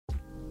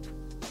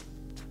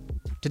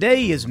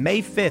Today is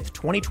May 5th,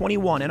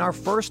 2021, and our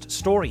first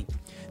story.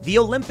 The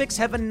Olympics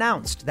have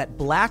announced that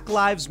Black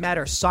Lives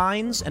Matter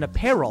signs and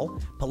apparel,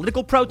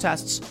 political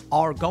protests,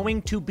 are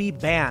going to be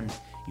banned.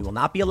 You will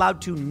not be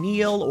allowed to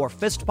kneel or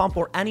fist bump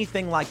or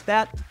anything like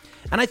that.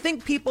 And I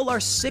think people are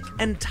sick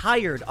and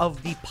tired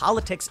of the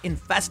politics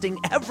infesting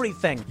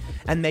everything,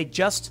 and they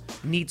just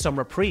need some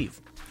reprieve.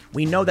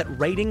 We know that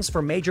ratings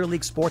for major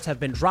league sports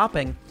have been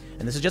dropping,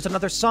 and this is just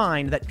another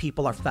sign that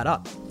people are fed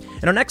up.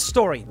 In our next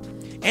story,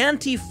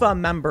 Antifa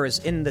members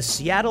in the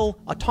Seattle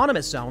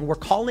Autonomous Zone were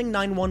calling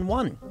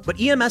 911,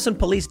 but EMS and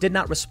police did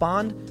not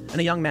respond, and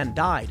a young man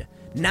died.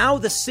 Now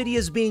the city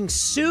is being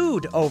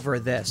sued over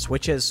this,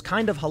 which is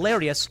kind of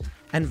hilarious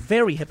and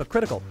very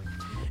hypocritical.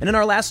 And in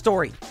our last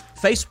story,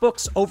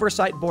 Facebook's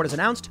oversight board has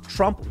announced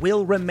Trump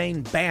will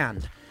remain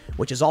banned,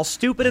 which is all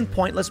stupid and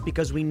pointless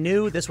because we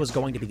knew this was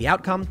going to be the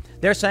outcome.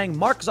 They're saying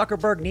Mark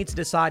Zuckerberg needs to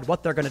decide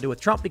what they're going to do with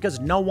Trump because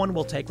no one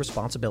will take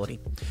responsibility.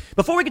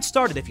 Before we get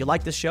started, if you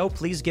like this show,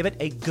 please give it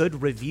a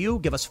good review.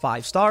 Give us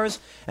 5 stars.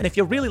 And if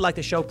you really like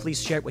the show,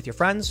 please share it with your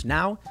friends.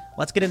 Now,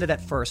 let's get into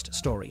that first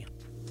story.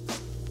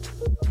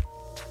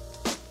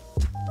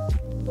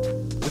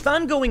 With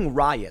ongoing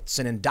riots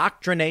and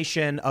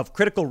indoctrination of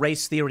critical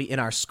race theory in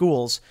our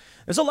schools,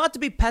 there's a lot to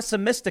be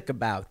pessimistic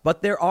about,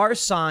 but there are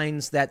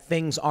signs that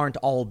things aren't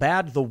all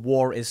bad. The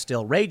war is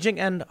still raging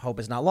and hope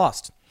is not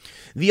lost.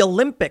 The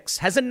Olympics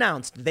has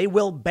announced they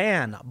will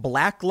ban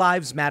Black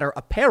Lives Matter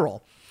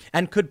apparel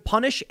and could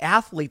punish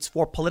athletes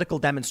for political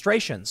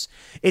demonstrations.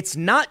 It's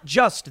not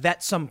just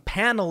that some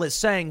panel is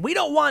saying, we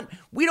don't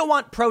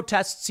want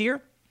protests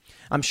here.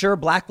 I'm sure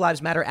Black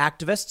Lives Matter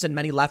activists and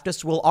many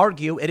leftists will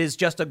argue it is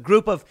just a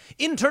group of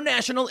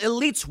international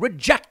elites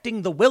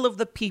rejecting the will of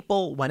the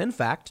people, when in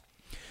fact,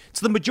 it's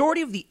the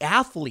majority of the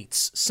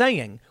athletes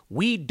saying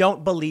we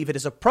don't believe it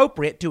is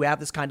appropriate to have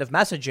this kind of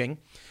messaging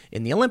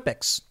in the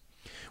Olympics.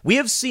 We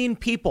have seen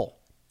people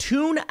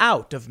tune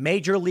out of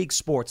major league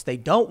sports. They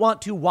don't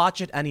want to watch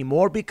it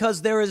anymore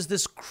because there is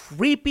this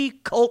creepy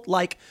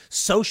cult-like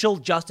social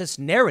justice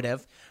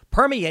narrative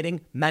permeating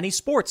many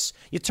sports.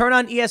 You turn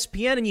on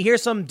ESPN and you hear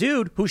some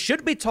dude who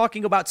should be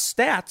talking about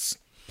stats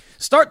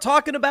start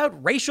talking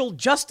about racial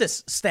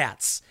justice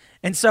stats.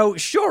 And so,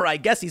 sure, I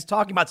guess he's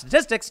talking about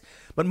statistics,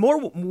 but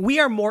we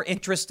are more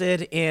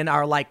interested in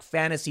our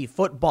fantasy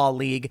football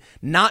league,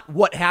 not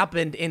what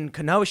happened in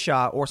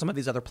Kenosha or some of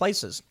these other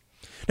places.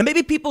 Now,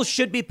 maybe people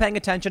should be paying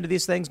attention to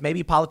these things.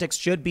 Maybe politics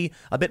should be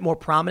a bit more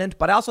prominent,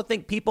 but I also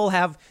think people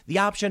have the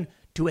option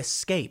to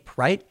escape,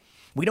 right?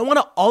 We don't want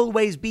to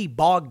always be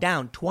bogged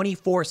down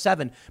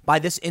 24/7 by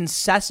this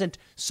incessant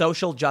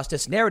social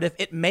justice narrative.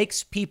 It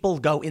makes people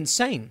go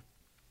insane.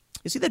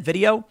 You see that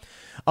video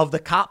of the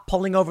cop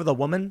pulling over the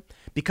woman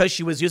because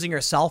she was using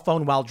her cell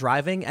phone while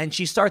driving, and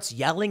she starts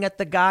yelling at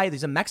the guy,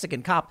 he's a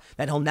Mexican cop,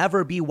 that he'll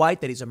never be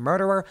white, that he's a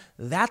murderer.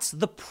 That's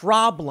the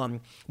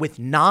problem with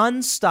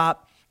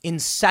nonstop,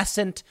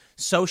 incessant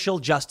social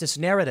justice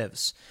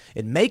narratives.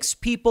 It makes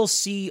people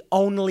see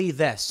only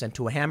this, and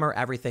to a hammer,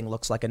 everything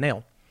looks like a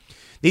nail.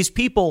 These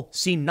people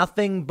see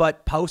nothing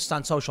but posts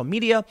on social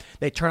media.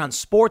 They turn on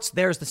sports.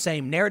 There's the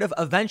same narrative.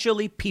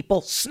 Eventually,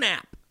 people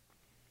snap.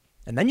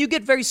 And then you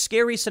get very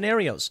scary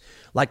scenarios,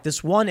 like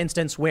this one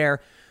instance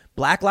where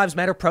Black Lives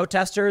Matter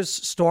protesters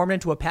stormed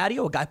into a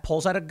patio. A guy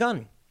pulls out a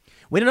gun.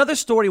 We had another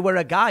story where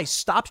a guy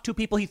stopped 2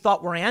 people he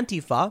thought were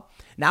Antifa.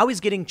 Now he's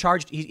getting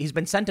charged. He's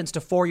been sentenced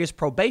to 4 years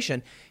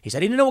probation. He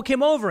said he didn't know what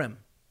came over him.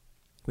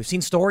 We've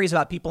seen stories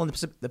about people in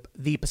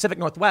the Pacific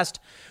Northwest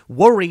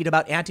worried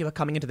about Antifa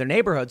coming into their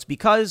neighborhoods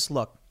because,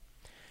 look,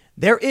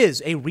 there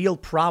is a real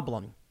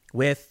problem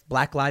with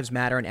Black Lives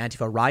Matter and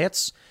Antifa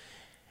riots,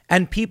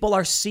 and people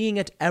are seeing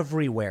it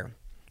everywhere.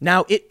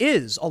 Now, it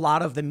is a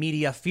lot of the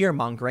media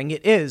fear-mongering.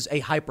 It is a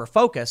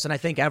hyper-focus, and I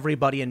think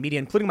everybody in media,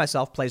 including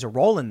myself, plays a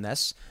role in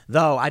this,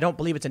 though I don't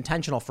believe it's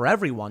intentional for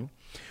everyone.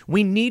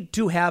 We need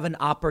to have an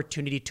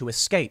opportunity to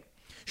escape.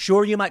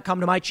 Sure, you might come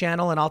to my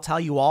channel and I'll tell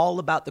you all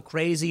about the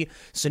crazy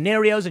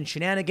scenarios and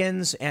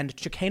shenanigans and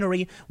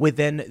chicanery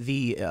within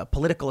the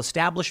political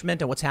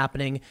establishment and what's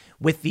happening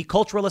with the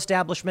cultural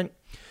establishment.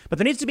 But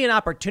there needs to be an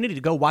opportunity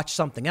to go watch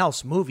something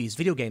else, movies,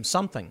 video games,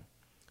 something.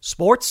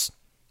 Sports,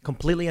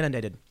 completely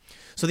inundated.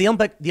 So the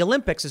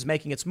Olympics is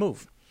making its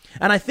move.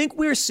 And I think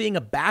we're seeing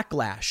a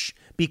backlash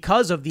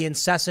because of the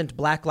incessant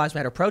Black Lives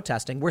Matter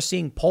protesting. We're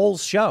seeing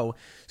polls show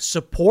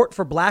support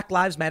for Black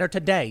Lives Matter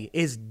today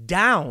is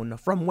down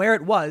from where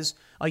it was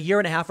a year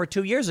and a half or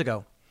 2 years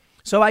ago.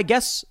 So I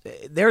guess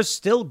there's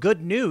still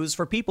good news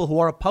for people who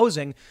are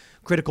opposing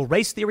critical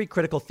race theory,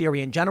 critical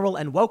theory in general,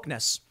 and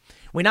wokeness.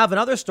 We now have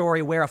another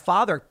story where a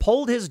father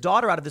pulled his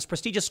daughter out of this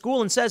prestigious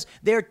school and says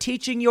they're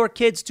teaching your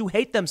kids to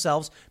hate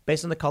themselves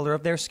based on the color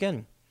of their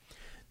skin.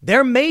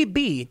 There may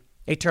be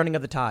a turning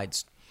of the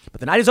tides. But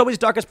the night is always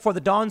darkest before the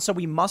dawn, so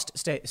we must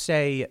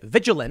stay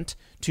vigilant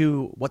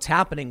to what's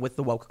happening with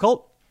the woke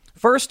cult.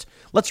 First,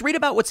 let's read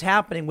about what's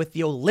happening with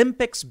the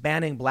Olympics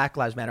banning Black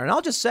Lives Matter. And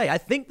I'll just say, I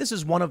think this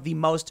is one of the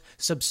most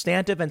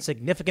substantive and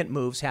significant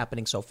moves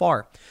happening so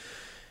far.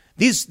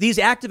 These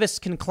activists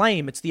can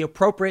claim it's the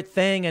appropriate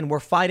thing and we're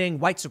fighting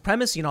white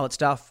supremacy and all that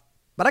stuff.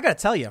 But I got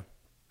to tell you,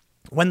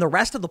 when the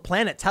rest of the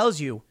planet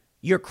tells you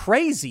you're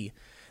crazy,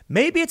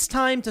 maybe it's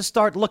time to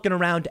start looking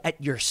around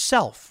at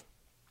yourself.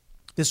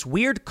 This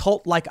weird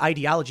cult-like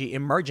ideology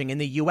emerging in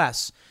the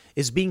U.S.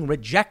 is being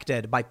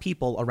rejected by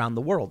people around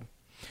the world.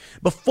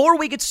 Before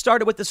we get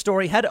started with the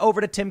story, head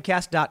over to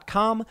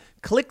timcast.com,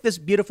 click this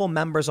beautiful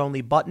members only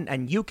button,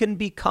 and you can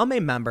become a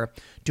member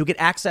to get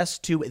access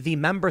to the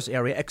members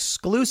area,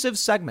 exclusive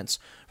segments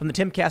from the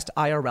Timcast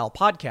IRL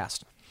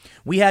podcast.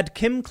 We had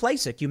Kim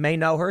Klacik. You may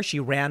know her. She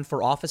ran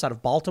for office out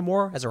of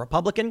Baltimore as a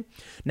Republican.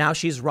 Now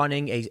she's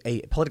running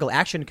a political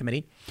action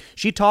committee.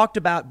 She talked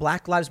about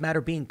Black Lives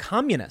Matter being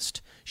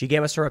communist. She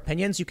gave us her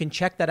opinions. You can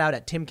check that out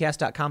at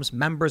timcast.com's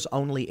members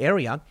only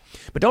area.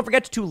 But don't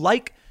forget to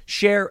like,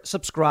 share,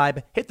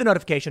 subscribe, hit the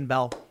notification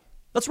bell.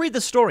 Let's read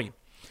this story.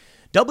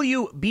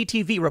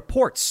 WBTV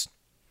reports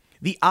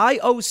the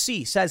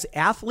IOC says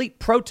athlete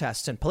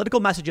protests and political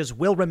messages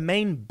will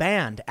remain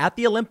banned at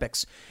the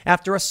Olympics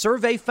after a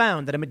survey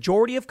found that a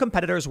majority of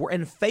competitors were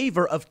in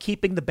favor of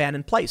keeping the ban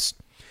in place.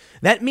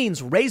 That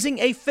means raising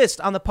a fist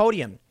on the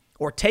podium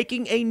or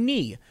taking a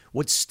knee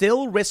would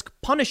still risk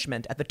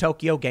punishment at the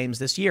Tokyo Games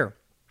this year.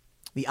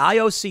 The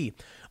IOC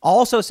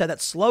also said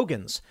that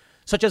slogans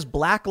such as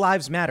Black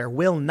Lives Matter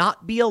will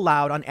not be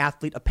allowed on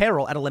athlete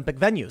apparel at Olympic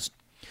venues,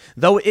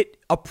 though it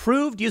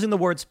approved using the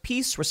words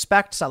peace,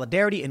 respect,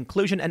 solidarity,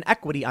 inclusion, and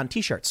equity on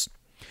T-shirts.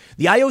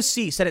 The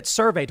IOC said it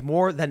surveyed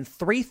more than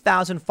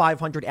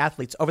 3,500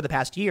 athletes over the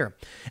past year,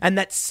 and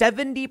that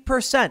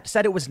 70%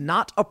 said it was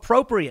not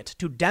appropriate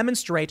to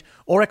demonstrate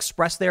or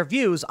express their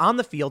views on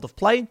the field of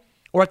play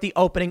or at the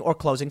opening or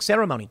closing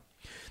ceremony.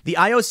 The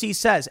IOC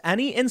says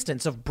any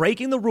instance of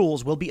breaking the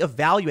rules will be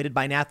evaluated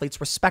by an athlete's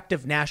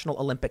respective National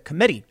Olympic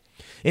Committee,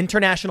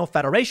 International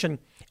Federation,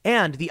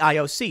 and the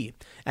IOC,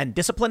 and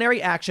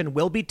disciplinary action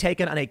will be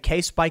taken on a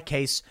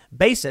case-by-case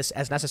basis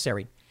as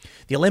necessary.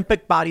 The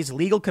Olympic body's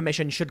legal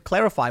commission should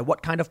clarify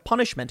what kind of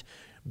punishment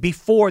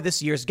before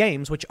this year's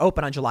games, which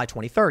open on July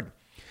 23rd.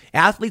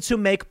 Athletes who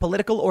make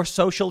political or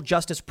social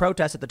justice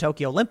protests at the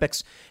Tokyo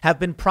Olympics have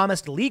been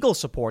promised legal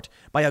support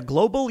by a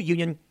global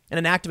union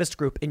and an activist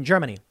group in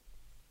Germany.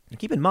 And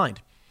keep in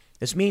mind,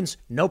 this means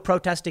no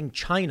protesting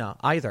China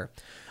either.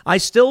 I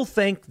still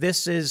think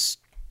it's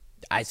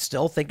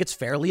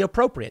fairly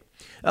appropriate.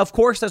 Of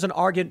course, there's an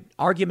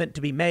argument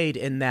to be made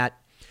in that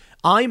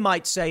I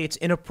might say it's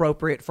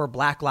inappropriate for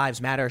Black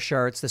Lives Matter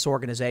shirts. This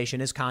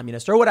organization is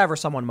communist or whatever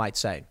someone might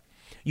say.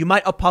 You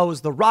might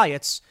oppose the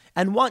riots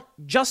and want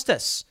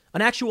justice,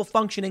 an actual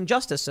functioning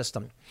justice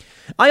system.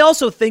 I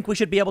also think we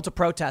should be able to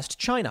protest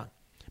China,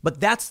 but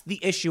that's the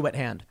issue at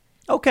hand.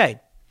 Okay.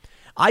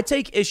 I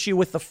take issue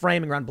with the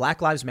framing around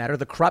Black Lives Matter,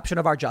 the corruption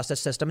of our justice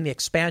system, and the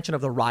expansion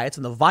of the riots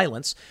and the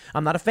violence.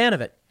 I'm not a fan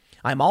of it.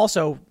 I'm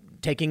also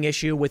taking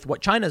issue with what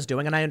China's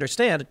doing, and I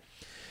understand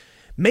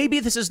maybe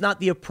this is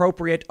not the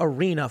appropriate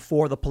arena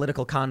for the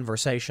political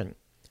conversation.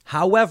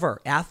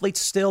 However,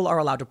 athletes still are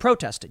allowed to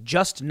protest,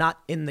 just not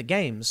in the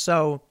games.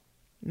 So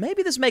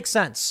maybe this makes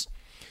sense.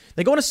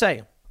 They go on to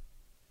say,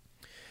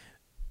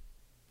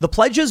 the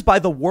pledges by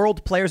the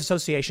World Players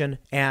Association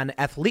and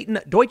Athleten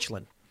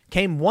Deutschland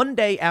came one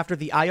day after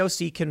the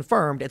IOC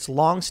confirmed its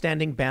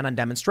long-standing ban on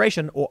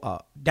demonstration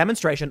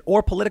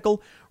or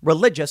political,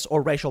 religious,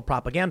 or racial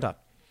propaganda.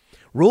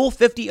 Rule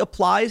 50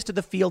 applies to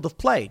the field of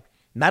play,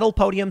 medal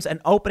podiums, and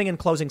opening and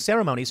closing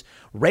ceremonies.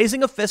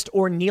 Raising a fist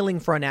or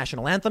kneeling for a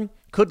national anthem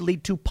could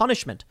lead to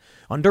punishment.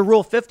 Under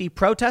Rule 50,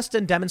 protests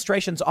and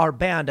demonstrations are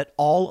banned at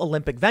all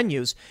Olympic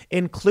venues,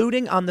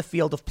 including on the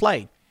field of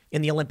play,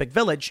 in the Olympic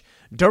Village,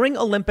 during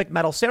Olympic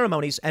medal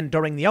ceremonies, and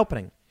during the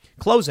opening,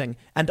 closing,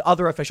 and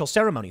other official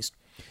ceremonies.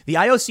 The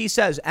IOC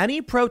says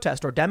any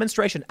protest or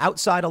demonstration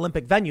outside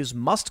Olympic venues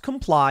must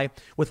comply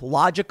with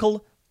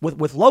local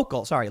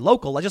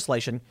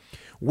legislation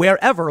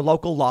wherever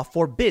local law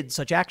forbids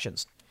such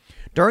actions.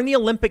 During the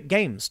Olympic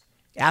Games,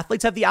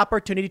 athletes have the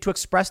opportunity to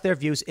express their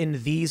views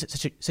in these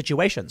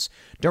situations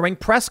during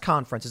press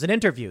conferences and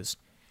interviews,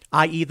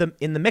 i.e.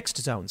 in the mixed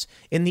zones,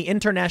 in the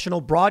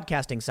International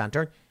Broadcasting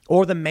Center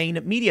or the main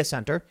media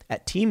center,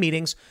 at team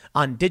meetings,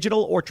 on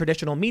digital or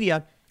traditional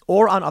media,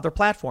 or on other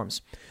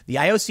platforms. The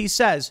IOC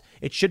says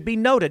it should be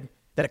noted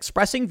that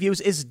expressing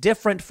views is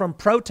different from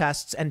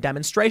protests and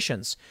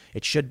demonstrations.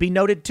 It should be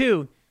noted,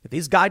 too, that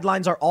these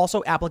guidelines are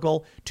also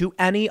applicable to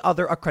any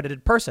other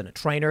accredited person,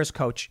 trainers,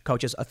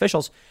 coaches,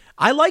 officials.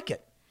 I like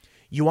it.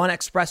 You want to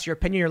express your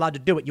opinion, you're allowed to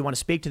do it. You want to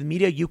speak to the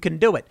media, you can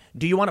do it.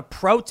 Do you want to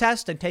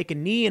protest and take a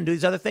knee and do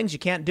these other things? You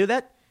can't do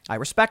that. I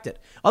respect it.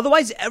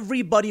 Otherwise,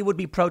 everybody would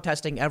be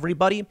protesting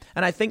everybody.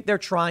 And I think they're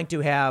trying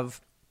to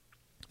have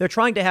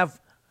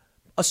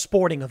a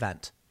sporting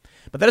event.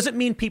 But that doesn't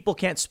mean people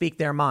can't speak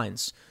their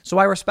minds. So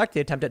I respect the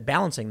attempt at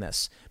balancing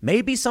this.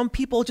 Maybe some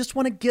people just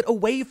want to get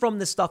away from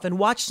this stuff and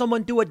watch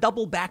someone do a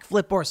double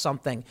backflip or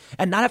something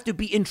and not have to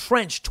be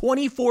entrenched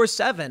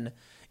 24/7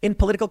 in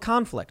political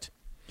conflict.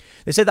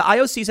 They say the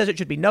IOC says it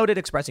should be noted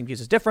expressing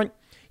views is different.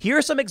 Here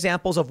are some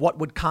examples of what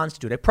would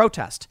constitute a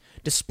protest.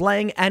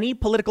 displaying any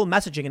political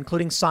messaging,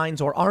 including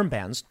signs or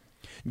armbands,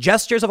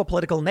 gestures of a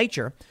political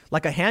nature,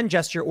 like a hand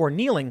gesture or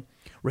kneeling,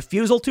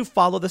 refusal to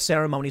follow the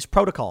ceremony's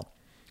protocol.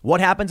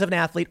 What happens if an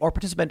athlete or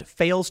participant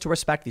fails to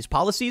respect these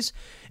policies?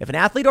 If an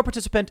athlete or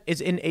participant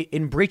is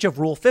in breach of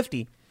Rule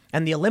 50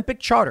 and the Olympic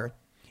Charter,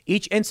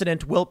 each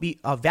incident will be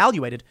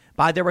evaluated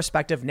by their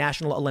respective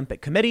National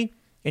Olympic Committee,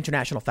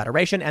 International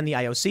Federation, and the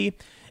IOC,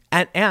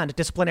 and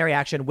disciplinary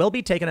action will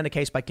be taken on a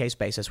case-by-case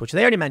basis, which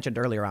they already mentioned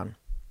earlier on.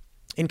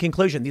 In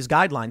conclusion, these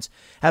guidelines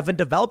have been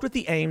developed with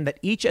the aim that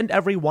each and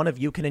every one of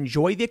you can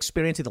enjoy the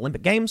experience of the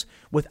Olympic Games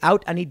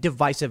without any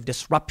divisive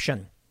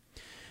disruption.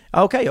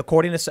 Okay,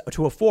 according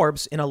to a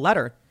Forbes, in a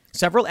letter,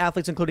 several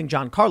athletes, including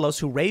John Carlos,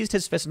 who raised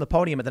his fist on the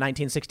podium at the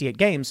 1968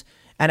 Games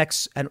and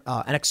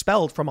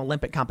expelled from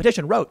Olympic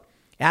competition, wrote,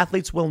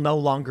 "Athletes will no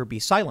longer be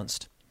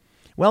silenced."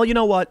 Well, you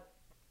know what?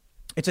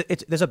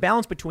 There's a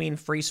balance between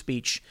free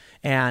speech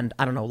and,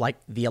 I don't know, like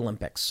the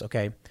Olympics,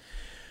 okay?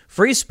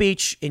 Free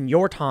speech in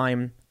your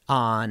time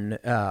on,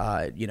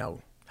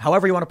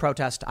 however you want to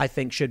protest, I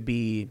think should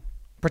be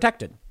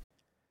protected.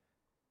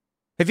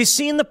 Have you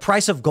seen the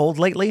price of gold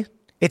lately?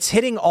 It's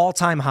hitting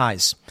all-time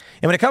highs.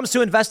 And when it comes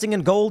to investing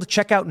in gold,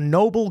 check out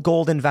Noble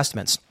Gold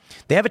Investments.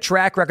 They have a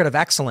track record of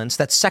excellence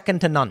that's second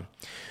to none.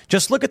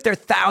 Just look at their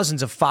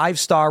thousands of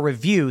five-star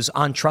reviews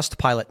on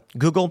Trustpilot,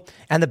 Google,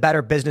 and the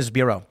Better Business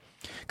Bureau.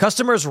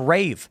 Customers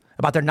rave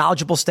about their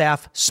knowledgeable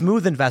staff,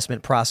 smooth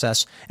investment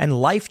process,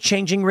 and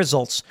life-changing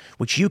results,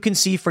 which you can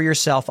see for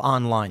yourself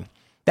online.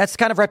 That's the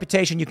kind of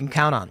reputation you can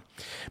count on.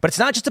 But it's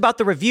not just about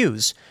the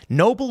reviews.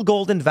 Noble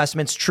Gold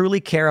Investments truly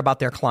care about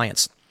their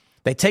clients.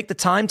 They take the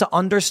time to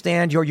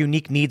understand your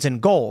unique needs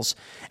and goals,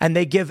 and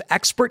they give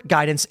expert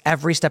guidance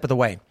every step of the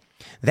way.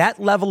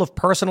 That level of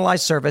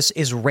personalized service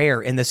is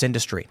rare in this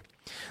industry.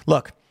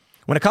 Look,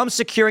 when it comes to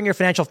securing your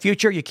financial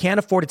future, you can't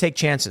afford to take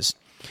chances.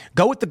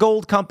 Go with the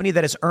gold company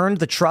that has earned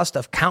the trust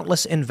of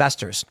countless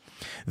investors.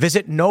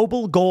 Visit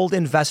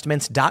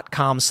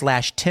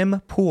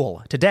noblegoldinvestments.com/Tim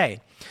Pool today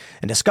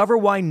and discover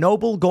why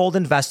Noble Gold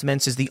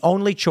Investments is the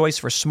only choice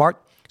for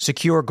smart,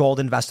 secure gold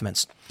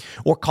investments.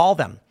 Or call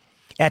them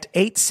at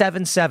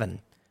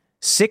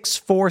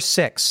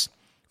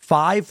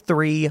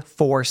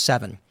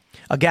 877-646-5347.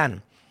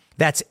 Again,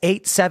 that's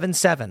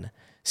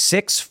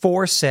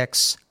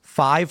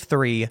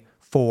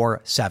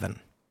 877-646-5347.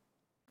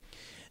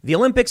 The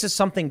Olympics is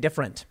something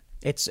different.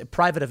 It's a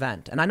private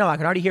event. And I know I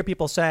can already hear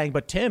people saying,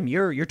 but Tim,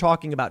 you're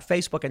talking about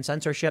Facebook and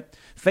censorship.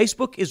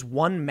 Facebook is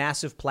one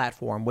massive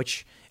platform,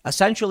 which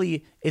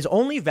essentially is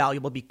only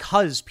valuable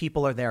because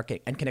people are there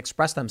and can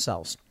express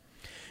themselves.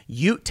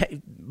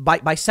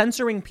 By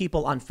censoring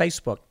people on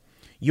Facebook,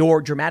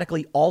 you're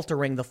dramatically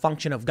altering the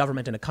function of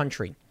government in a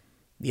country.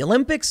 The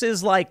Olympics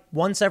is like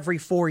once every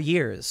 4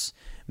 years.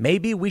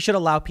 Maybe we should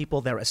allow people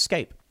their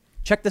escape.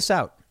 Check this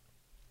out.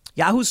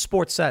 Yahoo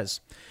Sports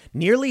says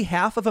nearly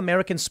half of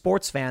American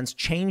sports fans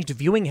changed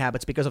viewing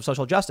habits because of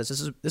social justice.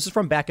 This is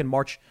from back in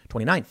March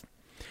 29th.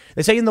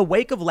 They say in the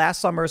wake of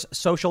last summer's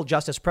social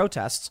justice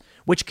protests,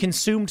 which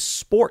consumed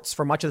sports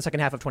for much of the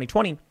second half of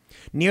 2020,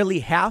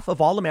 nearly half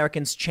of all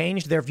Americans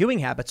changed their viewing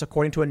habits,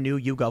 according to a new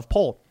YouGov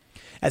poll.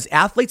 As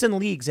athletes and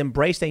leagues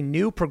embraced a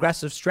new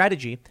progressive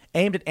strategy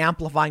aimed at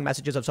amplifying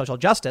messages of social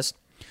justice,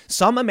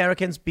 some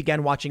Americans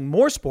began watching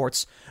more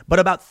sports, but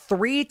about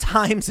 3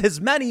 times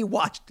as many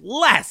watched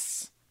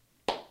less.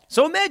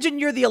 So imagine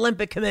you're the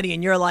Olympic Committee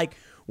and you're like,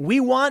 we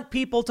want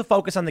people to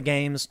focus on the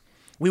games.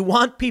 We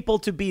want people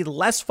to be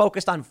less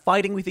focused on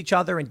fighting with each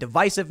other and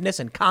divisiveness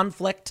and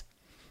conflict.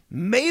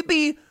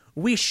 Maybe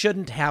we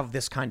shouldn't have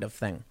this kind of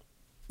thing.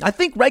 I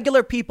think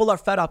regular people are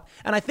fed up,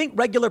 and I think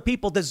regular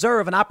people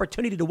deserve an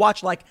opportunity to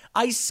watch like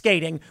ice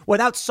skating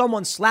without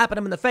someone slapping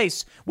them in the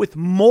face with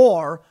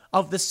more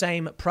of the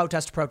same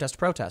protest.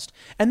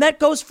 And that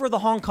goes for the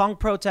Hong Kong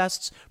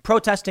protests,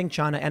 protesting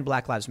China, and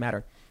Black Lives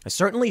Matter. I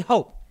certainly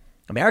hope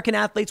American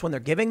athletes, when they're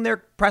giving their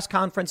press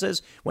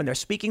conferences, when they're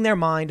speaking their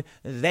mind,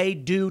 they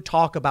do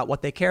talk about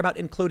what they care about,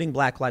 including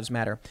Black Lives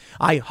Matter.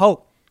 I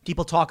hope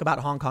people talk about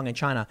Hong Kong and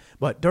China,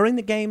 but during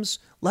the games,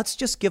 let's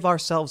just give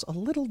ourselves a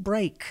little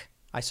break,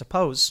 I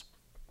suppose.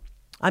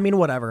 I mean,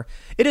 whatever.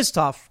 It is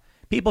tough.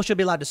 People should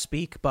be allowed to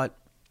speak, but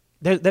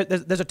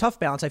there's a tough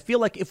balance. I feel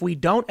like if we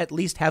don't at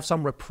least have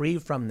some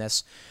reprieve from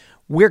this,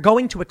 we're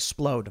going to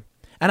explode.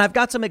 And I've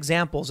got some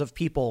examples of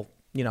people,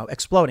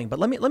 exploding, but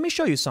let me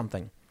show you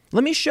something.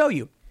 Let me show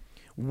you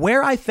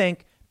where I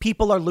think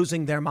people are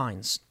losing their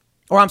minds.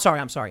 Or I'm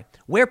sorry.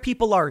 Where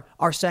people are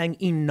saying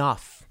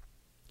enough.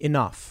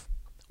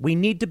 We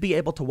need to be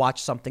able to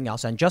watch something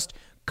else and just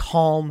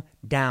calm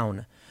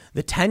down.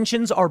 The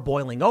tensions are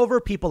boiling over.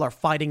 People are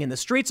fighting in the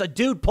streets. A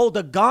dude pulled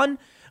a gun.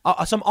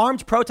 Some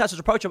armed protesters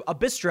approach a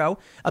bistro,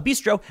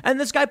 and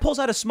this guy pulls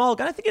out a small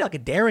gun. I think like a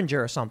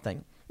Derringer or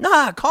something.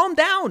 Nah, calm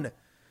down.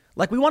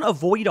 Like, we want to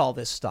avoid all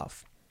this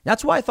stuff.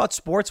 That's why I thought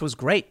sports was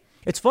great.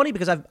 It's funny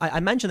because I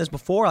mentioned this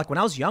before. Like, when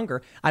I was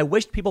younger, I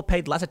wished people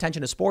paid less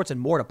attention to sports and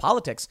more to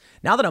politics.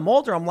 Now that I'm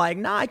older, I'm like,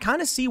 nah, I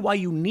kind of see why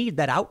you need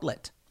that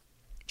outlet.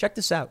 Check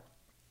this out.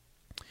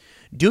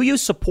 Do you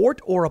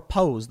support or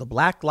oppose the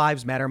Black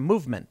Lives Matter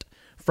movement?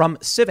 From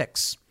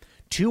civics,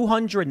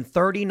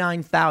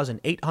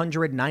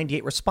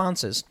 239,898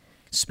 responses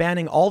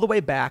spanning all the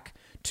way back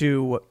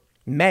to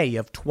May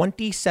of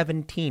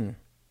 2017.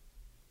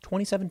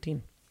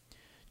 2017.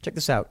 Check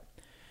this out.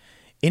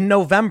 In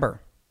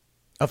November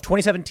of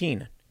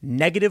 2017,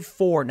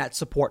 -4 net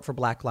support for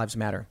Black Lives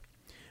Matter.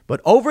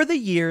 But over the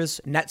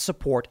years, net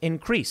support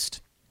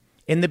increased.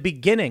 In the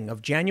beginning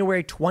of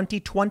January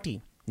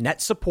 2020,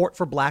 net support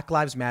for Black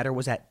Lives Matter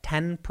was at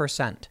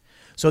 10%.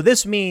 So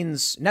this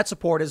means net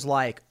support is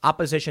like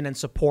opposition and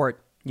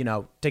support,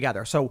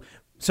 together. So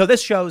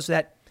this shows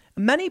that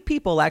many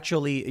people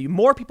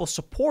more people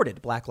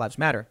supported Black Lives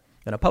Matter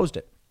than opposed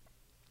it.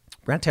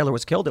 Breonna Taylor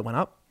was killed. It went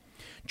up.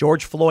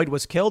 George Floyd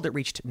was killed. It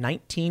reached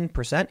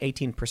 19%,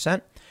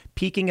 18%,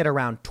 peaking at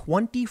around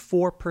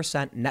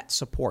 24% net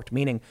support,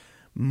 meaning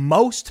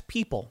most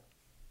people,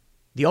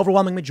 the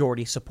overwhelming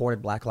majority,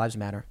 supported Black Lives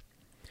Matter.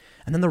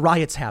 And then the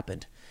riots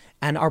happened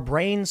and our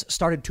brains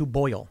started to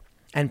boil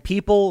and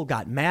people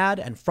got mad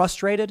and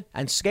frustrated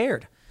and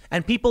scared.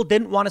 And people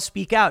didn't want to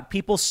speak out.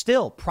 People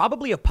still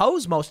probably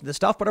oppose most of this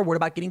stuff, but are worried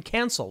about getting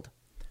canceled.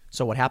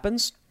 So what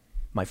happens?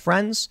 My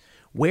friends,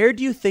 where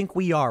do you think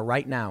we are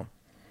right now?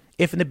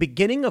 If in the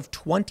beginning of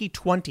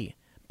 2020,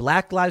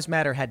 Black Lives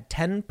Matter had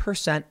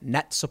 10%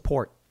 net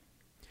support,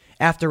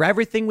 after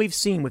everything we've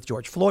seen with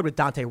George Floyd, with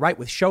Daunte Wright,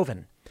 with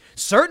Chauvin,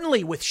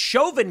 certainly with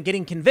Chauvin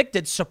getting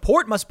convicted,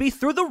 support must be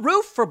through the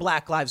roof for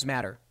Black Lives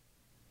Matter.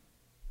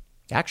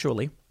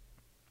 Actually,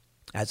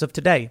 as of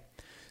today,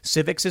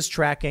 Civics is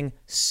tracking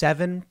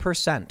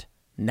 7%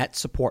 net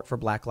support for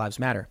Black Lives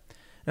Matter.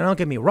 Now, don't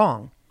get me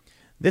wrong.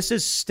 This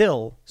is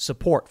still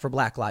support for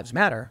Black Lives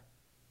Matter,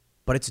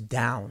 but it's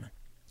down.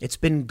 It's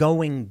been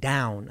going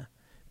down.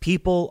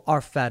 People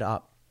are fed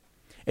up.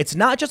 It's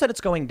not just that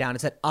it's going down.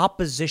 It's that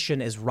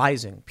opposition is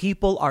rising.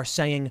 People are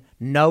saying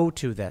no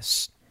to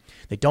this.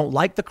 They don't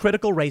like the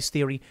critical race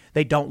theory.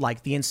 They don't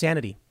like the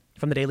insanity.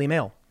 From the Daily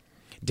Mail.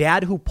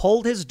 Dad who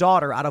pulled his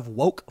daughter out of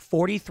woke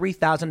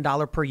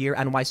 $43,000 per year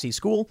NYC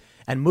school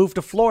and moved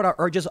to Florida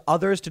urges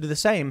others to do the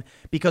same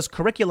because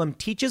curriculum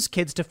teaches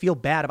kids to feel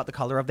bad about the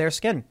color of their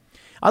skin.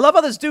 I love how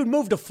this dude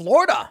moved to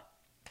Florida.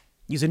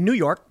 He's in New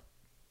York.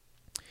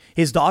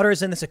 His daughter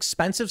is in this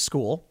expensive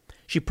school.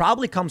 She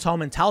probably comes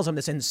home and tells him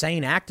this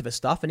insane activist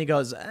stuff. And he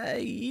goes,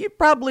 you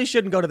probably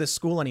shouldn't go to this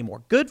school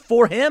anymore. Good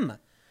for him.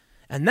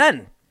 And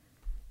then,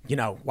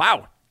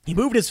 wow, he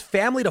moved his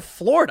family to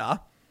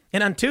Florida.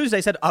 And on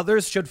Tuesday said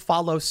others should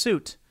follow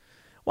suit.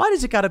 Why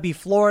does it got to be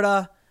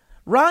Florida?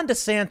 Ron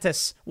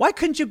DeSantis, why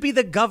couldn't you be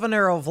the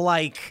governor of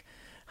Ohio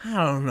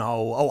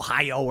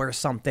or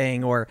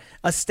something, or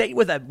a state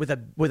with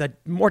a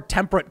more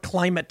temperate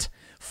climate?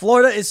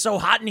 Florida is so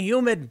hot and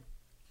humid.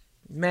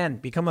 Man,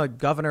 become a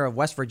governor of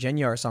West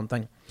Virginia or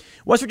something.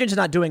 West Virginia's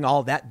not doing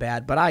all that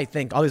bad, but I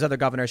think all these other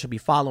governors should be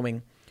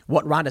following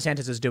what Ron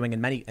DeSantis is doing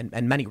in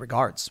many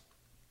regards.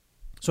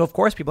 So of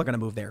course people are going to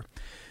move there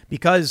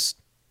because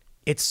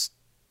it's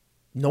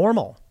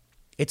normal.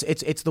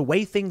 It's the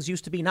way things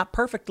used to be, not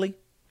perfectly.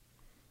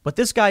 But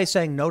this guy is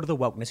saying no to the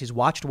wokeness. He's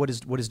watched what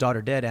his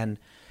daughter did, and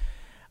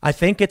I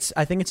think it's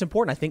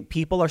important. I think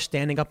people are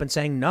standing up and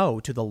saying no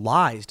to the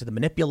lies, to the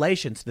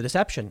manipulations, to the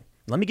deception.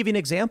 Let me give you an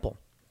example.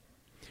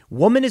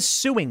 Woman is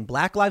suing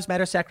Black Lives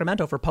Matter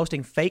Sacramento for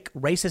posting fake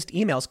racist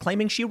emails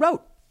claiming she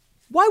wrote.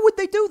 Why would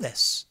they do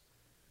this?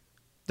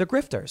 They're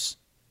grifters.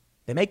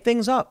 They make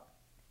things up.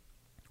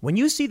 When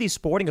you see these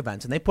sporting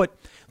events and look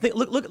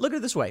at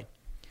it this way.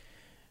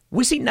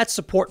 We see net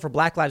support for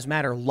Black Lives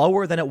Matter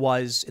lower than it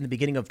was in the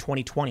beginning of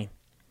 2020.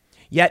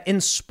 Yet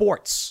in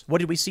sports, what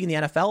did we see in the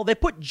NFL? They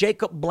put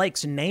Jacob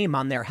Blake's name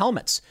on their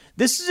helmets.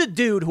 This is a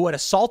dude who had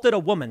assaulted a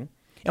woman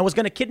and was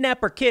going to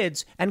kidnap her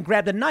kids and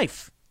grabbed a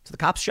knife. So the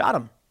cops shot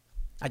him.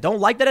 I don't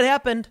like that it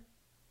happened.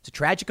 It's a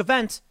tragic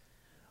event.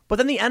 But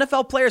then the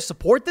NFL players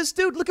support this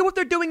dude. Look at what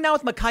they're doing now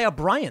with Ma'Khia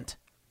Bryant.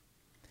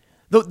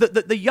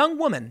 The young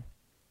woman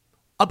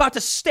about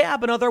to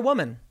stab another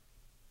woman.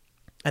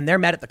 And they're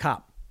mad at the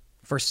cop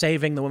for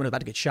saving the woman who's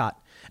about to get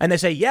shot. And they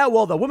say, yeah,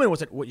 well, the woman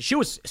she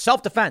was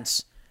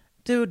self-defense.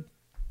 Dude,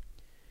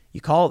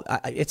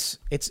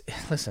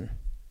 listen,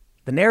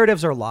 the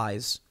narratives are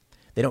lies.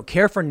 They don't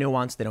care for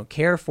nuance. They don't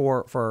care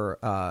for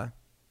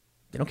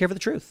the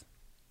truth.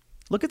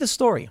 Look at this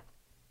story.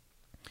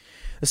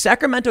 The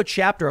Sacramento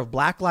chapter of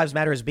Black Lives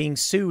Matter is being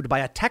sued by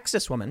a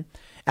Texas woman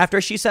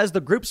after she says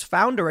the group's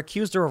founder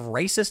accused her of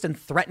racist and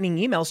threatening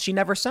emails she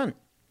never sent.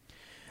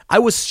 I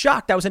was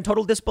shocked. I was in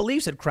total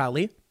disbelief, said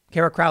Crowley.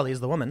 Kara Crowley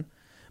is the woman.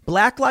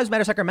 Black Lives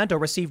Matter Sacramento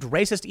received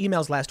racist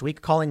emails last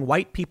week calling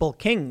white people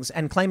kings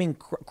and claiming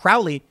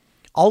Crowley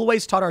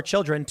always taught our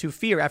children to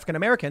fear African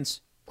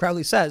Americans.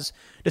 Crowley says,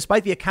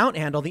 despite the account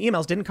handle, the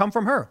emails didn't come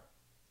from her.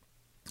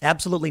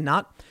 Absolutely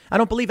not. I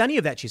don't believe any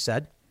of that, she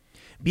said.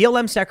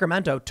 BLM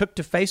Sacramento took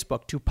to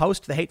Facebook to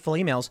post the hateful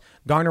emails,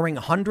 garnering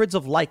hundreds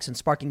of likes and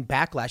sparking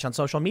backlash on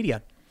social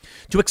media.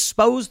 To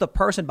expose the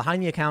person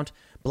behind the account,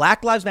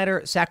 Black Lives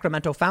Matter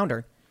Sacramento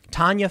founder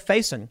Tanya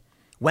Faison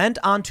went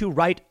on to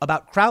write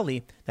about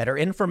Crowley that her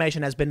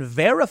information has been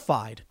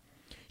verified.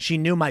 She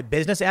knew my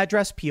business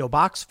address, P.O.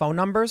 Box, phone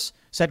numbers,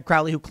 said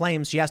Crowley, who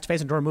claims she asked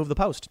Facebook to remove the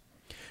post.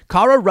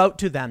 Kara wrote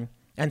to them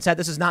and said,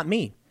 this is not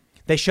me.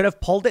 They should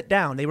have pulled it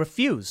down. They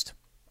refused.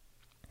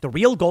 The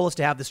real goal is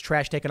to have this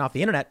trash taken off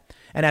the internet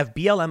and have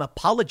BLM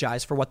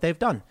apologize for what they've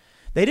done.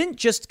 They didn't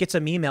just get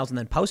some emails and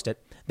then post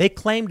it. They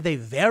claimed they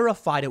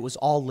verified it was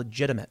all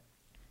legitimate.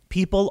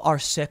 People are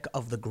sick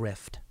of the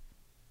grift.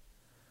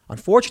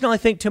 Unfortunately, I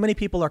think too many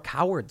people are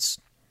cowards.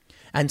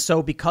 And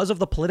so because of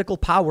the political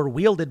power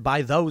wielded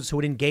by those who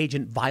would engage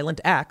in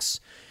violent acts,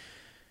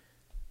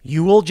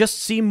 you will just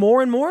see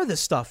more and more of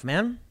this stuff,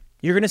 man.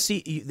 You're going to see,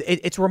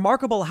 it's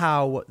remarkable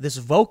how this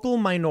vocal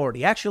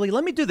minority, actually,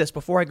 let me do this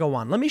before I go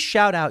on. Let me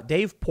shout out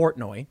Dave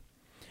Portnoy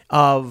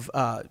of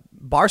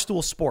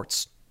Barstool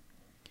Sports.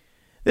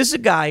 This is a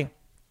guy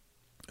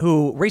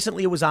who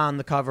recently was on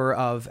the cover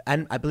of,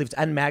 I believe it's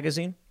N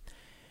Magazine.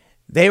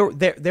 There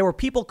were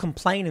people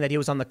complaining that he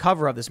was on the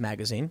cover of this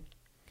magazine,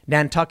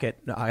 Nantucket.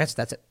 No, I guess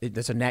that's it.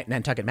 That's a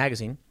Nantucket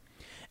magazine.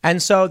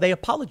 And so they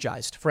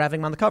apologized for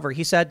having him on the cover.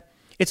 He said,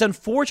 it's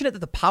unfortunate that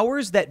the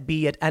powers that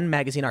be at N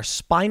Magazine are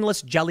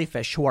spineless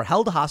jellyfish who are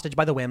held hostage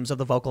by the whims of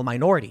the vocal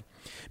minority.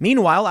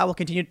 Meanwhile, I will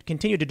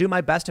continue to do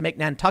my best to make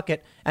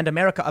Nantucket and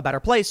America a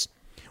better place,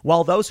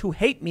 while those who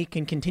hate me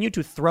can continue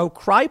to throw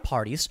cry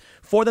parties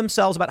for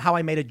themselves about how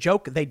I made a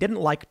joke they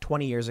didn't like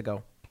 20 years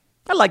ago.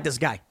 I like this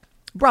guy.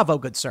 Bravo,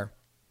 good sir.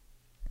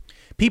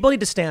 People need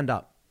to stand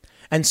up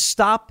and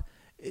stop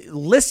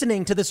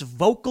listening to this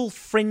vocal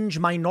fringe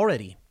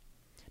minority.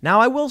 Now,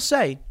 I will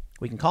say,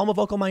 we can call them a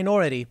vocal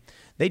minority.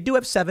 They do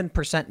have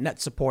 7% net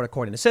support,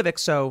 according to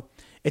Civics, so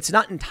it's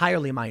not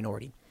entirely a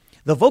minority.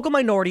 The vocal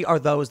minority are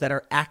those that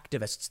are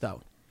activists,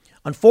 though.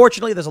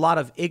 Unfortunately, there's a lot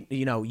of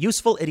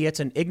useful idiots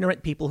and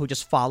ignorant people who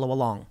just follow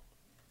along.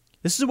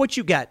 This is what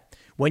you get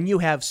when you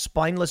have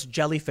spineless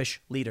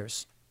jellyfish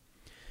leaders.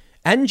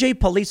 NJ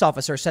police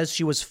officer says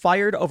she was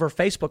fired over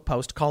Facebook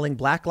post calling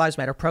Black Lives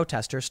Matter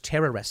protesters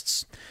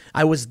terrorists.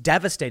 I was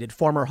devastated,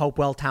 former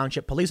Hopewell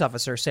Township police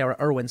officer Sarah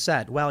Irwin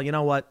said. Well, you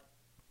know what?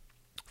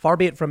 Far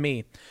be it from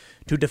me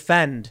to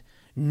defend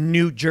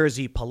New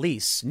Jersey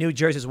police. New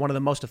Jersey is one of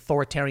the most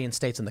authoritarian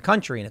states in the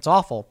country, and it's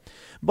awful.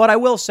 But I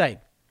will say,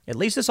 at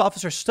least this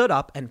officer stood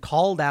up and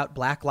called out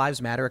Black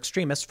Lives Matter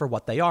extremists for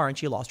what they are, and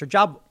she lost her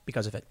job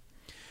because of it.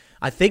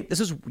 I think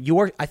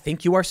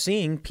you are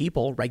seeing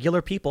people,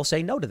 regular people,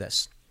 say no to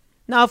this.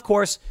 Now, of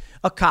course,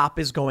 a cop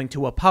is going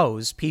to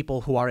oppose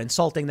people who are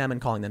insulting them and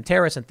calling them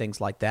terrorists and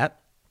things like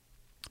that.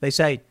 They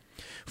say,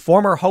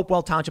 former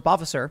Hopewell Township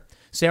officer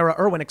Sarah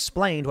Irwin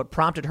explained what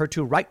prompted her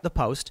to write the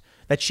post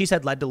that she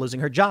said led to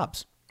losing her job,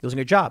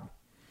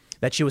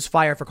 that she was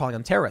fired for calling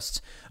them terrorists.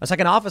 A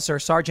second officer,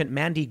 Sergeant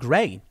Mandy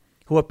Gray,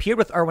 who appeared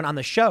with Irwin on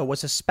the show,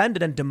 was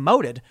suspended and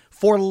demoted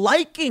for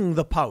liking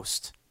the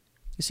post.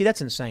 You see,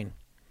 that's insane.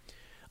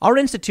 Our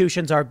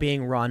institutions are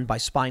being run by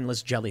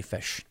spineless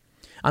jellyfish.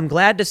 I'm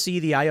glad to see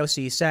the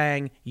IOC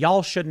saying,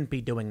 y'all shouldn't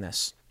be doing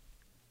this.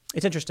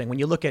 It's interesting. When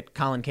you look at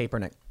Colin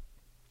Kaepernick,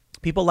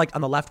 people like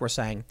on the left were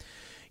saying,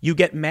 you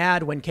get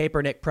mad when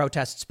Kaepernick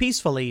protests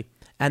peacefully,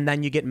 and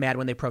then you get mad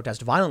when they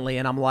protest violently.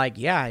 And I'm like,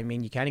 yeah, I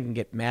mean, you can't even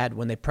get mad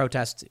when they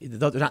protest.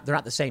 They're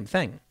not the same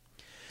thing.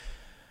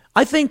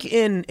 I think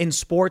in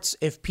sports,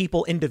 if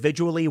people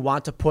individually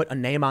want to put a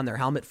name on their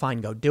helmet,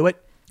 fine, go do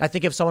it. I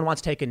think if someone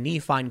wants to take a knee,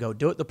 fine, go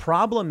do it. The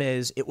problem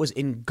is it was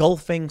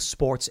engulfing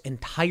sports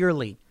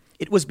entirely.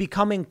 It was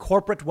becoming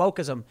corporate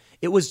wokeism.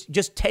 It was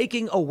just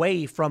taking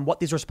away from what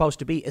these were supposed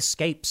to be,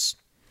 escapes.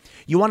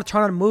 You want to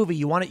turn on a movie.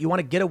 You want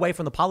to get away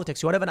from the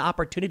politics. You want to have an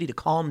opportunity to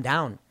calm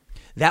down.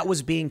 That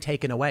was being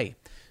taken away.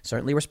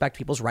 Certainly respect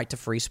people's right to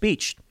free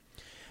speech.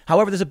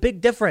 However, there's a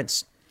big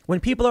difference. When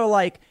people are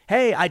like,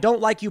 hey, I don't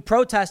like you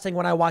protesting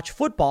when I watch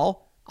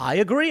football. I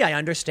agree. I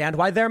understand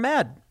why they're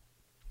mad.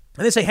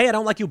 And they say, hey, I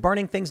don't like you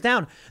burning things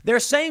down. They're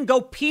saying go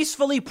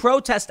peacefully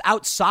protest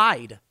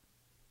outside.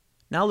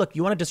 Now, look,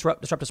 you want to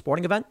disrupt a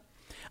sporting event?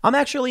 I'm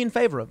actually in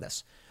favor of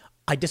this.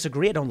 I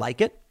disagree. I don't like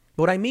it.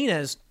 But what I mean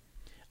is,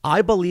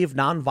 I believe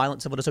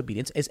nonviolent civil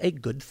disobedience is a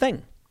good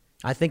thing.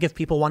 I think if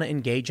people want to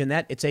engage in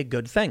that, it's a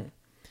good thing.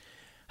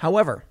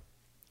 However,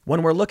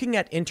 when we're looking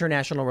at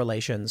international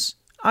relations,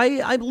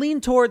 I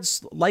lean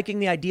towards liking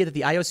the idea that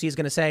the IOC is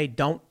going to say,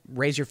 don't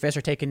raise your fist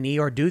or take a knee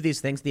or do these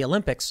things. The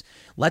Olympics,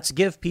 let's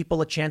give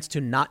people a chance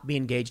to not be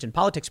engaged in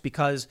politics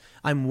because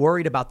I'm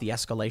worried about the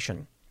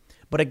escalation.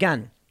 But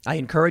again, I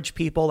encourage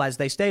people, as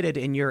they stated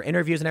in your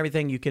interviews and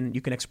everything, you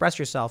can express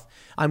yourself.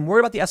 I'm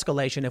worried about the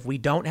escalation if we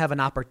don't have an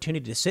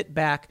opportunity to sit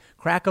back,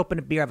 crack open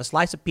a beer, have a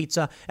slice of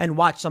pizza, and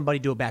watch somebody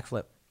do a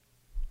backflip.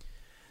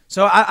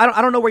 So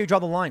I don't know where you draw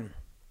the line.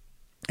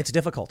 It's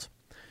difficult.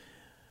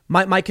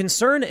 My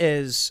concern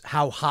is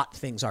how hot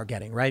things are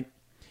getting, right?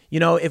 You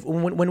know,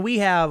 when we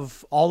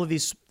have all of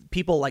these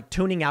people like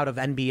tuning out of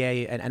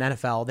NBA and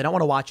NFL, they don't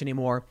want to watch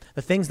anymore.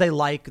 The things they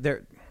like,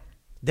 they're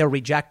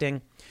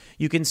rejecting.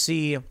 You can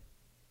see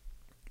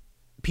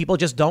people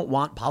just don't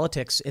want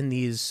politics in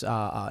these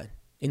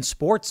in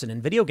sports and in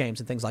video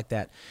games and things like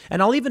that.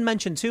 And I'll even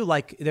mention, too,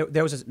 like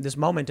there was this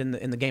moment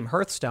in the game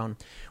Hearthstone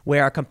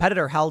where a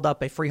competitor held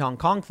up a Free Hong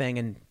Kong thing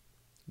and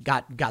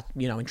got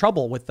in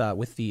trouble with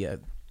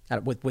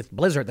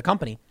Blizzard, the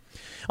company.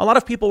 A lot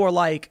of people were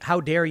like,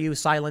 "How dare you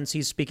silence?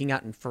 He's speaking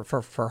out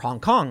for Hong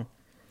Kong."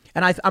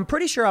 And I'm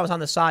pretty sure I was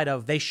on the side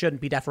of they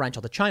shouldn't be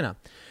deferential to China.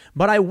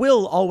 But I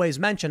will always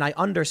mention I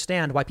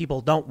understand why people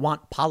don't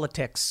want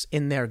politics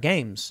in their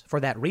games for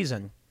that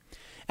reason.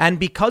 And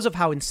because of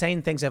how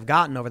insane things have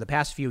gotten over the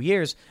past few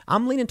years,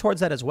 I'm leaning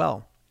towards that as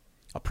well.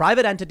 A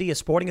private entity, a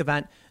sporting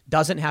event,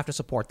 doesn't have to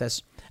support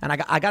this. And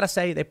I got to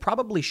say, they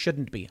probably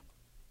shouldn't be.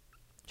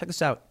 Check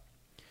this out.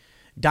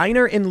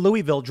 Diner in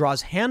Louisville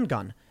draws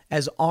handgun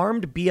as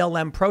armed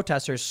BLM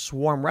protesters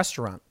swarm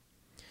restaurant.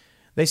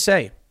 They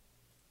say,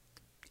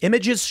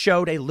 images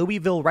showed a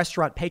Louisville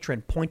restaurant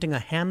patron pointing a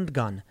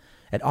handgun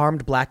at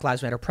armed Black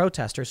Lives Matter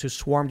protesters who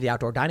swarmed the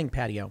outdoor dining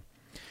patio.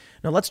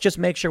 Now, let's just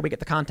make sure we get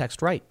the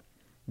context right.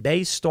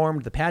 They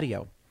stormed the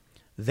patio.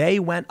 They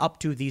went up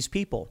to these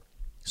people.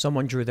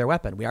 Someone drew their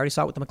weapon. We already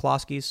saw it with the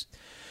McCloskeys.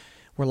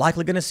 We're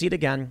likely going to see it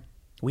again.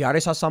 We already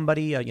saw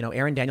somebody,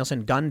 Aaron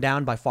Danielson, gunned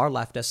down by far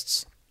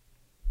leftists.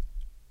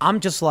 I'm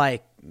just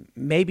like,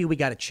 maybe we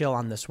got to chill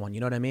on this one.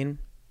 You know what I mean?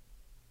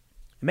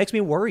 It makes me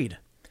worried.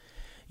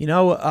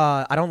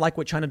 I don't like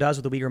what China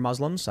does with the Uyghur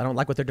Muslims. I don't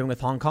like what they're doing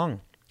with Hong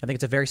Kong. I think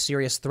it's a very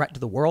serious threat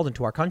to the world and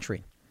to our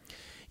country.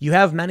 You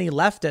have many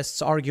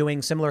leftists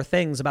arguing similar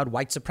things about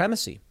white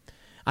supremacy.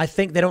 I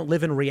think they don't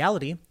live in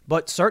reality,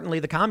 but certainly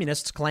the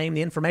communists claim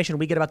the information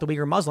we get about the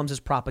Uyghur Muslims is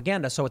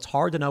propaganda, so it's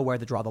hard to know where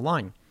to draw the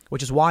line,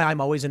 which is why I'm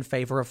always in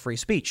favor of free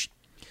speech.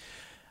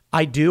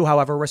 I do,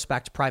 however,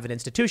 respect private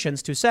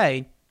institutions to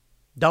say,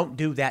 don't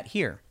do that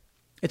here.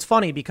 It's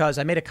funny because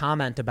I made a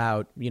comment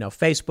about,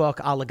 Facebook,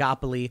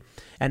 oligopoly,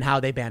 and how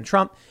they ban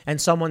Trump.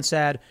 And someone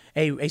said,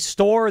 a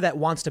store that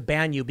wants to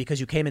ban you because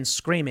you came in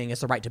screaming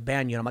is the right to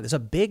ban you. And I'm like, there's a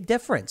big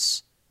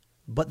difference.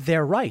 But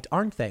they're right,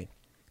 aren't they?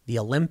 The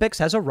Olympics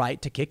has a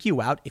right to kick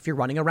you out if you're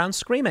running around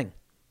screaming.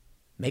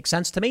 Makes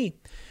sense to me.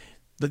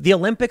 The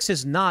Olympics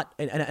is not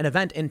an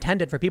event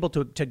intended for people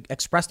to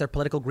express their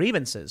political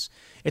grievances.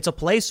 It's a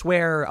place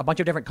where a bunch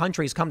of different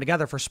countries come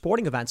together for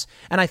sporting events.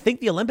 And I think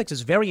the Olympics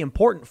is very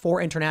important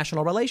for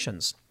international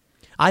relations.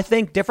 I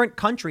think different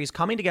countries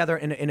coming together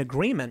in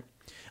agreement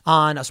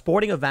on a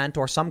sporting event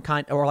or some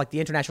kind, or like the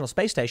International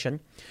Space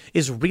Station,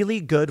 is really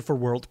good for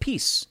world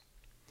peace.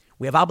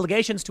 We have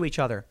obligations to each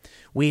other.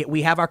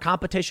 We have our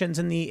competitions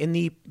in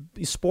the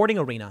sporting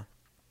arena.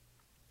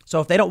 So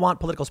if they don't want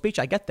political speech,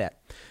 I get that.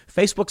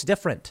 Facebook's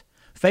different.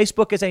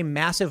 Facebook is a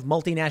massive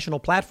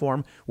multinational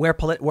platform where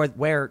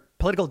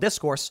political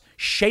discourse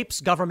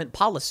shapes government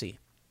policy.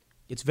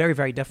 It's very,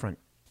 very different.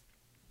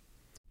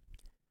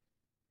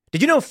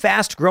 Did you know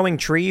Fast Growing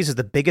Trees is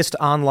the biggest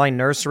online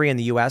nursery in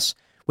the U.S.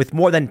 with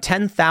more than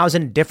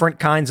 10,000 different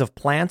kinds of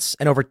plants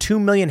and over 2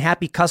 million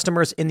happy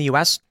customers in the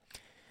U.S.?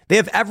 They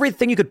have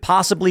everything you could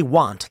possibly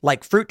want,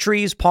 like fruit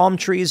trees, palm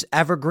trees,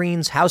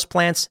 evergreens,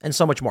 houseplants, and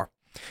so much more.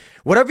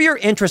 Whatever you're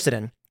interested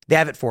in, they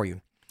have it for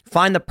you.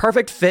 Find the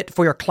perfect fit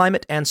for your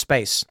climate and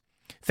space.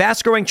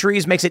 Fast Growing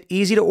Trees makes it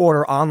easy to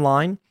order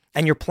online,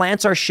 and your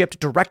plants are shipped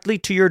directly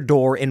to your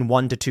door in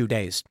 1 to 2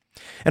 days.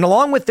 And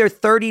along with their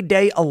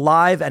 30-day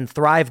Alive and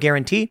Thrive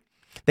guarantee,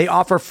 they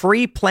offer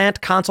free plant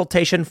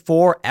consultation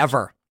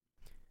forever.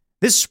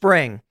 This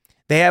spring,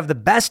 they have the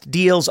best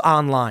deals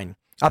online.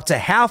 Up to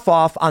half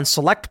off on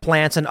select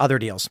plants and other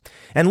deals.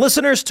 And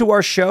listeners to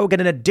our show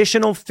get an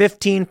additional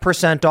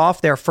 15%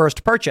 off their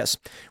first purchase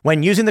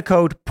when using the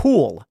code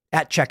POOL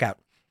at checkout.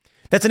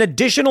 That's an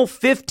additional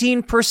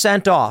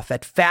 15% off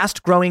at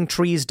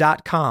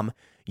fastgrowingtrees.com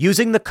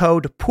using the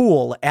code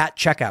POOL at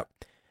checkout.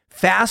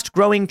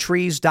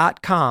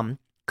 Fastgrowingtrees.com,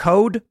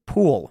 code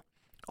POOL.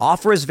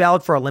 Offer is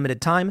valid for a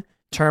limited time.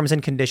 Terms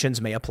and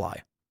conditions may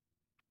apply.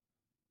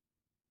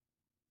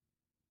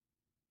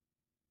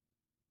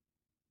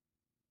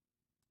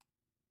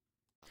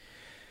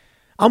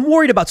 I'm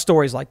worried about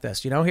stories like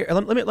this. Here,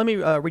 let me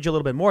read you a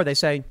little bit more. They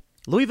say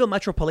Louisville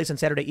Metro Police on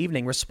Saturday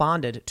evening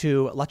responded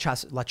to La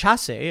Chasse,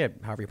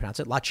 however you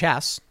pronounce it, La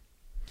Chasse,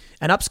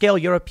 an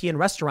upscale European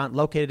restaurant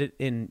located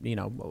in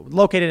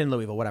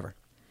Louisville, whatever.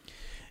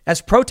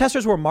 As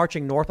protesters were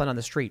marching northbound on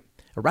the street,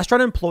 a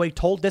restaurant employee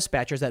told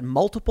dispatchers that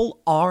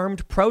multiple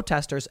armed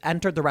protesters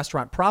entered the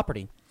restaurant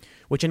property,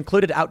 which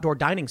included outdoor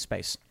dining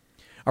space.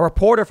 A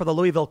reporter for the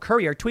Louisville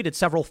Courier tweeted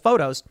several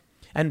photos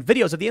and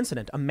videos of the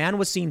incident. A man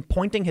was seen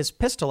pointing his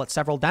pistol at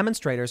several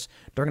demonstrators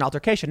during an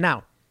altercation.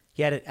 Now,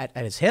 he had it at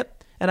his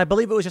hip, and I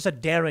believe it was just a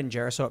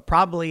Derringer, so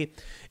I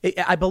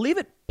believe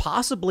it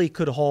possibly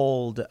could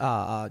hold,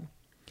 I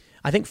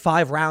think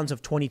 5 rounds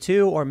of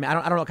 22, or I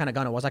don't know what kind of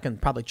gun it was. I can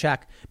probably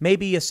check.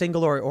 Maybe a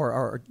single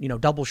or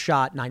double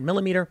shot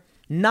 9mm.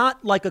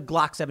 Not like a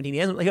Glock 17.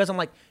 He wasn't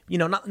like,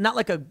 not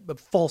like a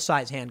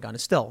full-size handgun.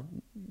 It's still,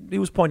 he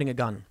was pointing a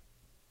gun.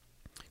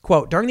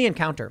 Quote, during the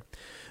encounter,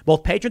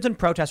 both patrons and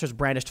protesters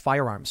brandished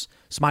firearms,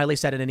 Smiley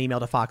said in an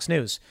email to Fox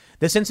News.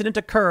 This incident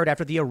occurred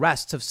after the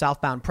arrests of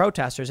southbound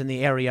protesters in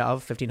the area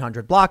of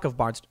 1500 block of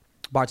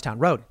Bardstown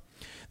Road.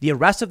 The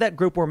arrests of that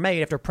group were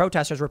made after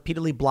protesters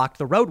repeatedly blocked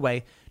the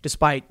roadway,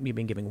 despite me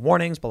being giving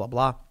warnings, blah, blah,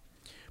 blah.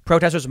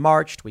 Protesters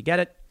marched, we get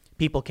it.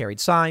 People carried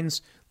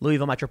signs.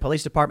 Louisville Metro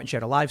Police Department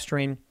shared a live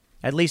stream.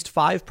 At least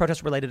 5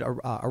 protest-related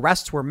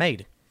arrests were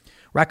made.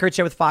 Records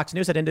shared with Fox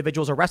News that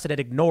individuals arrested had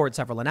ignored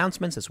several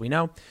announcements, as we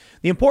know.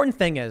 The important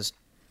thing is,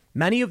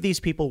 many of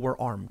these people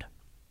were armed.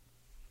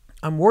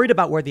 I'm worried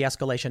about where the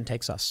escalation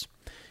takes us,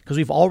 because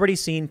we've already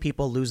seen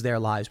people lose their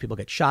lives. People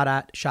get shot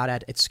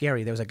at. It's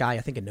scary. There was a guy,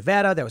 I think, in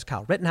Nevada. There was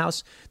Kyle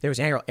Rittenhouse. There was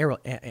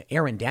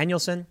Aaron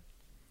Danielson.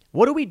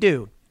 What do we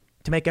do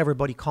to make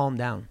everybody calm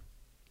down?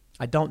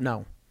 I don't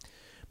know.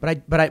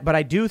 But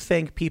I do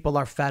think people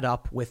are fed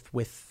up with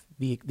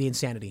the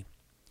insanity.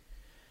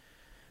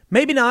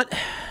 Maybe not.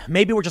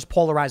 Maybe we're just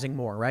polarizing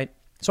more, right?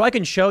 So I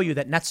can show you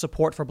that net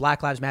support for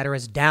Black Lives Matter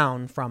is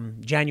down from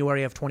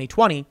January of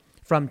 2020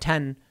 from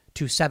 10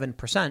 to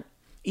 7%,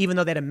 even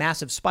though they had a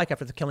massive spike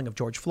after the killing of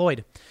George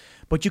Floyd.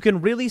 But you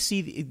can really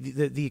see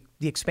the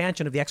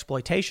expansion of the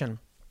exploitation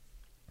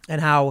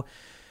and how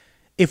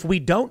if we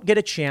don't get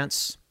a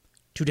chance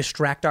to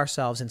distract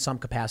ourselves in some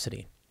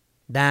capacity,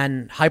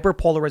 then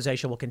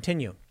hyperpolarization will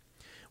continue.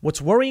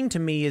 What's worrying to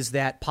me is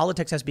that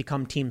politics has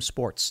become team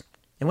sports.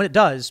 And when it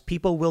does,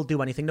 people will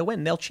do anything to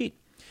win. They'll cheat.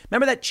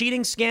 Remember that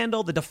cheating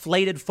scandal, the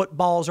deflated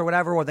footballs or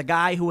whatever, or the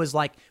guy who was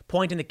like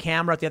pointing the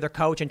camera at the other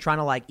coach and trying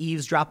to like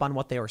eavesdrop on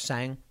what they were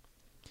saying?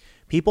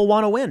 People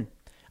want to win.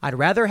 I'd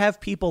rather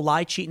have people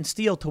lie, cheat, and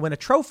steal to win a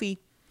trophy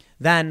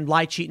than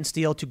lie, cheat, and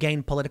steal to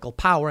gain political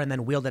power and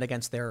then wield it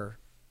against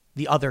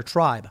the other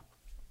tribe.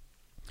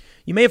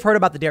 You may have heard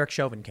about the Derek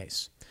Chauvin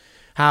case,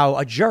 how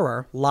a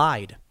juror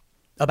lied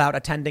about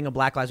attending a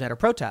Black Lives Matter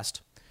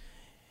protest.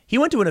 He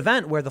went to an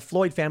event where the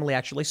Floyd family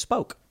actually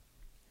spoke.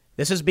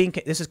 This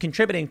is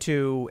contributing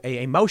to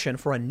a motion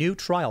for a new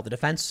trial. The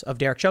defense of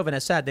Derek Chauvin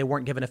has said they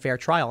weren't given a fair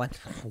trial. And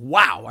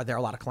wow, are there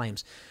a lot of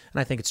claims.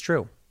 And I think it's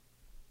true.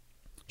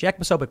 Jack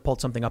Posobiec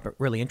pulled something up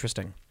really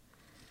interesting.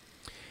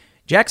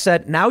 Jack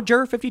said, now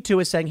juror 52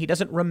 is saying he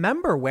doesn't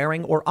remember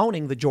wearing or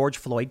owning the George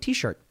Floyd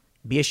t-shirt.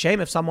 Be a shame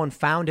if someone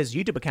found his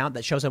YouTube account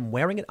that shows him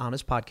wearing it on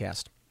his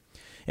podcast.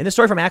 In the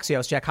story from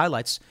Axios, Jack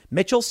highlights,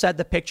 Mitchell said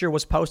the picture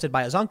was posted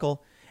by his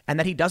uncle and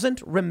that he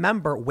doesn't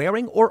remember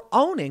wearing or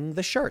owning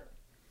the shirt.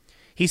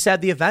 He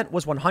said the event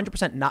was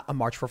 100% not a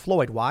march for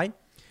Floyd. Why?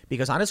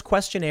 Because on his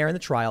questionnaire in the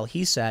trial,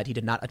 he said he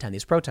did not attend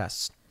these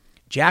protests.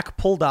 Jack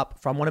pulled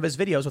up from one of his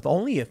videos with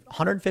only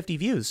 150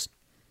 views.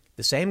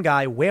 The same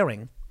guy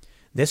wearing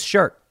this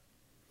shirt.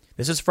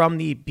 This is from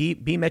the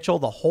B. Mitchell,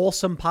 The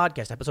Wholesome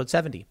Podcast, episode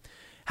 70.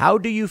 How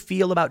do you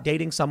feel about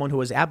dating someone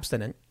who is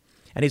abstinent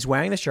and he's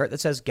wearing the shirt that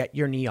says, get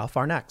your knee off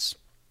our necks?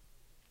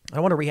 I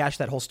don't want to rehash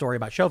that whole story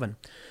about Chauvin.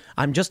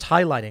 I'm just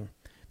highlighting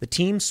the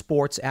team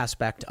sports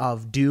aspect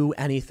of do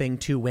anything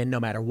to win no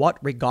matter what,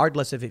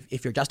 regardless of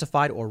if you're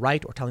justified or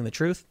right or telling the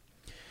truth.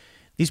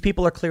 These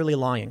people are clearly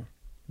lying.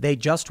 They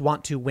just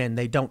want to win.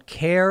 They don't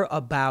care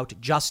about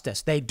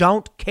justice. They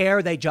don't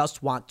care. They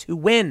just want to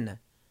win.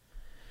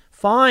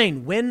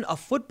 Fine, win a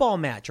football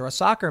match or a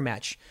soccer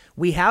match.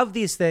 We have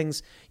these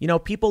things,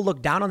 people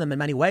look down on them in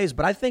many ways,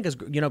 but I think as,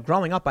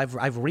 growing up,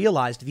 I've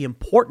realized the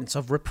importance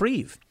of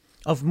reprieve,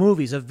 of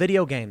movies, of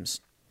video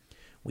games.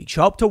 We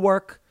show up to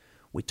work,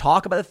 we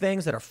talk about the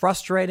things that are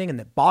frustrating and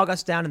that bog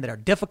us down and that are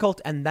difficult,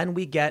 and then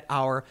we get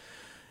our,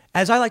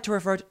 as I like to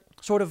refer to,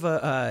 sort of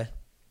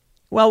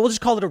we'll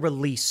just call it a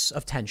release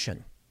of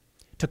tension.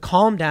 To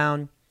calm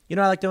down, you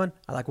know what I like doing?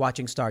 I like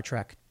watching Star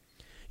Trek.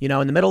 In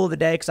the middle of the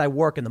day, because I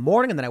work in the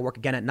morning and then I work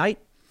again at night.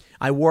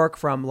 I work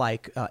from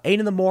 8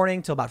 in the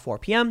morning till about 4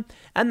 p.m.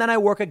 And then I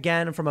work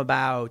again from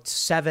about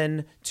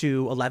 7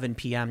 to 11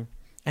 p.m.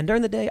 And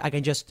during the day, I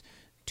can just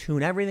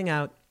tune everything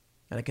out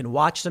and I can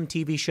watch some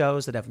TV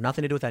shows that have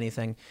nothing to do with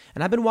anything.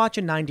 And I've been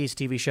watching 90s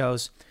TV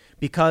shows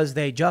because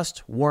they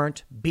just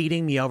weren't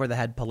beating me over the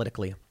head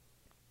politically.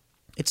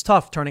 It's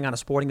tough turning on a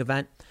sporting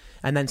event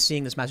and then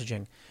seeing this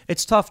messaging.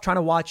 It's tough trying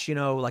to watch,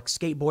 like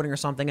skateboarding or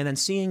something and then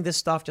seeing this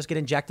stuff just get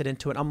injected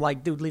into it. I'm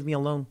like, dude, leave me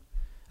alone.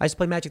 I used to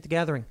play Magic the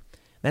Gathering.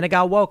 Then I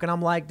got woke and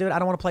I'm like, dude, I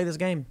don't want to play this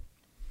game.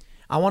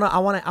 I want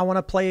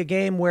to play a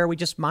game where we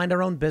just mind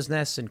our own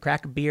business and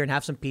crack a beer and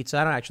have some pizza.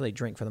 I don't actually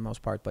drink for the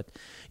most part, but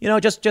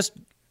just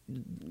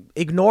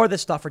ignore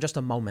this stuff for just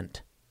a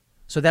moment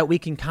so that we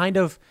can kind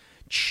of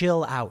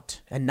chill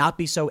out and not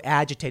be so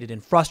agitated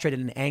and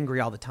frustrated and angry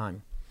all the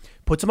time.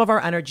 Put some of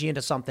our energy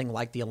into something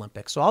like the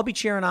Olympics. So I'll be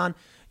cheering on,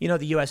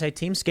 the USA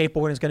team.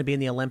 Skateboarding is going to be in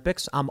the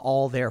Olympics. I'm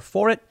all there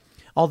for it.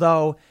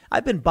 Although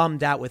I've been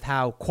bummed out with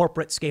how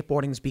corporate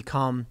skateboarding's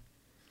become,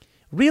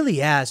 really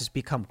has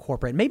become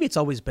corporate. Maybe it's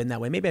always been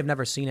that way. Maybe I've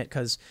never seen it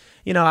because,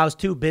 I was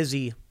too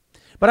busy.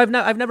 But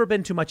I've never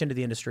been too much into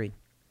the industry.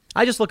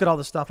 I just look at all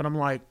this stuff and I'm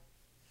like,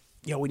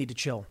 we need to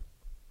chill.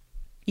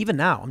 Even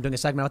now, I'm doing a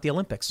segment about the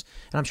Olympics.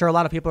 And I'm sure a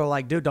lot of people are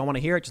like, dude, don't want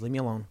to hear it. Just leave me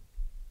alone.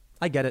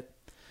 I get it.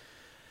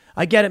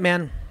 I get it,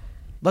 man.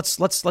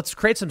 Let's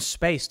create some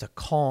space to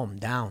calm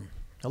down.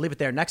 I'll leave it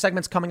there. Next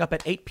segment's coming up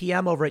at 8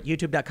 p.m. over at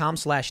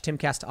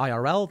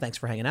youtube.com/TimCastIRL. Thanks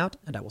for hanging out,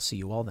 and I will see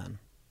you all then.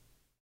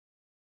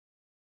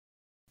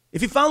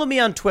 If you follow me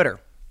on Twitter,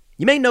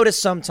 You may notice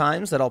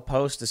sometimes that I'll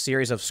post a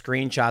series of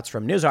screenshots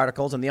from news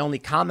articles, and the only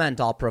comment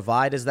I'll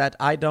provide is that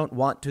I don't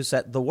want to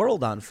set the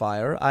world on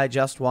fire. I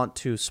just want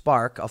to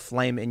spark a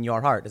flame in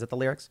your heart. Is that the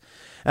lyrics?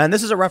 And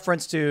this is a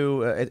reference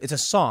to, it's a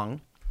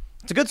song.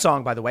 It's a good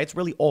song, by the way. It's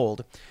really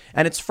old.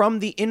 And it's from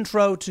the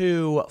intro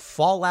to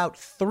Fallout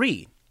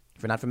 3.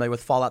 If you're not familiar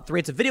with Fallout 3,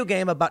 it's a video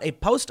game about a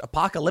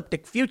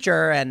post-apocalyptic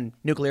future and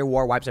nuclear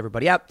war wipes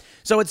everybody out.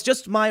 So it's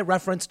just my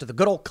reference to the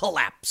good old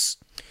collapse.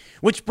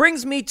 Which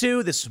brings me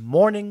to this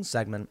morning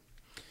segment.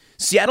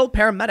 Seattle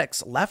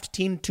paramedics left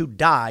teen to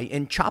die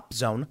in chop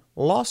zone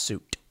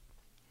lawsuit.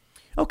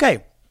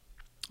 Okay,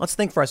 let's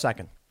think for a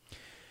second.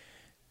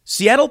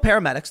 Seattle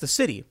paramedics, the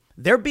city,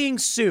 they're being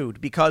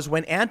sued because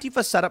when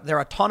Antifa set up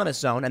their autonomous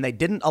zone and they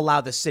didn't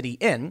allow the city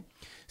in,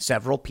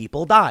 several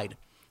people died.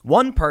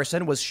 One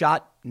person was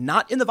shot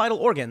not in the vital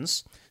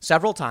organs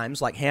several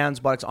times, like hands,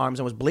 buttocks, arms,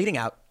 and was bleeding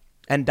out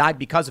and died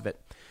because of it.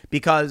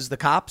 Because the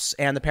cops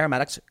and the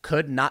paramedics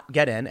could not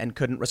get in and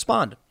couldn't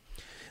respond.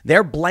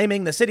 They're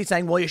blaming the city,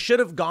 saying, well, you should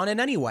have gone in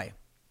anyway.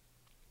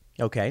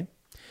 Okay.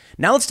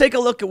 Now let's take a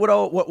look at what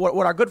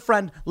our good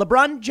friend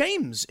LeBron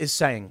James is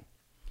saying.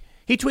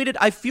 He tweeted,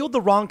 I fueled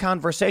the wrong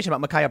conversation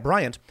about Ma'Khia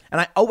Bryant, and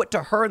I owe it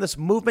to her and this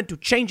movement to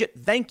change it.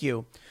 Thank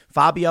you,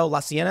 Fabio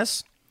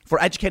Lacianis,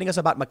 for educating us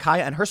about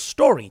Ma'Khia and her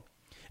story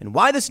and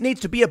why this needs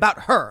to be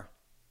about her.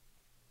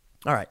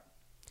 All right.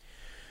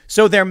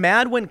 So they're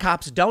mad when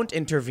cops don't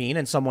intervene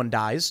and someone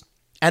dies,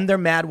 and they're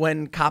mad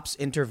when cops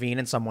intervene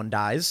and someone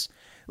dies.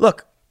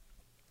 Look,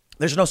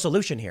 there's no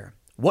solution here.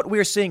 What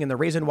we're seeing, and the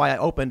reason why I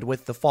opened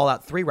with the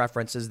Fallout 3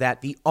 reference, is that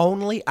the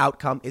only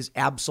outcome is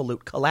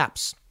absolute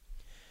collapse.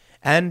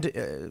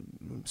 And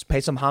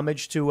pay some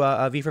homage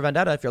to V for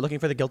Vendetta. If you're looking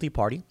for the guilty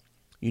party,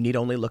 you need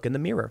only look in the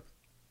mirror.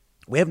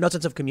 We have no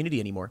sense of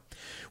community anymore.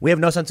 We have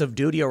no sense of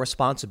duty or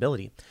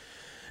responsibility.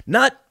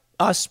 Not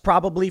us,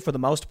 probably, for the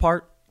most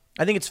part.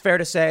 I think it's fair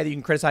to say that you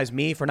can criticize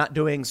me for not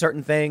doing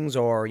certain things,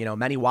 or,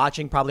 many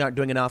watching probably aren't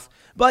doing enough.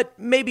 But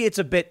maybe it's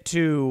a bit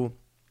too,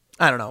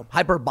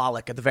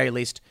 hyperbolic at the very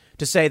least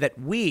to say that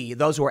we,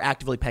 those who are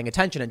actively paying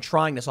attention and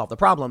trying to solve the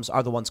problems,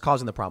 are the ones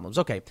causing the problems.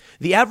 Okay,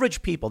 the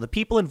average people, the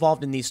people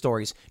involved in these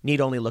stories,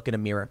 need only look in a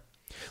mirror.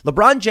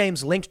 LeBron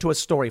James linked to a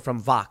story from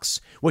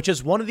Vox, which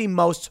is one of the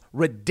most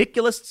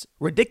ridiculous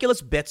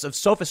bits of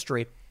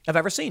sophistry I've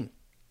ever seen.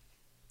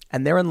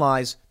 And therein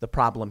lies the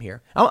problem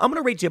here. I'm going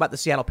to read to you about the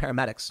Seattle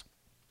paramedics,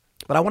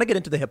 but I want to get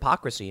into the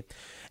hypocrisy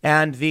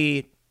and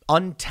the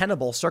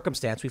untenable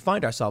circumstance we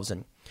find ourselves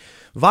in.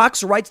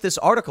 Vox writes this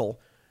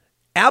article,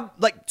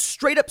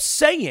 straight up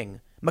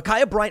saying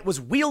Ma'Khia Bryant was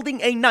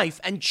wielding a knife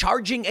and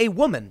charging a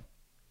woman.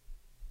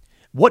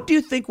 What do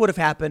you think would have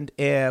happened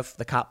if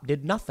the cop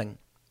did nothing?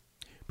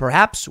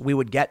 Perhaps we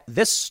would get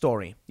this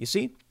story. You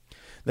see,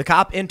 the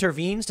cop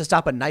intervenes to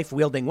stop a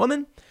knife-wielding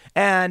woman,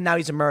 and now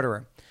he's a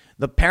murderer.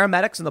 The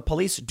paramedics and the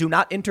police do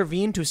not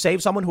intervene to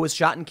save someone who was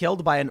shot and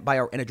killed in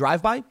a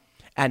drive-by,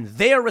 and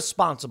they're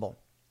responsible.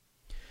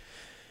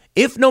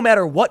 If no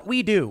matter what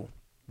we do,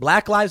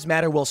 Black Lives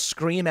Matter will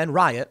scream and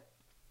riot,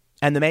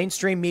 and the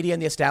mainstream media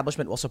and the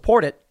establishment will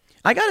support it,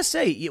 I got to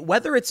say,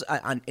 whether it's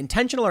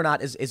intentional or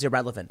not is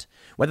irrelevant.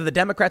 Whether the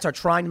Democrats are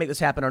trying to make this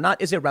happen or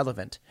not is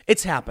irrelevant.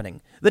 It's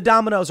happening. The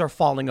dominoes are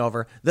falling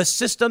over. The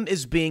system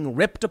is being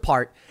ripped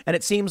apart, and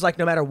it seems like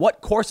no matter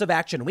what course of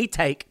action we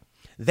take,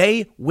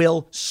 they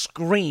will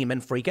scream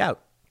and freak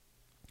out.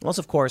 Unless,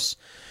 of course,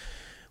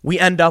 we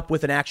end up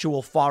with an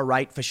actual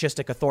far-right,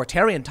 fascistic,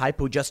 authoritarian type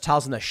who just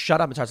tells them to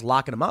shut up and starts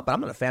locking them up. But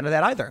I'm not a fan of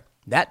that either.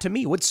 That, to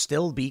me, would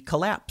still be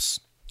collapse.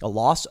 A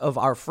loss of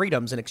our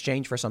freedoms in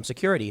exchange for some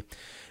security.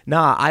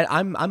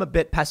 I'm a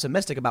bit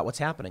pessimistic about what's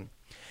happening.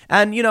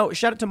 And,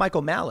 shout out to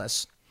Michael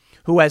Malice,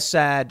 who has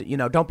said,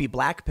 don't be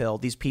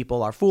black-pilled. These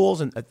people are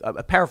fools, and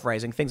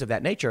paraphrasing things of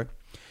that nature.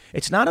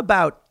 It's not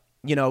about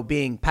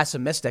being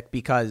pessimistic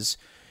because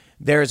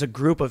there's a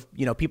group of,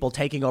 people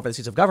taking over the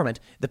seats of government.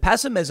 The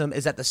pessimism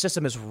is that the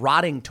system is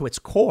rotting to its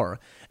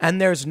core,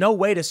 and there's no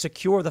way to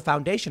secure the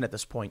foundation at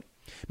this point.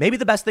 Maybe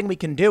the best thing we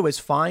can do is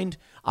find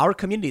our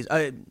communities.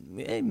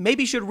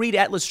 Maybe you should read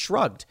Atlas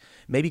Shrugged.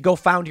 Maybe go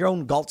found your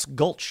own Galt's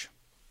Gulch.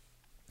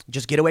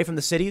 Just get away from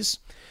the cities.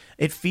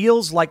 It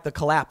feels like the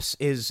collapse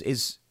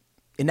is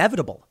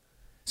inevitable,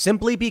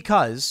 simply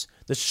because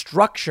the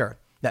structure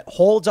that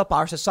holds up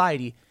our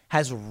society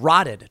has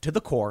rotted to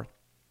the core.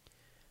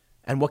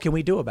 And what can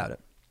we do about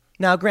it?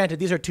 Now, granted,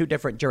 these are two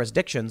different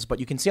jurisdictions, but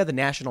you can see how the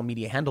national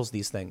media handles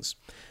these things.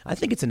 I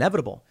think it's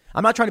inevitable.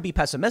 I'm not trying to be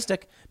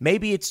pessimistic.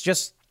 Maybe it's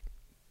just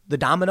the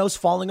dominoes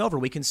falling over.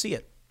 We can see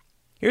it.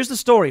 Here's the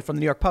story from the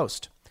New York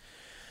Post.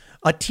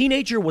 A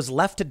teenager was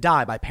left to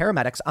die by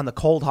paramedics on the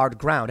cold, hard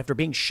ground after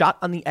being shot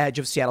on the edge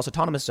of Seattle's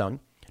autonomous zone.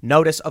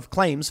 Notice of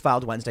claims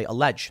filed Wednesday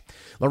allege.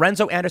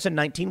 Lorenzo Anderson,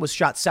 19, was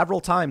shot several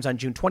times on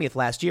June 20th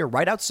last year,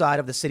 right outside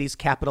of the city's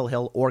Capitol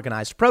Hill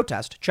organized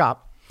protest,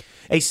 CHOP,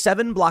 a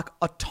 7-block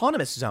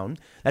autonomous zone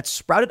that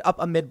sprouted up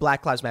amid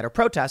Black Lives Matter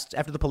protests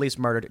after the police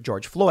murdered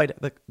George Floyd,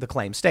 the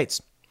claim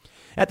states.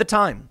 At the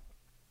time,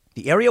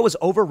 The area was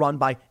overrun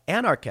by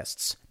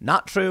anarchists.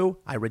 Not true.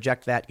 I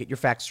reject that. Get your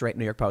facts straight,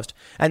 New York Post.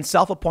 And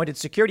self-appointed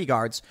security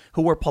guards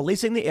who were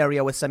policing the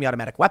area with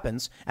semi-automatic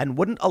weapons and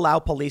wouldn't allow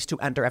police to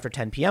enter after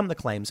 10 p.m., the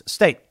claims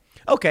state.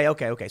 Okay.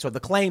 So the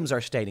claims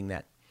are stating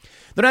that.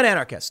 They're not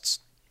anarchists.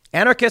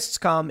 Anarchists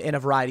come in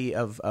a variety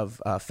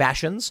of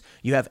fashions.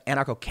 You have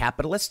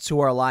anarcho-capitalists who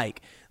are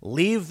like,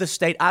 leave the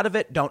state out of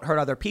it, don't hurt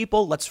other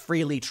people, let's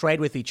freely trade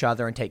with each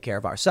other and take care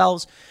of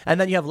ourselves. And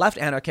then you have left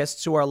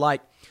anarchists who are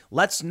like,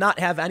 let's not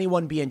have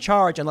anyone be in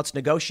charge and let's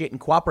negotiate and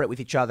cooperate with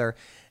each other.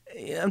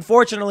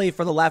 Unfortunately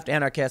for the left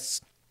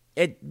anarchists,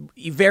 it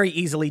very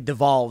easily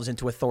devolves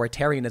into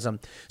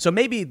authoritarianism. So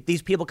maybe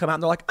these people come out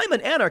and they're like, I'm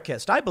an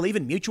anarchist, I believe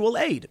in mutual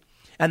aid.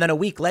 And then a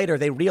week later,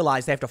 they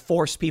realize they have to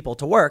force people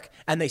to work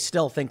and they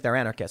still think they're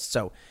anarchists.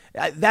 So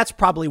that's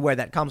probably where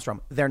that comes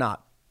from. They're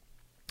not.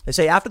 They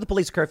say after the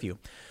police curfew,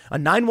 a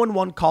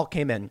 911 call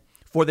came in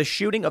for the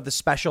shooting of the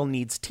special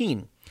needs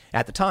teen.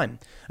 At the time,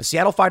 a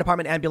Seattle Fire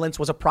Department ambulance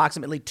was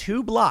approximately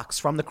 2 blocks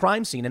from the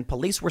crime scene and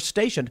police were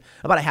stationed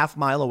about a half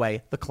mile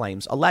away, the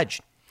claims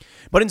allege.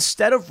 But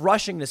instead of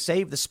rushing to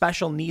save the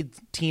special needs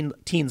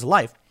teen's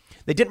life,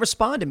 they didn't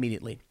respond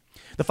immediately.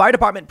 The fire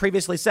department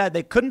previously said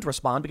they couldn't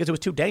respond because it was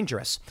too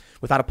dangerous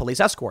without a police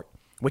escort,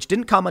 which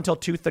didn't come until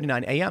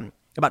 2:39 a.m.,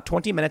 about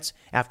 20 minutes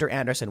after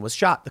Anderson was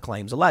shot, the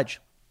claims allege.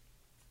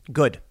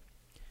 Good.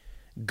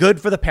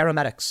 Good for the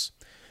paramedics.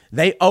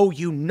 They owe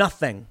you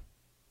nothing.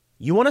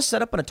 You want to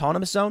set up an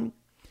autonomous zone?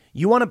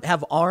 You want to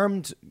have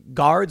armed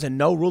guards and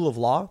no rule of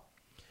law?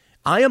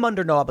 I am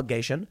under no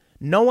obligation.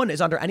 No one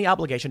is under any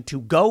obligation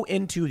to go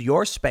into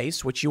your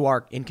space, which you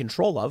are in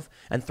control of,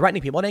 and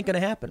threatening people. It ain't going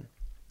to happen.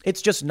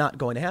 It's just not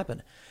going to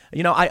happen.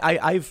 You know,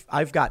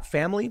 I've got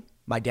family.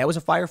 My dad was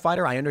a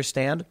firefighter. I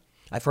understand.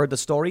 I've heard the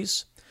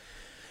stories.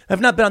 I've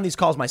not been on these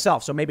calls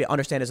myself, so maybe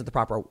understand isn't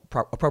the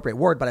appropriate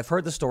word, but I've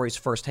heard the stories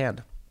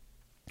firsthand.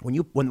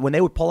 When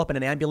they would pull up in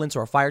an ambulance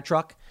or a fire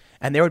truck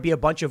and there would be a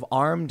bunch of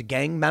armed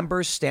gang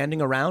members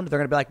standing around, they're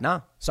going to be like,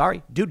 nah,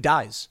 sorry, dude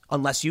dies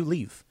unless you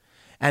leave.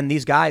 And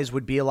these guys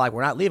would be like,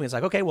 we're not leaving. It's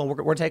like, okay, well, we're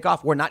going to take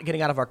off. We're not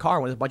getting out of our car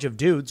with a bunch of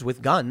dudes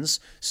with guns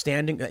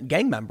standing,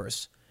 gang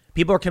members.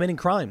 People are committing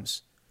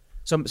crimes.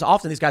 So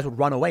often these guys would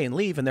run away and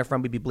leave and their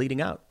friend would be bleeding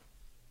out.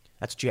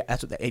 That's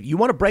what if you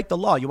want to break the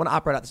law, you want to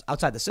operate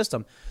outside the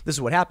system, this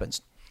is what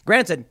happens.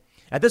 Granted,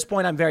 at this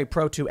point, I'm very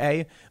pro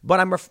 2A, but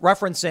I'm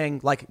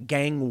referencing like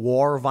gang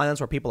war violence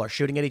where people are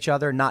shooting at each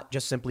other, not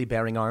just simply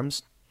bearing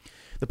arms.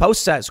 The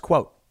Post says,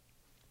 quote,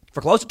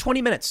 for close to 20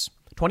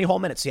 whole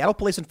minutes, Seattle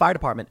Police and Fire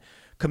Department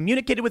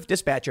communicated with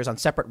dispatchers on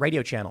separate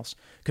radio channels,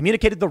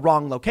 communicated the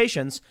wrong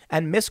locations,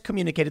 and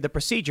miscommunicated the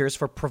procedures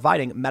for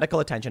providing medical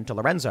attention to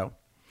Lorenzo.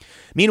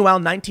 Meanwhile,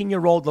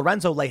 19-year-old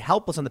Lorenzo lay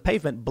helpless on the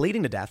pavement,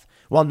 bleeding to death,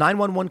 while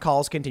 911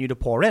 calls continued to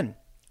pour in.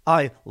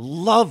 I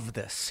love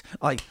this.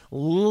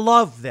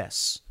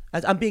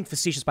 I'm being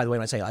facetious, by the way,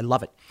 when I say I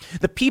love it.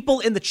 The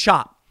people in the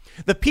chop,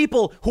 the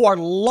people who are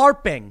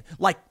LARPing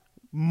like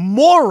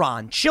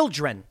moron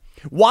children,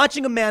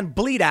 watching a man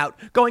bleed out,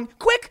 going,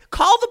 quick,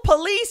 call the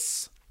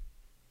police.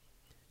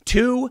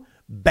 Too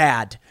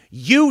bad.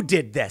 You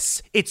did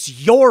this.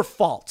 It's your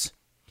fault.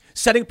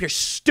 Setting up your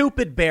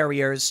stupid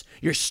barriers,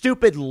 your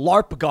stupid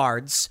LARP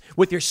guards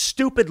with your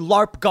stupid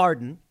LARP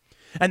garden.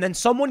 And then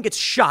someone gets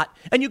shot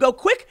and you go,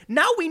 quick,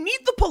 now we need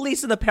the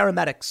police and the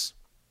paramedics.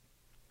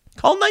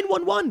 Call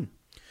 911.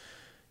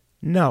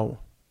 No,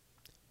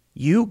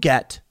 you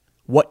get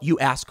what you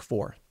ask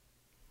for.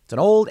 It's an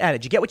old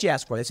adage. You get what you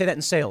ask for. They say that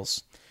in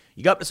sales.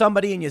 You go up to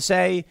somebody and you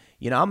say,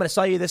 I'm going to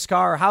sell you this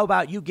car. How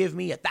about you give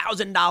me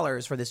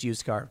 $1,000 for this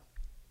used car?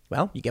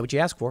 Well, you get what you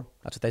ask for.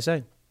 That's what they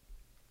say.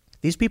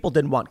 These people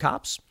didn't want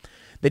cops.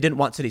 They didn't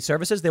want city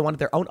services. They wanted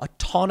their own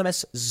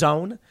autonomous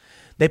zone.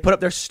 They put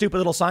up their stupid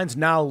little signs,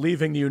 now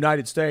leaving the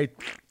United States,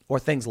 or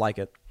things like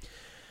it.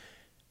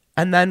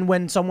 And then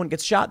when someone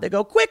gets shot, they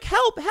go, quick,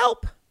 help,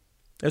 help.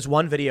 There's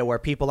one video where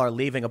people are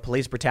leaving a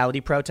police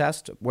brutality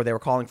protest where they were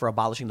calling for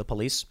abolishing the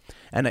police.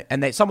 And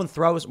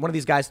one of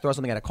these guys throws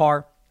something at a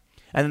car.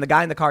 And then the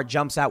guy in the car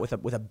jumps out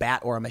with a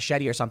bat or a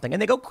machete or something.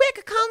 And they go,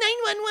 quick, call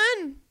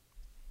 911.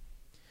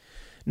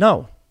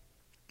 No,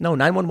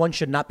 911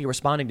 should not be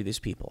responding to these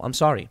people. I'm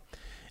sorry.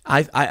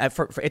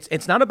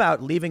 It's not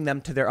about leaving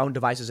them to their own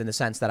devices in the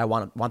sense that I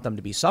want them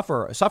to be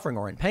suffering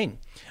or in pain.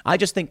 I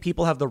just think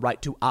people have the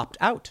right to opt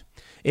out.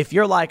 If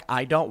you're like,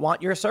 I don't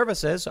want your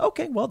services,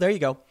 okay, well, there you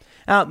go.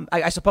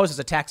 I suppose it's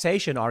a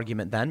taxation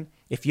argument then,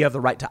 if you have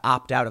the right to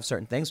opt out of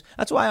certain things.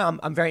 That's why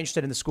I'm very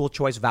interested in the school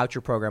choice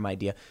voucher program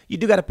idea. You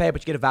do got to pay,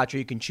 but you get a voucher.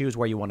 You can choose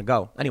where you want to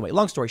go. Anyway,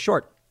 long story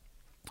short,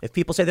 if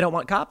people say they don't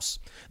want cops,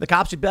 the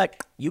cops would be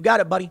like, you got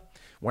it, buddy.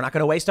 We're not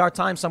going to waste our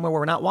time somewhere where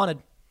we're not wanted.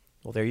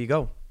 Well, there you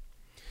go.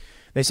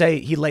 They say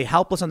he lay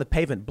helpless on the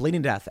pavement,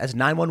 bleeding to death as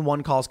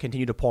 911 calls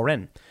continue to pour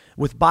in,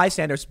 with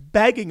bystanders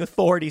begging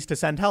authorities to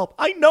send help.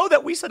 I know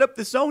that we set up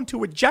the zone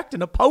to eject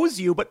and oppose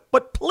you,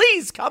 but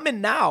please come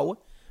in now.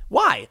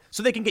 Why?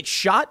 So they can get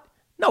shot?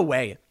 No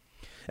way.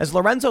 As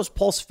Lorenzo's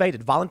pulse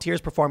faded,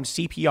 volunteers performed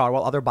CPR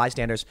while other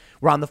bystanders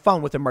were on the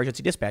phone with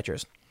emergency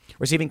dispatchers.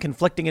 receiving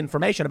conflicting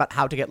information about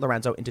how to get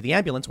Lorenzo into the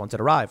ambulance once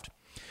it arrived.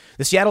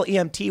 The Seattle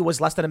EMT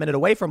was less than a minute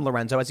away from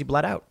Lorenzo as he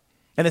bled out,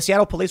 and the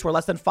Seattle police were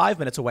less than 5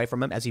 minutes away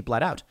from him as he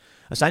bled out.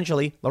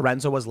 Essentially,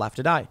 Lorenzo was left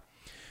to die.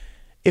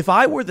 If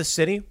I were the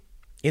city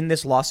in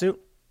this lawsuit,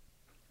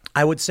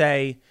 I would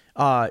say,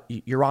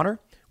 Your Honor,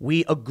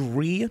 we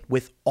agree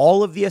with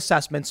all of the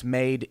assessments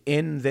made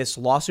in this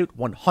lawsuit.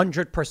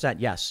 100%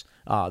 yes.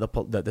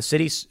 The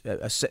city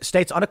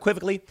states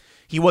unequivocally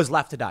he was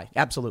left to die.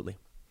 Absolutely.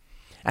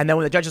 And then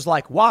when the judge is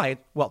like, why?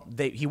 Well,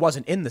 he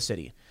wasn't in the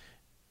city.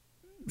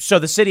 So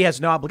the city has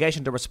no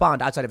obligation to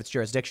respond outside of its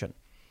jurisdiction.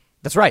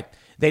 That's right.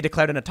 They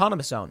declared an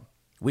autonomous zone.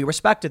 We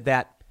respected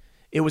that.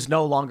 It was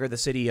no longer the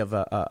city of,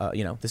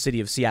 the city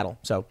of Seattle.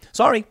 So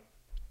sorry.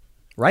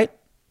 Right?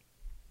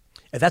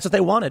 If that's what they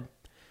wanted.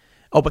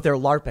 Oh, but they're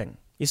LARPing.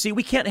 You see,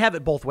 we can't have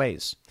it both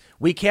ways.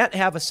 We can't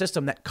have a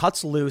system that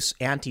cuts loose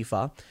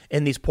Antifa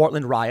in these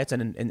Portland riots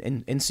and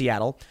in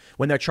Seattle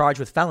when they're charged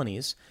with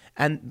felonies.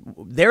 And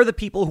they're the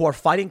people who are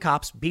fighting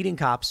cops, beating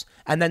cops,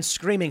 and then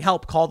screaming,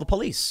 help, call the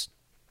police.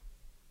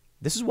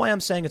 This is why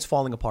I'm saying it's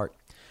falling apart.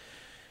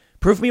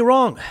 Prove me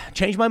wrong.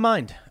 Change my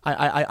mind.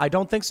 I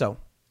don't think so.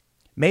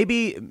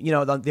 Maybe,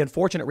 the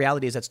unfortunate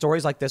reality is that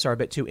stories like this are a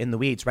bit too in the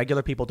weeds.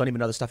 Regular people don't even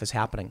know this stuff is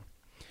happening.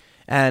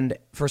 And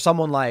for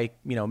someone like,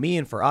 me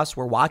and for us,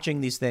 we're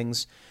watching these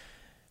things.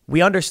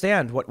 We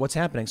understand what's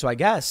happening. So I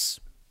guess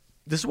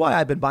this is why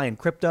I've been buying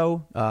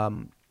crypto.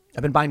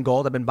 I've been buying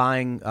gold. I've been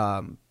buying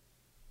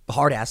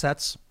hard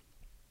assets.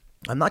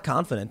 I'm not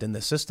confident in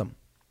this system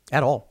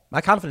at all.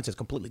 My confidence is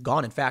completely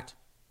gone. In fact,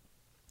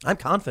 I'm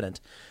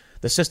confident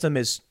the system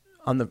is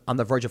on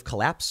the verge of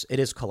collapse. It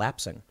is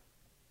collapsing.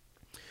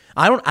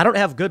 I don't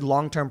have good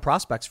long-term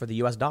prospects for the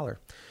U.S. dollar.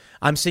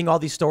 I'm seeing all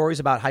these stories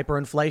about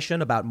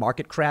hyperinflation, about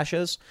market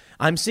crashes.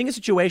 I'm seeing a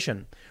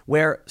situation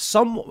where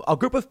a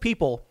group of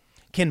people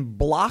can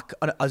block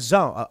a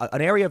zone, an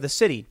area of the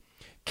city,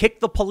 kick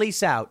the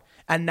police out,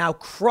 and now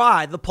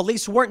cry the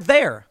police weren't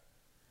there.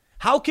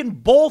 How can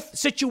both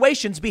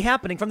situations be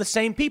happening from the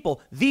same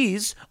people?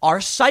 These are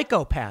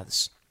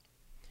psychopaths.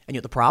 And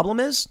yet the problem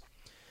is,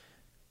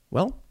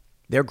 well,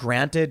 they're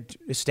granted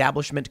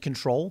establishment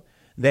control.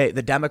 The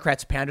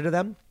Democrats pander to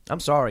them.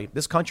 I'm sorry,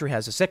 this country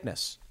has a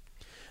sickness.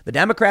 The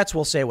Democrats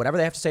will say whatever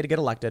they have to say to get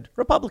elected.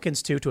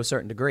 Republicans, too, to a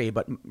certain degree.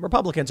 But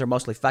Republicans are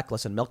mostly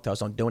feckless and milquetoast,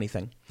 don't do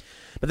anything.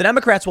 But the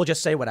Democrats will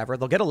just say whatever.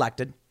 They'll get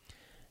elected.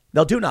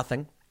 They'll do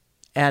nothing.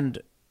 And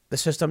the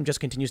system just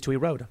continues to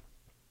erode.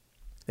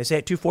 They say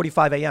at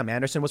 2:45 a.m.,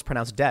 Anderson was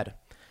pronounced dead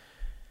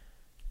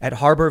at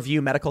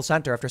Harborview Medical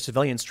Center after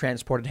civilians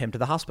transported him to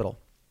the hospital.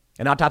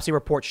 An autopsy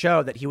report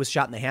showed that he was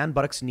shot in the hand,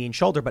 buttocks, knee, and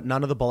shoulder, but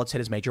none of the bullets hit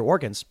his major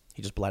organs.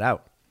 He just bled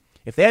out.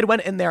 If they had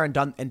went in there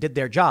and did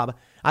their job,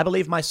 I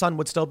believe my son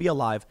would still be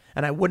alive,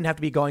 and I wouldn't have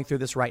to be going through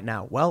this right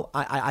now. Well,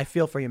 I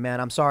feel for you, man.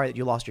 I'm sorry that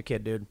you lost your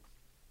kid, dude.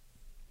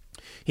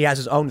 He has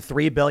his own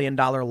 $3 billion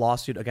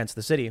lawsuit against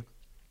the city.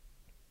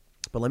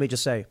 But let me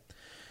just say,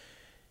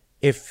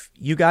 if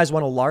you guys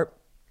want to LARP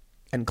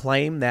and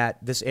claim that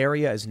this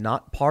area is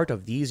not part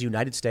of these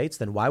United States,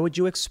 then why would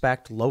you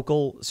expect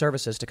local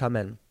services to come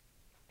in?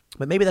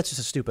 But maybe that's just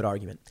a stupid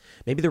argument.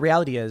 Maybe the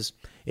reality is,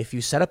 if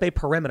you set up a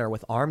perimeter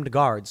with armed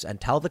guards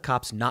and tell the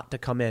cops not to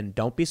come in,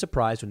 don't be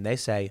surprised when they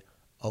say,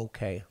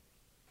 okay.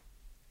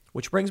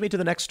 Which brings me to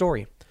the next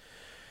story.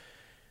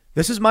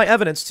 This is my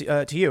evidence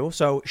to you,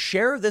 so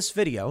share this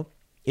video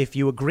if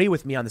you agree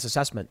with me on this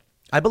assessment.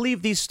 I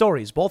believe these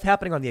stories, both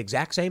happening on the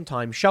exact same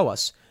time, show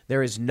us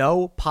there is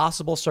no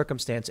possible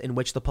circumstance in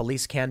which the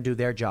police can do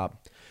their job.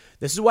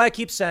 This is why I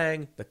keep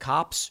saying the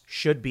cops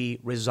should be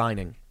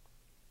resigning.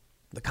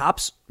 The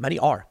cops, many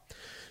are.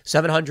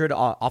 700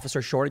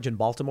 officer shortage in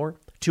Baltimore.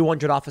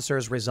 200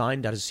 officers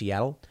resigned out of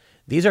Seattle.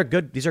 These are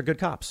good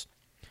cops.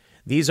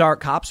 These are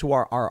cops who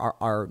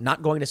are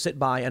not going to sit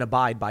by and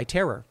abide by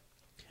terror.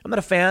 I'm not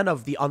a fan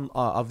of the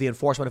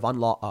enforcement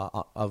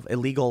of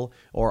illegal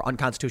or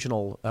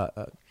unconstitutional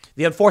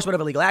the enforcement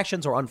of illegal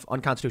actions or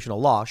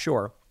unconstitutional law.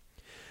 Sure.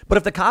 But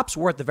if the cops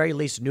were at the very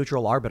least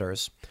neutral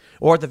arbiters,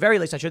 or at the very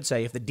least, I should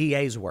say, if the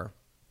DAs were,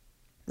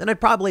 then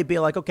I'd probably be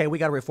like, okay, we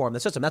got to reform the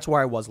system. That's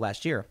where I was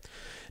last year.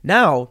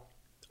 Now,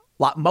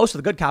 most of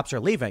the good cops are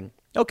leaving.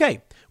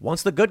 Okay,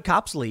 once the good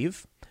cops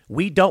leave,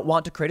 we don't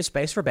want to create a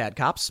space for bad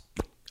cops.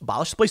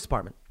 Abolish the police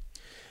department.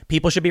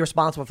 People should be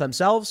responsible for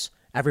themselves.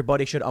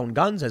 Everybody should own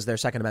guns as their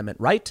Second Amendment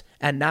right.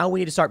 And now we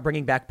need to start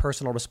bringing back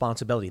personal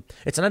responsibility.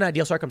 It's an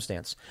unideal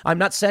circumstance. I'm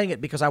not saying it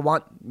because I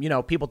want,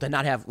 people to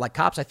not have like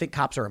cops. I think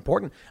cops are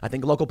important. I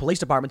think local police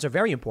departments are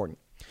very important.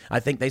 I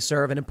think they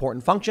serve an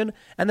important function,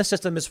 and the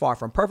system is far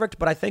from perfect,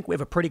 but I think we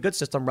have a pretty good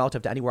system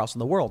relative to anywhere else in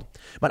the world.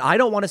 But I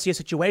don't want to see a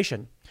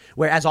situation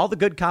where as all the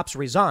good cops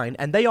resign,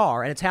 and they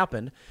are, and it's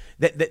happened,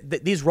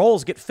 that these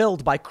roles get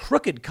filled by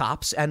crooked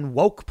cops and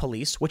woke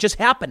police, which is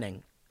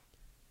happening.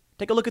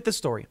 Take a look at this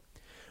story.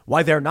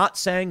 Why they're not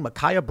saying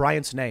Ma'Khia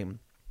Bryant's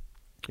name.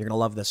 You're going to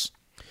love this.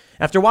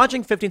 After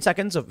watching 15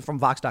 seconds from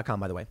Vox.com,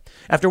 by the way,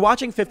 after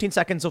watching 15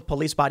 seconds of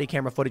police body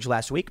camera footage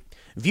last week,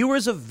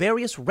 viewers of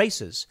various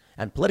races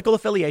and political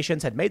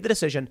affiliations had made the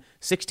decision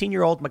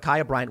 16-year-old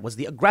Ma'Khia Bryant was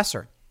the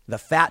aggressor, the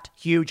fat,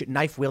 huge,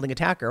 knife-wielding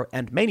attacker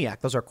and maniac.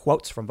 Those are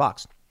quotes from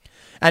Vox.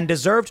 And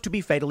deserved to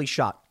be fatally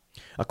shot.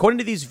 According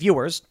to these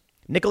viewers,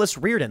 Nicholas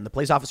Reardon, the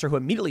police officer who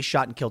immediately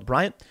shot and killed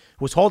Bryant,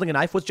 who was holding a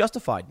knife, was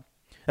justified.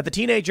 That the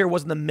teenager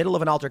was in the middle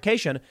of an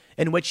altercation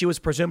in which she was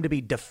presumed to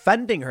be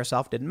defending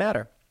herself didn't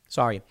matter.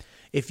 Sorry.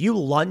 If you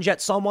lunge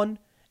at someone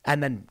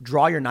and then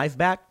draw your knife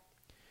back,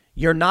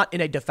 you're not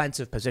in a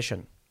defensive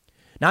position.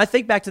 Now, I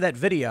think back to that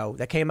video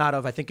that came out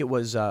of, I think it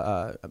was,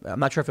 I'm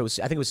not sure if it was,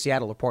 I think it was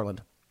Seattle or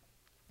Portland,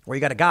 where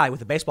you got a guy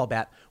with a baseball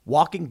bat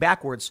walking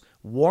backwards,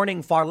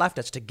 warning far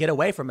leftists to get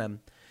away from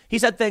him. He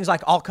said things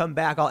like, I'll come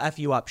back, I'll F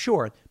you up.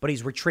 Sure, but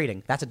he's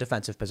retreating. That's a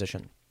defensive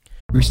position.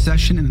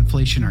 Recession and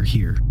inflation are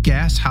here.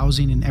 Gas,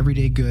 housing, and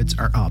everyday goods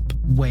are up,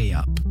 way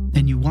up.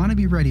 And you want to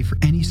be ready for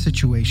any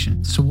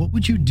situation. So what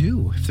would you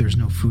do if there's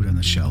no food on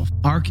the shelf?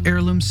 ARC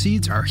Heirloom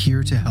Seeds are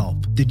here to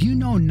help. Did you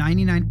know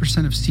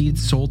 99% of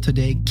seeds sold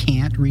today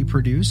can't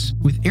reproduce?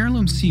 With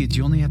Heirloom Seeds,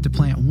 you only have to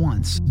plant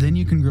once. Then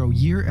you can grow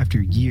year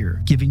after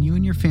year, giving you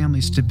and your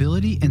family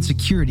stability and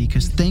security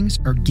because things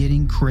are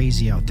getting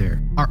crazy out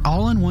there. Our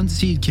all-in-one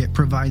seed kit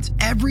provides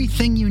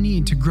everything you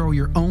need to grow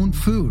your own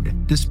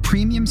food. This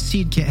premium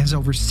seed kit has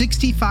over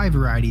 65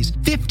 varieties,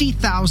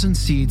 50,000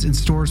 seeds in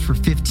stores for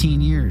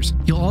 15 years.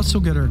 You'll also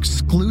get our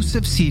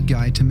exclusive seed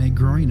guide to make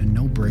growing a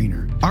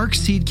no-brainer. ARC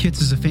Seed Kits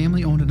is a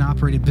family-owned and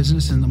operated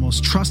business and the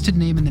most trusted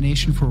name in the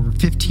nation for over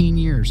 15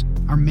 years.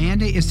 Our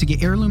mandate is to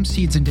get heirloom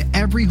seeds into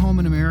every home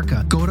in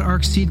America. Go to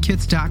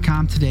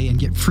arcseedkits.com today and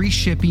get free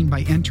shipping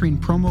by entering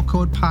promo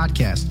code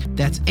podcast.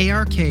 That's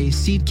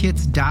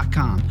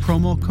ARKseedkits.com,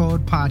 promo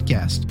code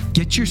podcast.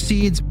 Get your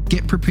seeds,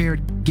 get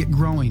prepared, get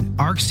growing.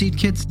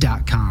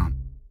 arcseedkits.com.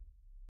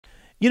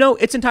 You know,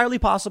 it's entirely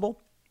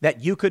possible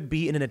that you could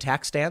be in an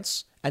attack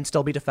stance and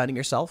still be defending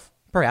yourself,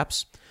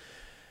 perhaps.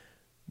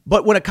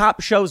 But when a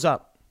cop shows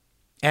up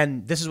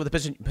and this is what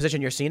the position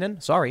you're seen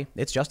in, sorry,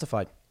 it's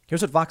justified.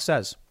 Here's what Vox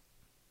says.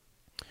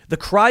 The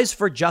cries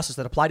for justice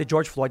that applied to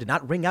George Floyd did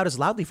not ring out as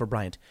loudly for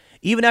Bryant.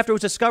 Even after it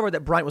was discovered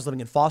that Bryant was living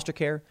in foster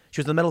care,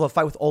 she was in the middle of a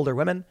fight with older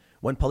women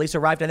when police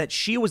arrived, and that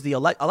she was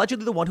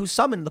allegedly the one who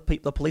summoned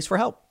the police for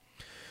help.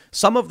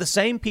 Some of the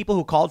same people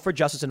who called for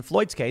justice in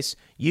Floyd's case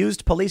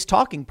used police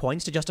talking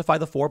points to justify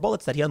the 4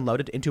 bullets that he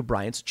unloaded into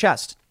Bryant's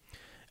chest.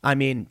 I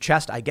mean,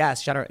 chest, I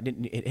guess.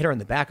 It hit her in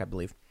the back, I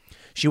believe.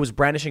 She was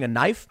brandishing a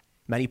knife,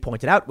 many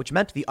pointed out, which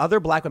meant the other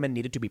black women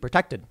needed to be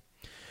protected.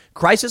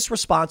 Crisis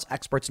response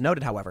experts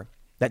noted, however,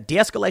 that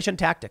de-escalation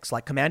tactics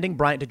like commanding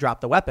Bryant to drop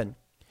the weapon,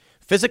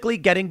 physically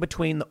getting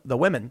between the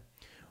women,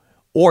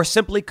 or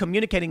simply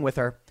communicating with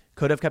her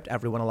could have kept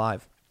everyone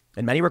alive.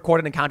 In many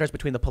recorded encounters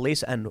between the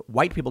police and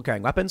white people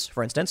carrying weapons,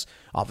 for instance,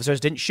 officers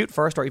didn't shoot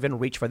first or even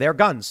reach for their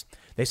guns.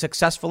 They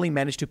successfully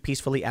managed to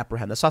peacefully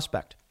apprehend the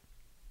suspect.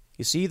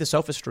 You see the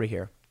sophistry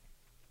here.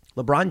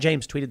 LeBron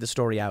James tweeted the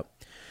story out.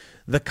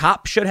 The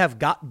cop should have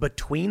got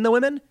between the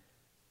women.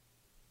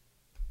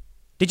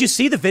 Did you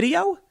see the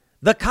video?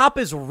 The cop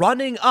is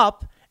running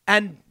up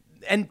and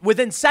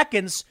within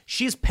seconds,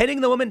 she's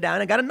pinning the woman down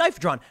and got a knife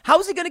drawn.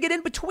 How is he going to get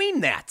in between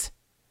that?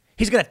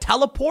 He's going to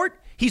teleport?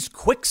 He's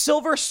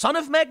Quicksilver, son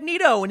of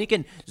Magneto, and he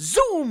can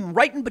zoom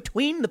right in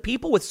between the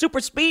people with super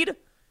speed?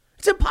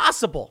 It's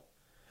impossible.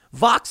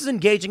 Vox is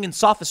engaging in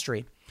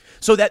sophistry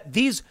so that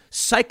these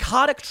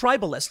psychotic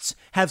tribalists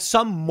have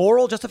some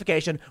moral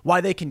justification why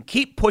they can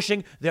keep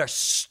pushing their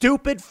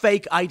stupid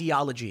fake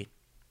ideology.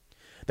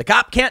 The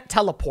cop can't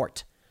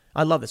teleport.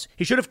 I love this.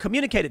 He should have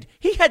communicated.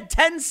 He had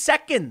 10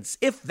 seconds,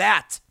 if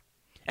that.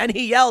 And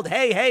he yelled,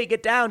 hey, hey,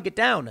 get down, get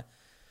down.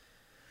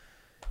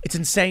 It's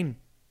insane.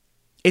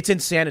 It's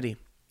insanity.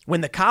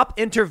 When the cop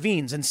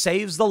intervenes and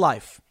saves the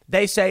life,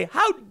 they say,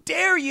 how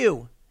dare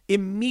you?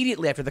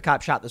 Immediately after the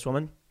cop shot this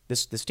woman,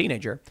 this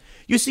teenager,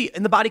 you see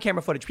in the body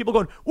camera footage, people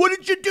going, what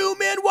did you do,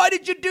 man? Why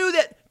did you do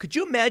that? Could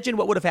you imagine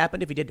what would have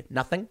happened if he did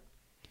nothing?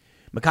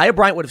 Ma'Khia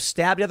Bryant would have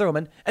stabbed the other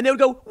woman, and they would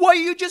go, why are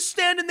you just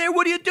standing there?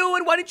 What are you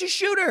doing? Why didn't you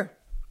shoot her?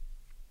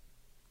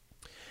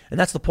 And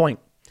that's the point.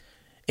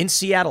 In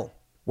Seattle,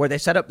 where they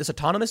set up this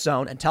autonomous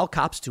zone and tell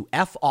cops to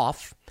F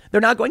off,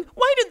 they're now going,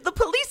 why didn't the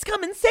police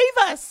come and save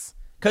us?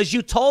 Because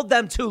you told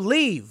them to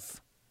leave.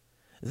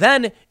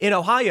 Then in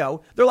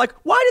Ohio, they're like,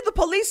 why did the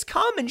police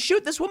come and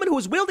shoot this woman who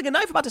was wielding a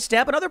knife about to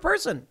stab another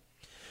person?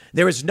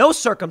 There is no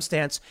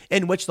circumstance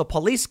in which the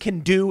police can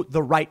do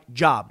the right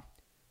job.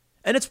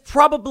 And it's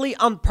probably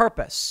on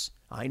purpose.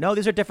 I know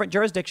these are different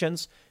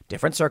jurisdictions,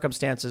 different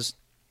circumstances.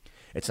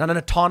 It's not an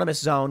autonomous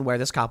zone where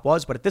this cop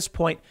was, but at this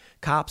point,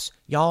 cops,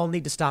 y'all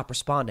need to stop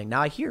responding.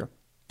 Now I hear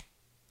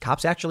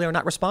cops actually are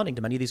not responding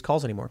to many of these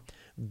calls anymore.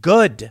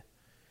 Good.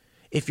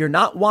 If you're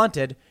not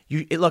wanted,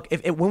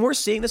 when we're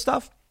seeing this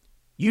stuff,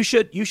 you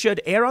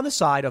should err on the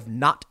side of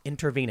not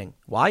intervening.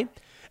 Why?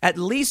 At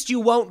least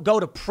you won't go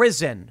to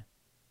prison.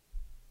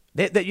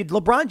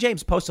 LeBron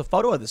James posts a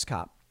photo of this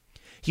cop.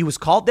 He was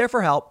called there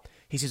for help.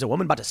 He sees a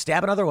woman about to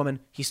stab another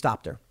woman. He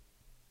stopped her.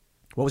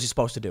 What was he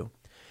supposed to do?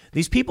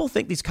 These people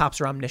think these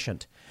cops are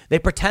omniscient. They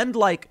pretend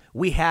like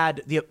we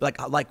had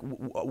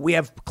we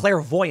have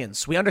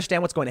clairvoyance. We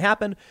understand what's going to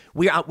happen.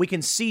 We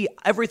can see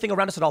everything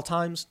around us at all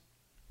times.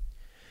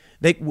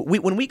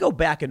 When we go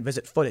back and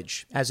visit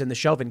footage, as in the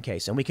Chauvin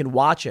case, and we can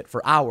watch it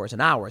for hours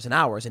and hours and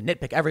hours and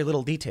nitpick every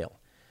little detail,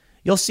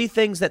 you'll see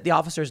things that the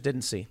officers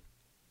didn't see.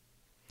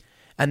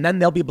 And then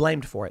they'll be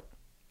blamed for it.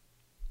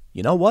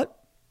 You know what?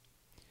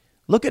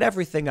 Look at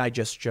everything I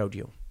just showed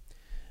you.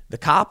 The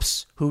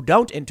cops who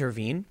don't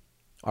intervene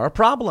are a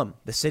problem.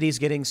 The city's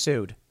getting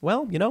sued.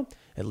 Well,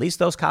 at least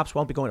those cops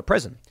won't be going to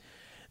prison.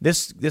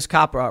 This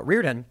cop,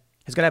 Reardon,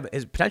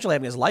 is potentially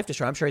having his life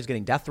destroyed. I'm sure he's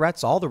getting death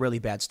threats, all the really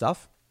bad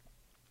stuff.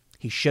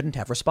 He shouldn't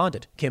have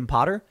responded. Kim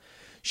Potter,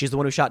 she's the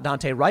one who shot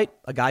Dante Wright,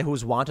 a guy who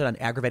was wanted on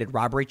aggravated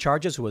robbery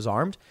charges, who was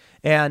armed.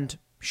 And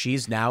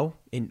she's now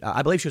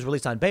I believe she was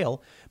released on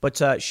bail,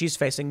 but she's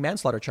facing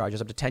manslaughter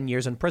charges up to 10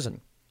 years in prison.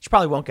 She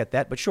probably won't get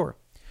that, but sure.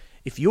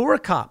 If you're a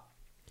cop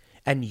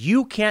and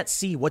you can't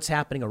see what's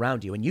happening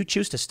around you and you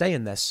choose to stay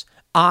in this,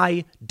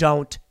 I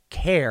don't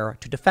care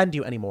to defend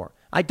you anymore.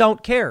 I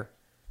don't care.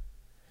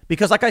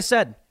 Because like I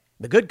said,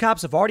 the good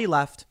cops have already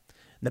left.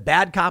 The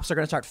bad cops are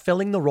going to start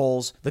filling the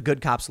roles the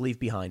good cops leave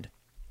behind.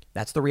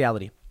 That's the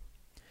reality.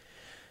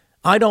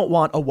 I don't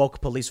want a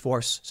woke police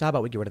force, so how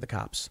about we get rid of the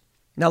cops?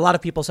 Now, a lot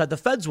of people said the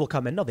feds will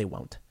come in. No, they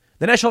won't.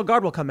 The National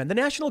Guard will come in. The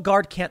National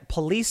Guard can't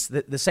police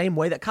the same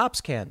way that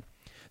cops can.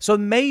 So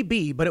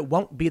maybe, but it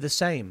won't be the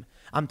same.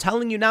 I'm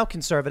telling you now,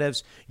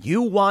 conservatives,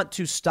 you want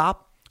to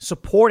stop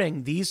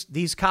supporting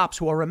these cops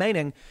who are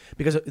remaining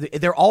because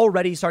they're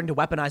already starting to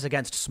weaponize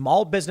against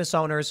small business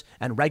owners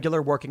and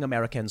regular working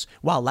Americans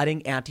while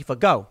letting Antifa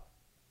go.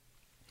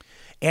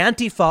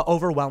 Antifa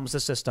overwhelms the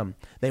system.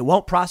 They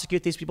won't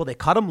prosecute these people. They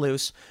cut them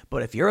loose.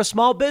 But if you're a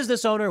small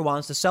business owner who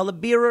wants to sell a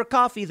beer or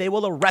coffee, they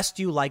will arrest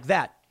you like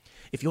that.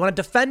 If you want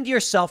to defend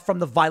yourself from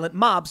the violent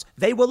mobs,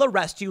 they will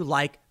arrest you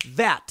like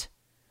that.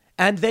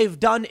 And they've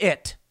done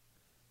it.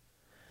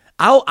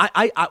 One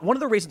of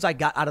the reasons I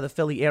got out of the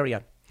Philly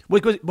area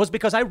was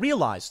because I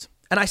realized,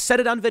 and I said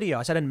it on video,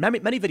 I said in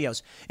many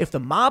videos, if the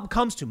mob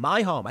comes to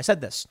my home, I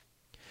said this,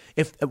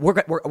 if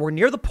we're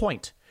near the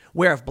point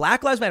where if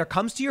Black Lives Matter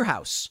comes to your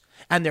house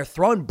and they're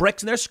throwing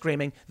bricks and they're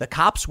screaming, the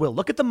cops will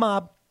look at the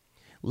mob,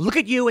 look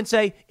at you and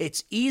say,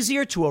 it's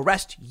easier to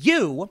arrest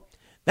you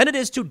than it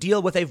is to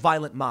deal with a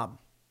violent mob.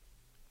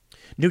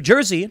 New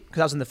Jersey, because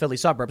I was in the Philly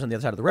suburbs on the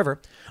other side of the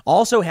river,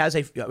 also has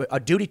a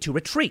duty to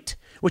retreat,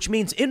 which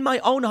means in my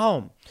own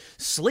home,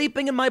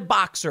 sleeping in my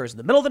boxers in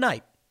the middle of the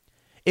night,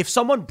 if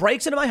someone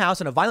breaks into my house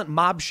and a violent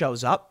mob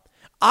shows up,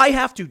 I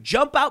have to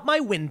jump out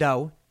my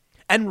window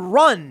and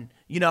run,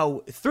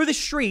 through the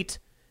street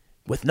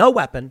with no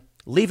weapon,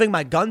 leaving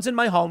my guns in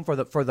my home for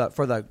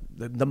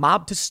the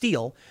mob to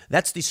steal.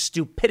 That's the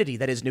stupidity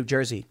that is New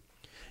Jersey.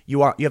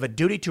 You have a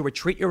duty to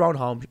retreat your own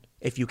home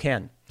if you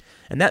can.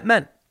 And that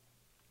meant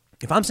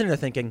if I'm sitting there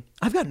thinking,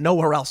 I've got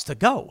nowhere else to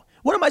go,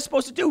 what am I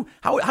supposed to do?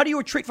 How do you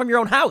retreat from your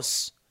own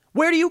house?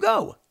 Where do you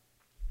go?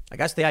 I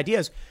guess the idea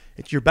is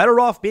you're better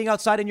off being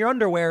outside in your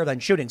underwear than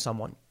shooting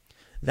someone.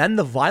 Then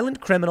the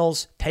violent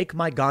criminals take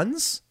my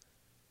guns.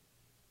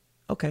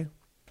 Okay.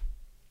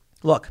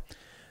 Look,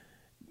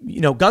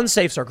 gun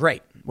safes are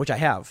great, which I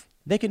have.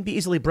 They can be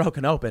easily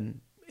broken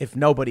open if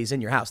nobody's in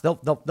your house. They'll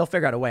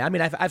figure out a way. I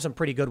mean, I have some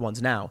pretty good ones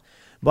now,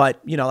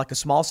 but like a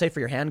small safe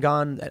for your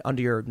handgun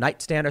under your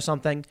nightstand or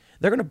something,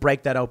 they're going to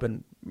break that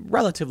open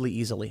relatively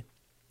easily.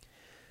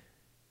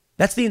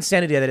 That's the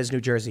insanity that is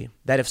New Jersey.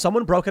 That if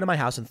someone broke into my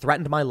house and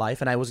threatened my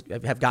life, and I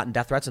have gotten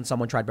death threats and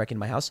someone tried breaking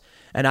into my house,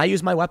 and I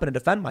use my weapon to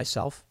defend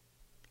myself,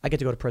 I get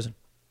to go to prison.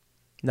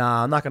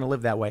 Nah, I'm not going to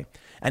live that way.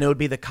 And it would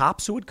be the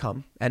cops who would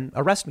come and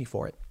arrest me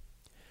for it,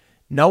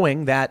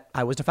 knowing that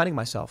I was defending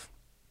myself.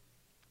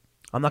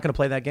 I'm not going to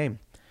play that game.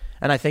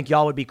 And I think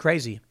y'all would be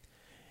crazy.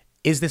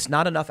 Is this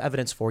not enough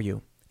evidence for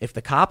you? If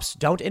the cops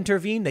don't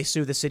intervene, they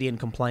sue the city and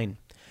complain.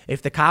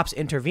 If the cops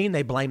intervene,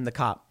 they blame the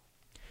cop.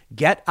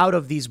 Get out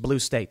of these blue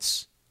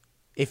states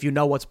if you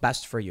know what's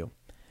best for you.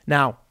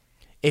 Now,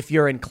 if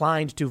you're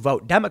inclined to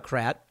vote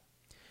Democrat,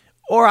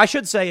 or I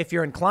should say if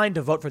you're inclined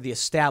to vote for the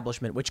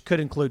establishment, which could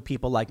include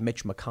people like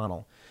Mitch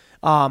McConnell,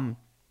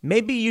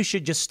 maybe you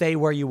should just stay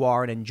where you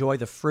are and enjoy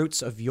the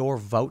fruits of your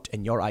vote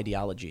and your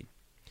ideology.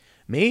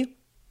 Me?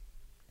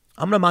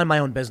 I'm going to mind my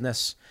own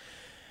business.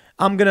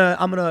 I'm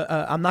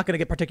not gonna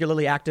get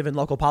particularly active in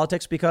local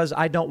politics because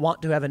I don't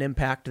want to have an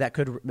impact that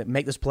could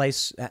make this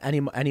place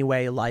any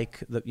way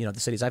like the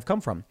cities I've come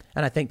from.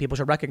 And I think people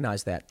should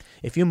recognize that.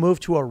 If you move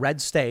to a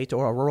red state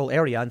or a rural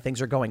area and things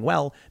are going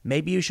well,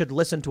 maybe you should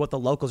listen to what the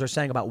locals are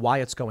saying about why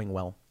it's going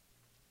well.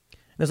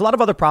 There's a lot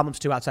of other problems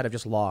too outside of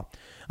just law.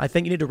 I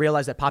think you need to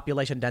realize that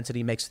population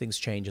density makes things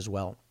change as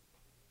well.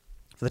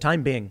 For the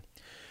time being,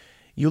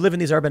 you live in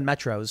these urban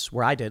metros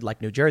where I did,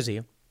 like New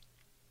Jersey.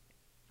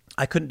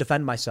 I couldn't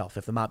defend myself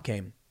if the mob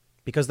came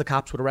because the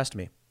cops would arrest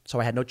me. So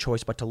I had no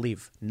choice but to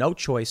leave. No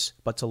choice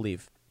but to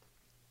leave.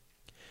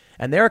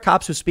 And there are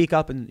cops who speak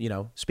up and,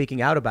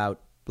 speaking out about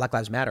Black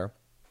Lives Matter.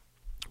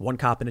 One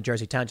cop in a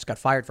Jersey town just got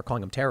fired for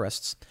calling them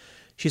terrorists.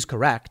 She's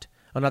correct.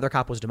 Another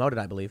cop was demoted,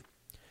 I believe.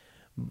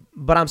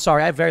 But I'm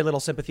sorry, I have very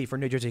little sympathy for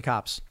New Jersey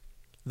cops.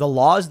 The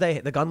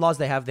gun laws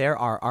they have there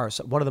are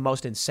one of the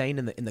most insane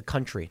in the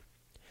country.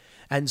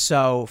 And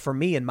so for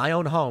me in my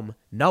own home,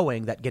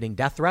 knowing that getting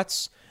death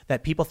threats,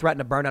 that people threatened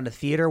to burn down the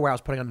theater where I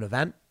was putting on an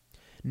event,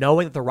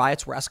 knowing that the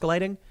riots were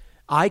escalating,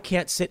 I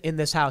can't sit in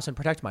this house and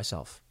protect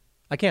myself.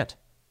 I can't,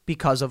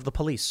 because of the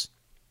police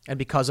and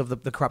because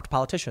of the corrupt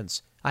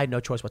politicians. I had no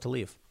choice but to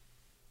leave.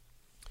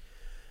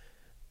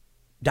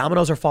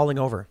 Dominoes are falling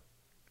over.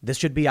 This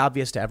should be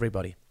obvious to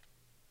everybody.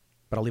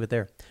 But I'll leave it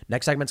there.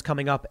 Next segment's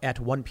coming up at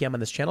 1 p.m. on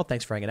this channel.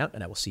 Thanks for hanging out,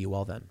 and I will see you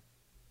all then.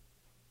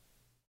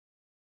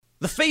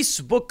 The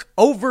Facebook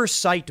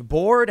Oversight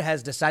Board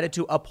has decided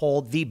to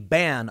uphold the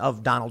ban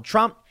of Donald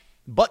Trump,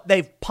 but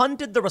they've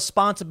punted the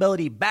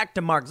responsibility back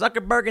to Mark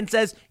Zuckerberg and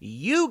says,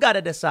 you got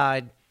to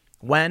decide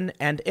when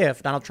and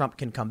if Donald Trump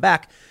can come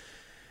back.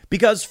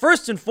 Because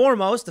first and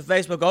foremost, the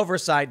Facebook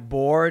Oversight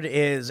Board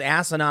is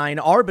asinine,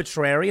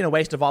 arbitrary, and a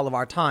waste of all of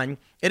our time.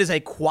 It is a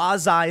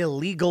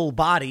quasi-legal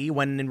body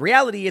when in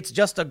reality it's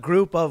just a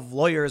group of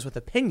lawyers with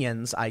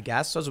opinions, I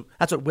guess. So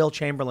that's what Will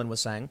Chamberlain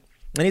was saying.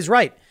 And he's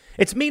right.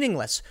 It's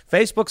meaningless.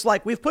 Facebook's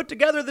like, we've put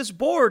together this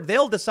board.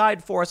 They'll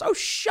decide for us. Oh,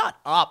 shut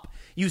up,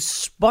 you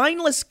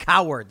spineless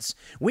cowards.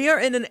 We are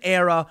in an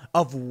era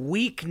of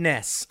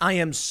weakness. I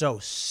am so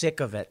sick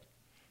of it.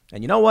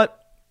 And you know what?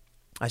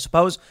 I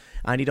suppose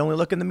I need only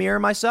look in the mirror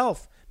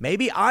myself.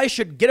 Maybe I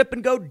should get up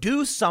and go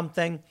do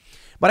something.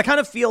 But I kind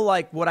of feel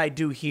like what I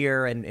do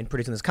here in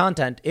producing this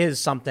content is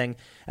something,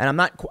 and I'm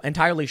not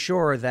entirely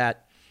sure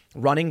that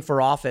running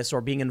for office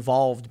or being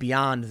involved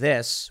beyond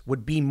this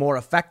would be more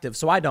effective.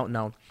 So I don't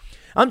know.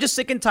 I'm just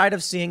sick and tired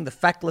of seeing the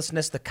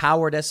fecklessness, the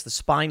cowardice, the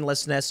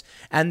spinelessness,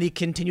 and the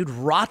continued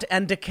rot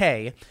and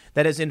decay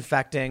that is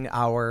infecting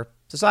our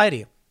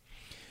society.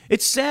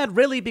 It's sad,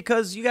 really,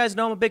 because you guys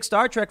know I'm a big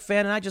Star Trek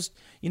fan, and I just,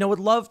 would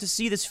love to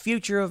see this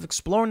future of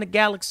exploring the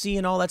galaxy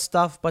and all that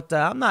stuff. But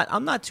I'm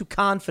not too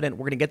confident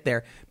we're going to get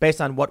there based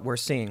on what we're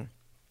seeing.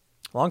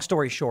 Long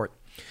story short,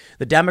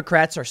 the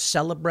Democrats are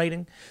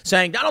celebrating,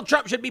 saying Donald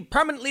Trump should be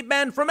permanently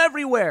banned from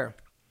everywhere.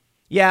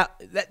 Yeah,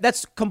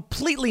 that's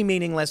completely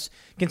meaningless,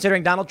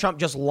 considering Donald Trump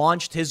just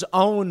launched his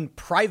own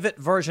private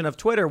version of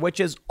Twitter, which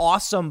is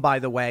awesome, by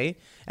the way,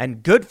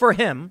 and good for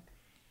him.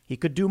 He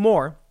could do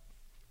more.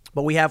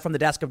 But we have from the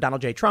desk of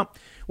Donald J. Trump,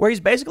 where he's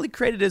basically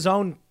created his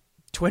own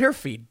Twitter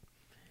feed.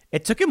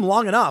 It took him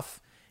long enough.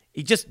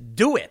 You just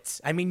do it.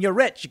 I mean, you're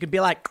rich. You could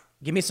be like,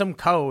 give me some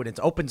code. It's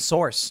open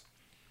source.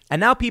 And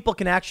now people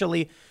can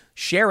actually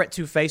share it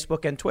to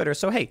Facebook and Twitter.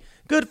 So, hey,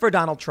 good for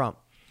Donald Trump.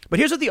 But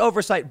here's what the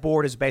Oversight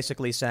Board is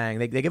basically saying.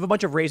 They give a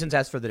bunch of reasons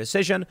as for the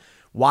decision,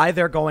 why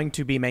they're going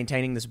to be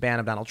maintaining this ban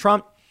of Donald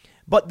Trump.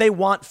 But they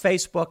want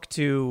Facebook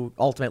to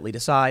ultimately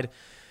decide.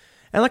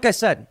 And like I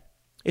said,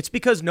 it's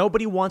because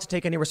nobody wants to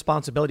take any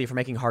responsibility for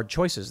making hard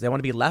choices. They want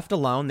to be left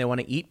alone. They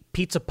want to eat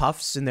pizza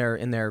puffs in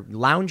their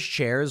lounge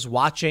chairs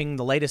watching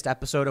the latest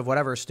episode of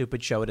whatever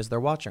stupid show it is they're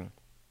watching.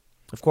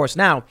 Of course,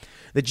 now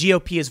the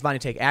GOP is going to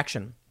take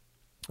action.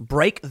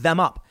 Break them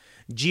up.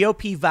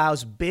 GOP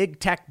vows big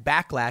tech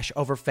backlash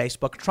over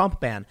Facebook Trump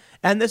ban.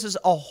 And this is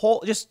a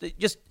whole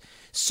just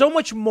so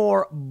much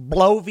more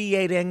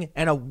bloviating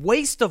and a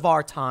waste of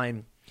our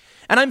time.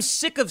 And I'm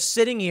sick of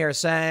sitting here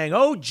saying,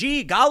 oh,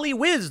 gee, golly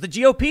whiz, the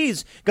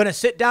GOP's going to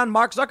sit down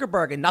Mark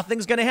Zuckerberg and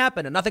nothing's going to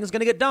happen and nothing's going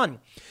to get done.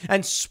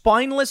 And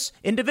spineless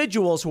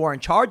individuals who are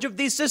in charge of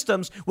these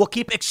systems will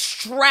keep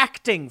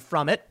extracting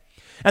from it.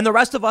 And the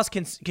rest of us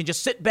can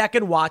just sit back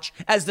and watch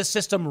as the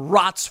system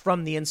rots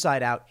from the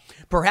inside out.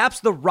 Perhaps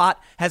the rot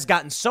has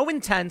gotten so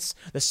intense,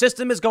 the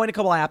system is going to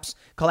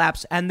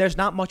collapse, and there's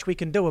not much we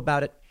can do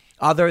about it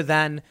other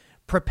than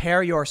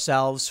prepare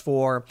yourselves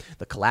for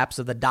the collapse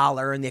of the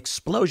dollar and the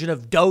explosion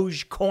of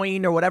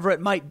Dogecoin or whatever it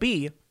might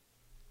be.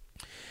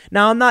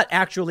 Now, I'm not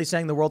actually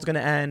saying the world's going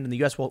to end and the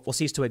U.S. will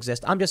cease to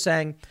exist. I'm just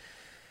saying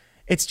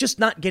it's just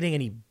not getting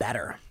any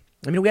better.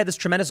 I mean, we had this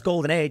tremendous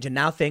golden age, and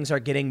now things are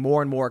getting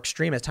more and more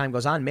extreme as time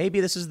goes on.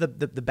 Maybe this is the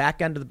back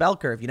end of the bell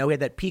curve. We had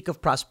that peak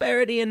of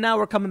prosperity, and now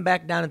we're coming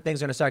back down, and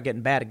things are going to start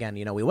getting bad again.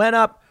 We went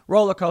up.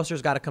 Roller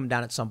coasters got to come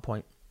down at some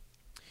point.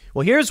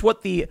 Well, here's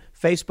what the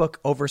Facebook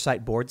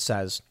Oversight Board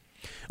says.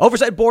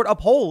 Oversight Board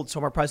upholds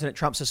former President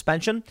Trump's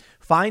suspension,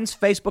 finds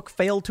Facebook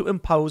failed to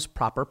impose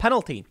proper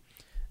penalty.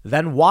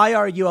 Then why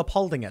are you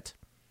upholding it?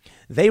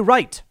 They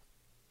write,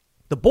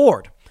 the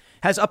board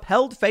has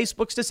upheld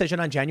Facebook's decision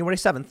on January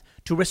 7th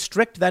to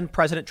restrict then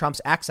President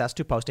Trump's access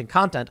to posting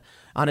content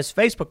on his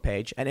Facebook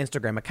page and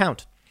Instagram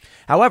account.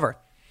 However,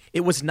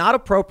 it was not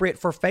appropriate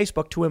for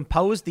Facebook to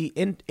impose the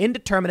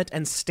indeterminate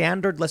and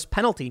standardless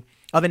penalty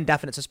of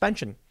indefinite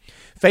suspension.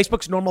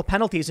 Facebook's normal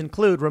penalties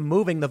include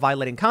removing the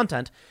violating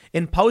content,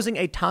 imposing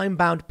a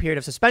time-bound period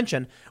of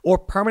suspension, or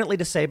permanently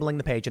disabling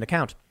the page and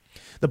account.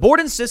 The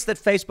board insists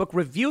that Facebook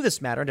review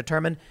this matter and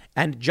determine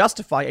and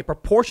justify a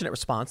proportionate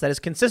response that is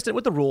consistent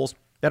with the rules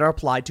that are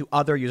applied to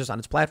other users on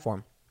its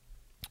platform.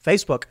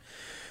 Facebook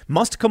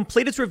must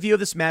complete its review of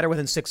this matter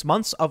within 6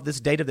 months of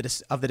this date of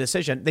the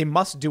decision. They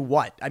must do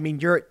what? I mean,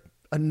 you're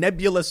a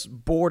nebulous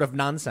board of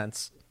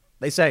nonsense.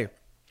 They say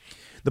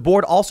the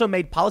board also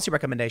made policy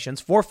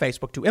recommendations for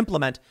Facebook to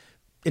implement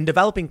in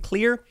developing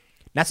clear,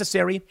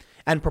 necessary,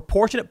 and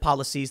proportionate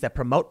policies that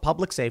promote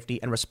public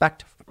safety and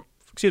respect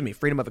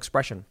freedom of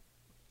expression.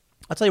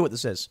 I'll tell you what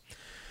this is.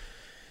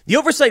 The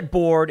oversight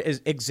board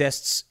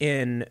exists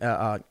in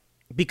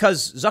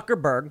because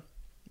Zuckerberg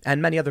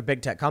and many other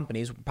big tech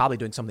companies, probably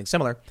doing something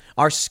similar,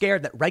 are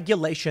scared that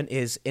regulation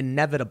is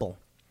inevitable.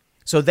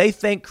 So they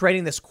think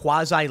creating this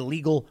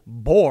quasi-legal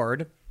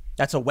board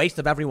that's a waste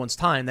of everyone's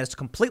time, that's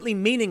completely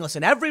meaningless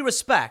in every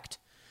respect,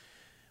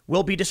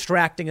 will be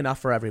distracting enough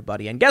for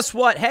everybody. And guess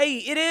what? Hey,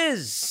 it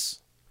is.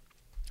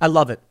 I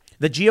love it.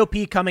 The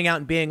GOP coming out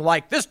and being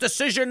like, this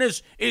decision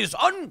is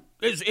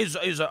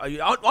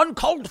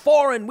uncalled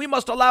for, and we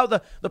must allow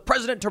the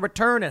president to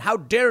return, and how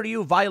dare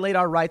you violate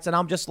our rights. And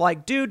I'm just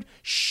like, dude,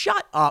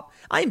 shut up.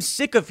 I am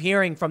sick of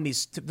hearing from the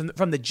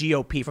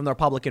GOP, from the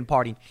Republican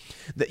Party.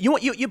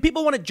 You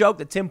people want to joke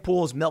that Tim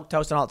Pool is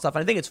milquetoast and all that stuff,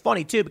 and I think it's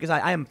funny too, because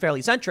I am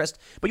fairly centrist.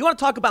 But you want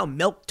to talk about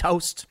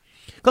milquetoast?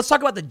 Let's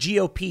talk about the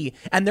GOP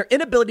and their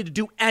inability to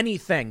do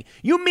anything.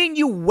 You mean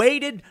you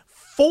waited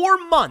 4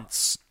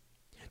 months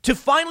to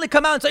finally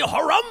come out and say,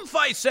 harumph,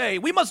 I say,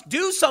 we must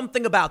do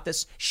something about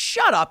this?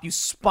 Shut up, you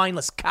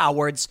spineless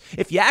cowards.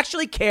 If you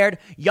actually cared,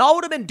 y'all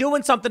would have been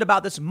doing something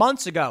about this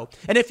months ago.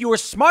 And if you were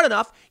smart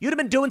enough, you'd have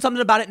been doing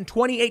something about it in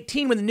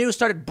 2018 when the news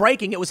started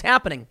breaking it was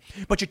happening.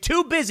 But you're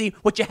too busy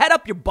with your head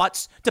up your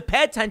butts to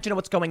pay attention to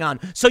what's going on.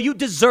 So you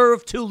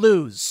deserve to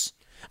lose.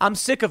 I'm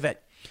sick of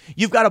it.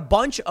 You've got a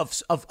bunch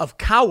of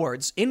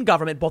cowards in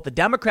government, both the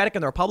Democratic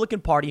and the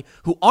Republican Party,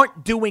 who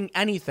aren't doing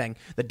anything.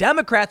 The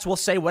Democrats will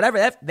say whatever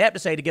they have to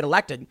say to get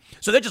elected,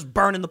 so they're just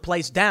burning the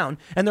place down.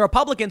 And the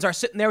Republicans are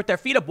sitting there with their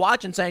feet up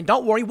watching, saying,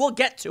 don't worry, we'll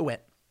get to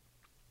it.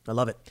 I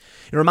love it.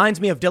 It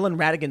reminds me of Dylan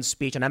Ratigan's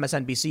speech on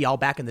MSNBC all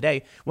back in the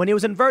day when he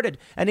was inverted.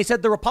 And he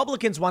said the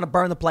Republicans want to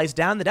burn the place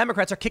down. The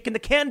Democrats are kicking the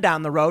can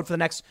down the road for the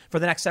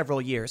next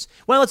several years.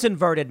 Well, it's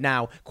inverted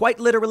now. Quite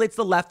literally, it's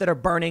the left that are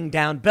burning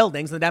down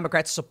buildings, and the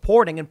Democrats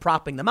supporting and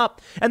propping them up.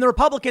 And the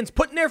Republicans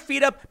putting their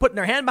feet up, putting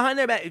their hand behind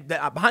their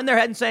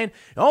head and saying,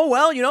 oh,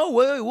 well,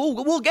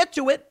 we'll get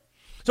to it.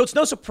 So it's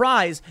no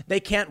surprise they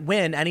can't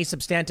win any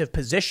substantive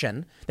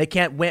position. They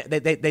can't win.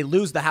 They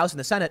lose the House and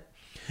the Senate.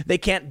 They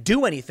can't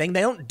do anything. They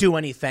don't do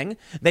anything.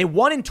 They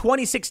won in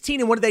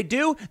 2016. And what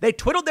do? They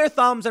twiddled their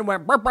thumbs and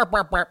went burp, burp,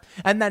 burp, burp.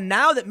 And then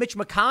now that Mitch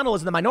McConnell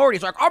is in the minority,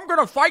 he's like, I'm going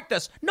to fight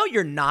this. No,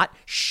 you're not.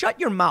 Shut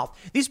your mouth.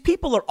 These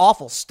people are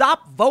awful.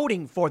 Stop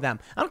voting for them.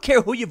 I don't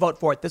care who you vote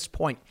for at this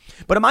point.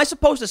 But am I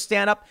supposed to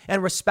stand up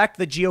and respect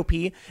the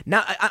GOP?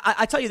 Now,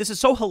 I tell you, this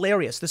is so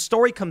hilarious. The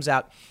story comes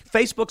out.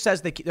 Facebook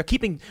says they're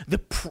keeping the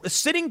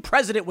sitting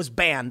president was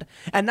banned.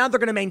 And now they're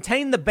going to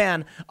maintain the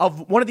ban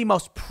of one of the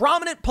most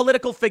prominent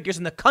political figures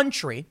in the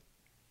country.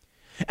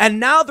 And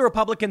now the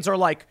Republicans are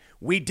like,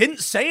 we didn't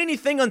say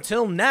anything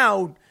until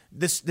now.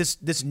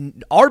 This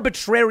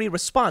arbitrary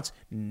response.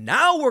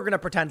 Now we're going to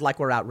pretend like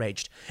we're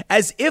outraged,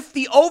 as if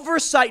the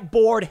oversight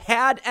board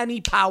had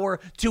any power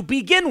to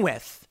begin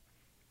with.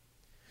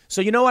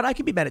 So you know what? I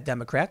can be mad at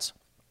Democrats.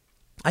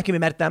 I can be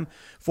mad at them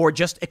for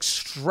just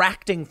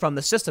extracting from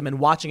the system and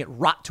watching it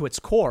rot to its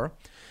core.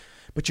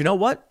 But you know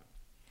what?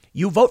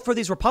 You vote for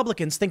these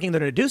Republicans thinking they're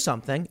going to do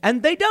something,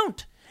 and they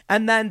don't.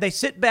 And then they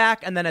sit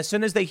back, and then as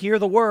soon as they hear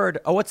the word,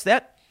 oh, what's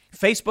that?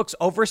 Facebook's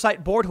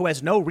oversight board, who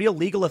has no real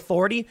legal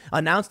authority,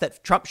 announced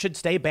that Trump should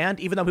stay banned,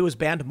 even though he was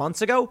banned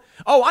months ago.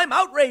 Oh, I'm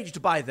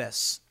outraged by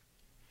this.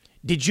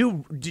 Do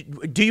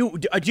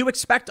you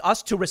expect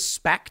us to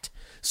respect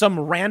some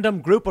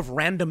random group of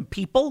random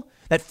people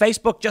that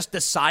Facebook just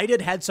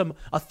decided had some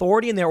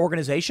authority in their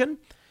organization?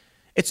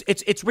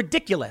 It's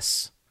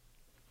ridiculous.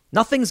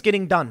 Nothing's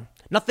getting done.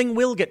 Nothing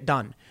will get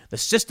done. The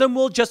system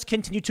will just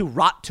continue to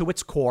rot to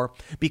its core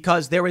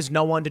because there is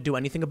no one to do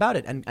anything about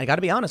it. And I got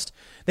to be honest,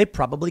 they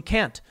probably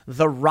can't.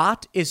 The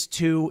rot is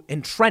too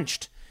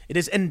entrenched. It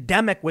is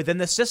endemic within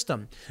the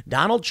system.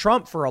 Donald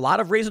Trump, for a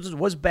lot of reasons,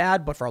 was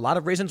bad, but for a lot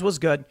of reasons was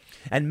good.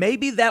 And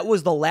maybe that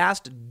was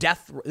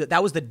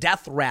the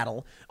death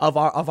rattle of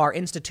our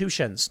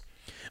institutions.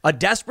 A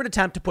desperate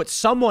attempt to put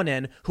someone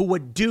in who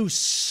would do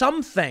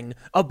something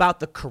about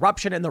the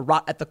corruption and the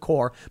rot at the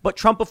core. But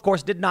Trump, of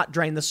course, did not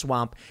drain the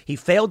swamp. He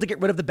failed to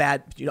get rid of the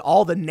bad,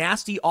 all the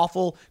nasty,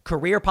 awful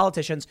career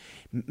politicians.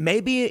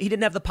 Maybe he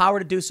didn't have the power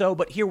to do so,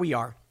 but here we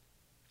are.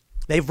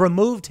 They've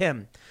removed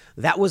him.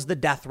 That was the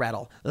death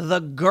rattle, the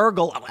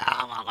gurgle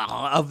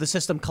of the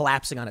system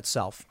collapsing on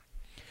itself.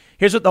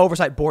 Here's what the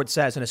Oversight Board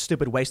says in a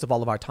stupid waste of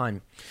all of our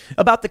time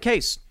about the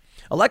case.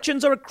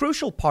 Elections are a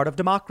crucial part of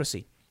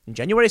democracy. On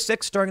January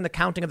 6th, during the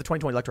counting of the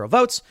 2020 electoral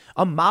votes,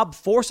 a mob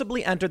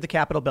forcibly entered the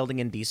Capitol building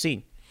in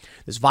D.C.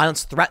 This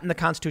violence threatened the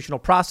constitutional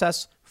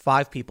process.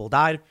 5 people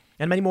died,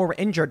 and many more were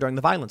injured during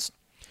the violence.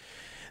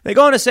 They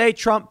go on to say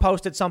Trump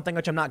posted something,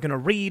 which I'm not going to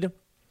read.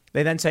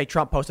 They then say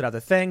Trump posted other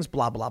things,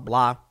 blah, blah,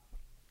 blah.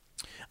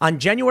 On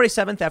January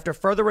 7th, after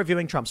further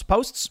reviewing Trump's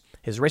posts,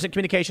 his recent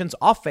communications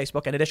off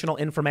Facebook, and additional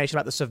information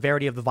about the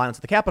severity of the violence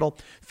at the Capitol,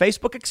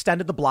 Facebook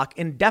extended the block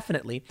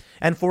indefinitely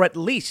and for at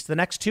least the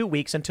next 2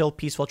 weeks until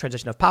peaceful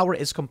transition of power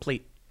is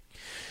complete.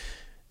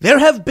 There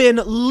have been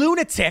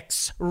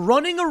lunatics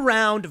running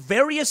around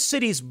various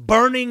cities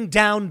burning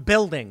down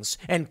buildings,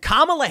 and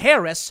Kamala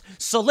Harris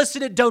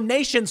solicited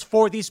donations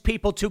for these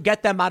people to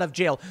get them out of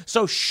jail.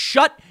 So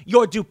shut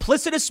your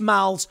duplicitous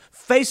mouths,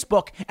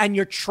 Facebook, and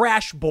your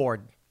trash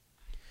board.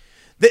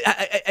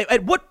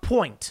 At what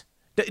point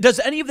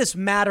does any of this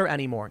matter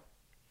anymore?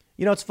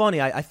 You know, it's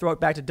funny. I throw it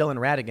back to Dylan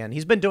Radigan.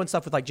 He's been doing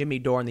stuff with like Jimmy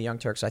Dore and the Young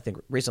Turks, I think,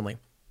 recently.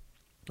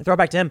 I throw it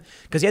back to him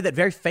because he had that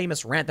very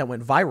famous rant that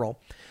went viral.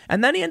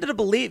 And then he ended up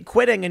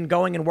quitting and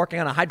going and working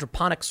on a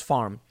hydroponics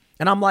farm.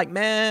 And I'm like,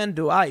 man,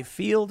 do I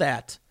feel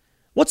that?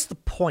 What's the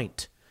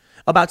point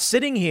about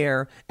sitting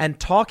here and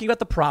talking about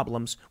the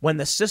problems when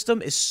the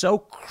system is so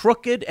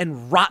crooked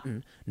and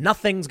rotten,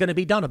 nothing's going to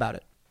be done about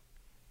it?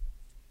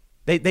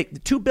 They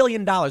 $2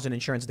 billion in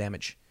insurance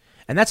damage.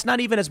 And that's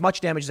not even as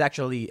much damage as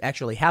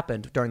actually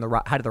happened during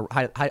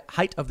the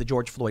height of the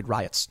George Floyd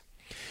riots.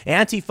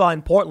 Antifa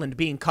in Portland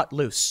being cut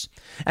loose.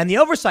 And the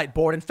oversight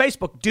board and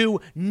Facebook do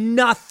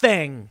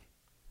nothing.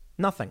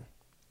 Nothing.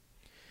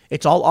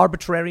 It's all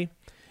arbitrary.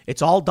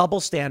 It's all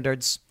double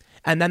standards.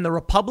 And then the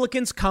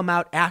Republicans come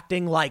out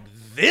acting like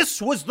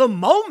this was the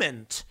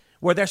moment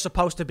where they're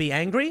supposed to be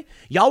angry.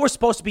 Y'all were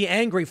supposed to be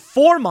angry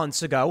 4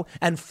 months ago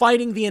and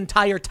fighting the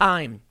entire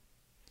time.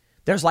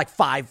 There's like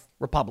 5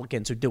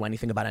 Republicans who do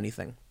anything about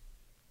anything.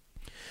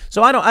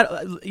 So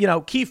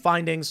key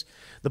findings.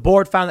 The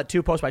board found that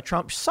 2 posts by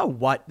Trump. So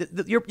what?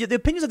 The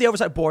opinions of the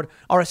oversight board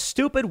are a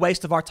stupid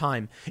waste of our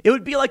time. It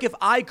would be like if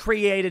I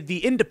created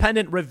the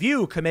independent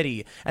review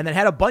committee and then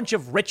had a bunch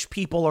of rich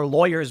people or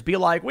lawyers be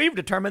like, we've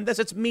determined this.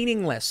 It's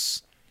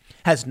meaningless.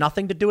 Has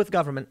nothing to do with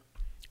government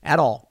at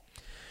all.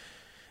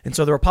 And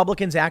so the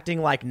Republicans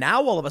acting like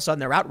now all of a sudden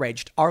they're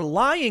outraged are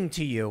lying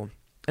to you.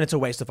 And it's a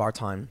waste of our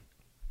time.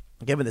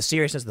 Given the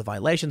seriousness of the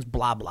violations,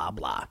 blah, blah,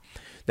 blah.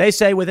 They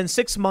say within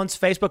 6 months,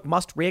 Facebook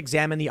must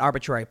re-examine the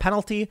arbitrary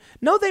penalty.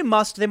 No, they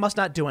must. They must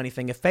not do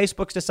anything. If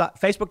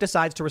Facebook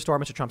decides to restore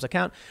Mr. Trump's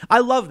account,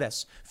 I love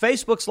this.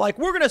 Facebook's like,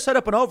 we're going to set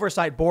up an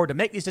oversight board to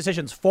make these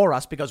decisions for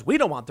us because we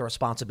don't want the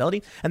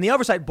responsibility. And the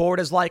oversight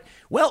board is like,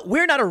 well,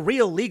 we're not a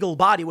real legal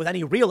body with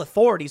any real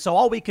authority, so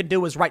all we can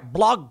do is write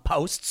blog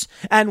posts,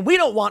 and we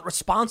don't want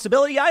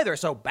responsibility either.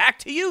 So back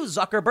to you,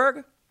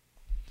 Zuckerberg.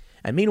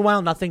 And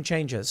meanwhile, nothing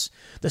changes.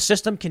 The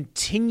system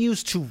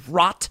continues to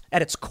rot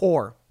at its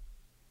core.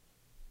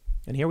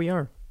 And here we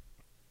are.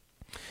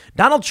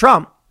 Donald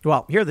Trump,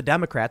 well, here are the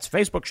Democrats.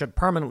 Facebook should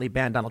permanently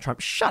ban Donald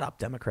Trump. Shut up,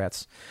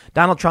 Democrats.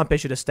 Donald Trump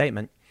issued a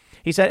statement.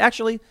 He said,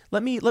 actually,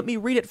 let me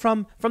read it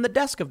from the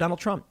desk of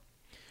Donald Trump.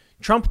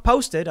 Trump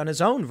posted on his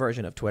own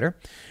version of Twitter,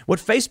 what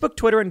Facebook,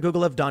 Twitter, and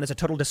Google have done is a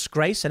total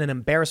disgrace and an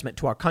embarrassment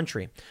to our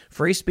country.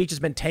 Free speech has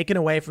been taken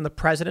away from the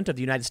president of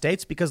the United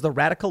States because the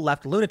radical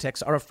left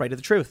lunatics are afraid of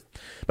the truth.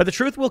 But the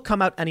truth will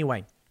come out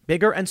anyway,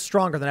 bigger and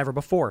stronger than ever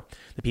before.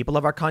 The people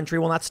of our country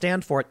will not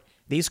stand for it.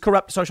 These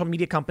corrupt social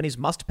media companies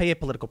must pay a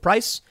political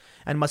price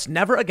and must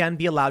never again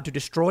be allowed to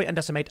destroy and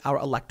decimate our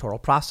electoral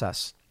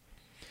process.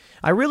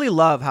 I really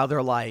love how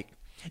they're like,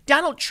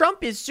 Donald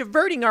Trump is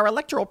subverting our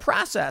electoral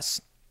process.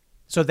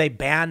 So they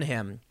ban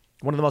him,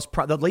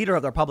 the leader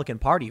of the Republican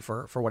Party,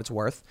 for what it's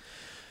worth.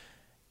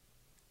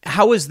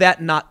 How is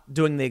that not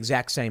doing the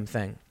exact same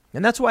thing?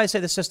 And that's why I say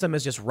the system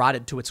is just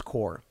rotted to its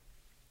core.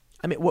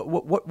 I mean,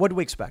 what do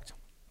we expect?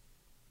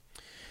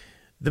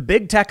 The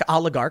big tech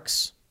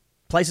oligarchs,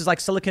 places like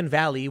Silicon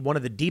Valley, one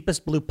of the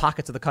deepest blue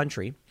pockets of the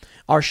country,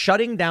 are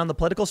shutting down the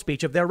political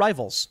speech of their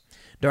rivals.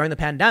 During the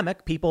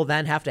pandemic, people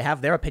then have to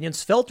have their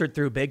opinions filtered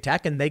through big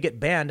tech, and they get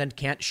banned and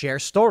can't share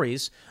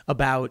stories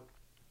about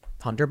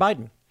Hunter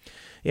Biden.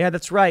 Yeah,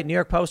 that's right. New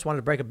York Post wanted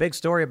to break a big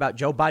story about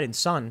Joe Biden's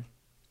son.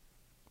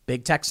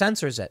 Big tech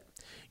censors it.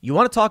 You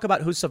want to talk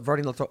about who's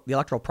subverting the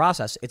electoral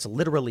process? It's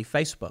literally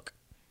Facebook.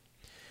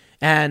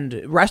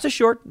 And rest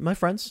assured, my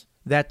friends,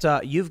 that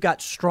you've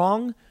got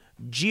strong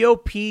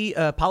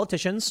GOP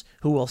politicians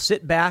who will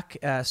sit back,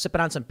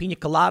 sipping on some pina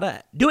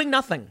colada, doing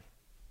nothing.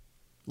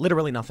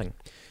 Literally nothing.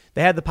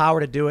 They had the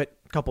power to do it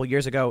a couple of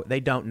years ago. They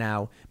don't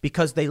now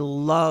because they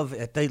love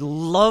it. They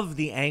love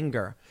the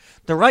anger.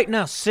 They're right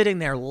now sitting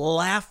there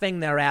laughing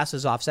their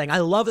asses off, saying, I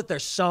love that they're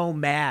so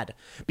mad,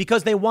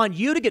 because they want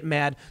you to get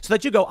mad so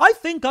that you go, I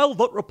think I'll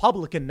vote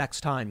Republican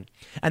next time.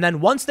 And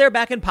then once they're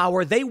back in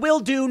power, they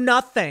will do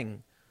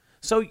nothing.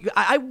 So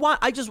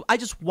I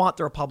just want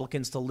the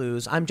Republicans to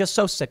lose. I'm just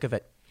so sick of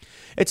it.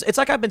 It's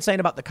like I've been saying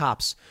about the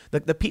cops.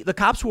 The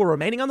cops who are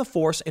remaining on the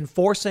force,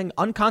 enforcing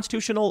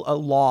unconstitutional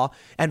law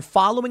and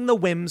following the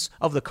whims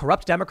of the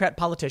corrupt Democrat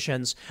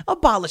politicians,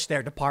 abolish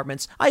their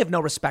departments. I have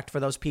no respect for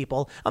those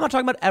people. I'm not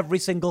talking about every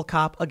single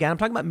cop. Again, I'm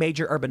talking about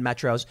major urban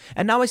metros.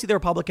 And now I see the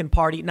Republican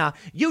Party. Nah,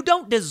 you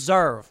don't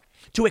deserve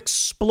to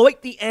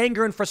exploit the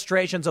anger and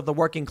frustrations of the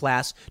working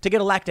class to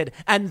get elected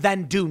and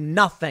then do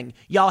nothing.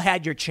 Y'all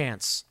had your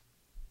chance.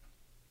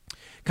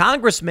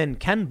 Congressman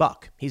Ken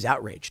Buck, he's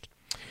outraged.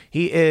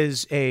 He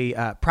is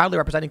proudly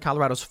representing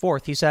Colorado's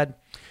 4th. He said,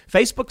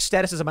 Facebook's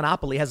status as a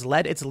monopoly has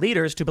led its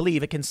leaders to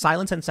believe it can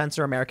silence and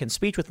censor American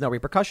speech with no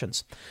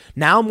repercussions.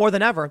 Now more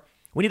than ever,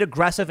 We need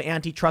aggressive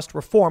antitrust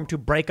reform to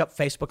break up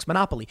Facebook's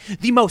monopoly.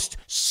 The most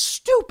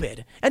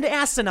stupid and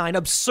asinine,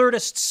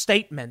 absurdist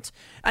statement.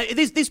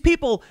 These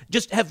people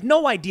just have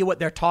no idea what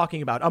they're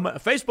talking about.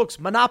 Facebook's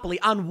monopoly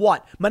on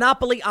what?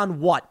 Monopoly on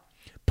what?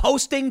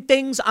 Posting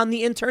things on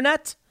the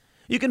internet?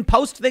 You can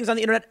post things on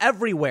the internet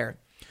everywhere.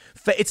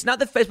 It's not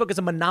that Facebook is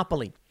a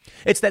monopoly.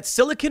 It's that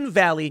Silicon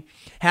Valley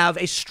have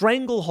a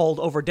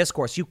stranglehold over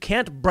discourse. You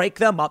can't break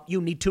them up.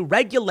 You need to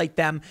regulate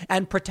them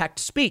and protect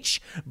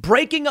speech.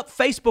 Breaking up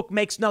Facebook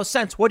makes no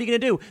sense. What are you going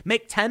to do?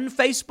 Make 10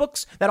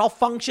 Facebooks that all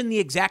function the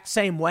exact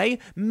same way?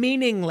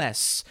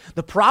 Meaningless.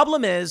 The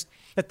problem is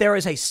that there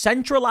is a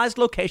centralized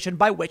location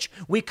by which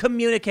we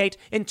communicate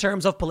in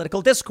terms of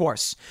political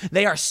discourse.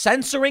 They are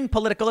censoring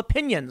political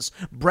opinions.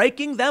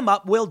 Breaking them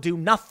up will do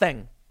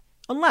nothing.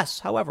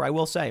 Unless, however, I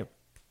will say,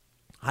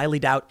 highly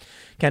doubt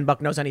Ken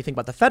Buck knows anything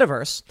about the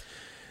Fediverse,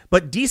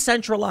 but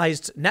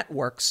decentralized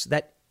networks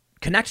that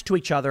connect to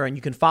each other and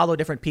you can follow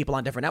different people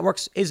on different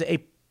networks is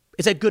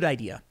a good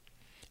idea.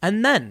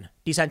 And then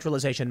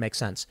decentralization makes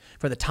sense.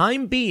 For the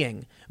time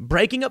being,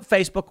 breaking up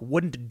Facebook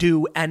wouldn't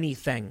do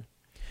anything.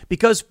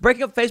 Because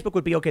breaking up Facebook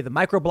would be, okay, the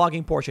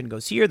microblogging portion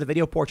goes here, the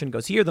video portion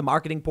goes here, the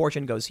marketing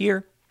portion goes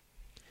here.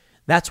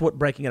 That's what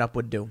breaking it up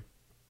would do.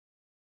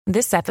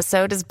 This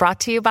episode is brought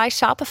to you by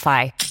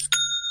Shopify.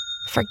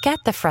 Forget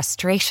the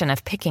frustration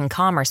of picking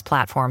commerce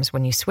platforms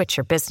when you switch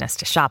your business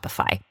to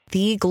Shopify,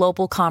 the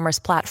global commerce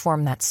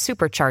platform that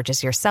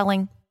supercharges your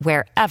selling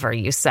wherever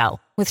you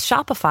sell. With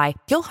Shopify,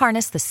 you'll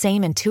harness the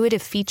same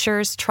intuitive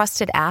features,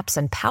 trusted apps,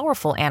 and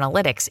powerful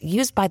analytics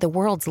used by the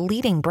world's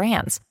leading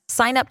brands.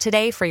 Sign up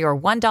today for your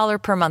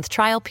 $1 per month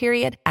trial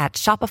period at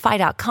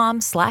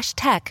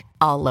shopify.com/tech,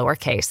 all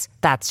lowercase.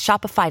 That's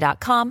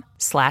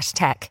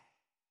shopify.com/tech.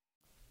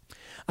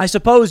 I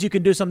suppose you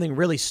can do something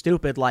really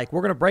stupid like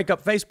we're going to break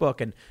up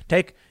Facebook and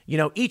take,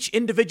 each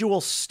individual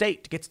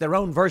state gets their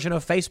own version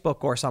of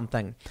Facebook or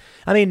something.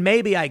 I mean,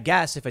 maybe I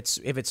guess if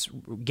it's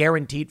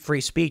guaranteed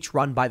free speech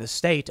run by the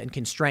state and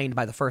constrained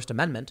by the First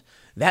Amendment,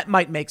 that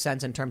might make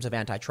sense in terms of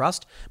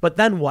antitrust. But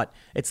then what?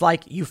 It's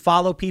like you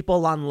follow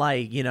people on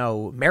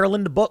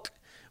Maryland Book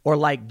or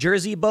like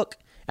Jersey Book.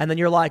 And then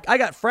you're like, I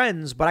got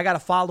friends, but I got to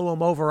follow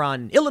them over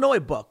on Illinois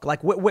Book.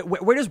 Like,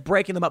 where does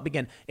breaking them up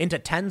begin? Into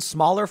 10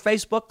 smaller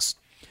Facebooks?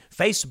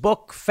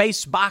 Facebook,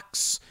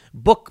 Facebox,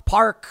 Book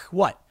Park,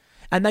 what?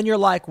 And then you're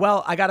like,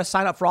 well, I got to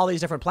sign up for all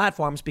these different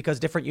platforms because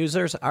different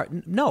users are...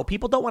 No,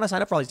 people don't want to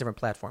sign up for all these different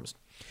platforms.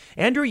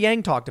 Andrew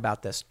Yang talked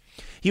about this.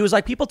 He was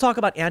like, people talk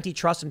about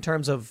antitrust in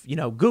terms of,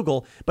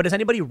 Google, but does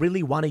anybody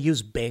really want to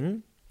use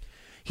Bing?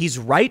 He's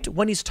right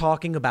when he's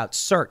talking about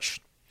search.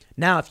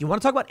 Now, if you want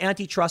to talk about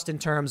antitrust in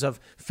terms of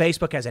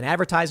Facebook has an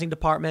advertising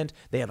department,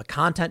 they have a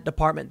content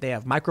department, they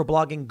have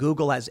microblogging,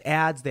 Google has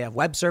ads, they have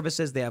web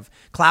services, they have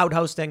cloud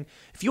hosting.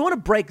 If you want to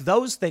break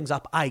those things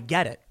up, I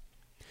get it.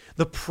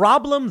 The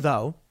problem,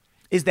 though,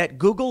 is that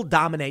Google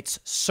dominates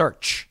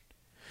search.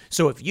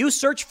 So if you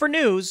search for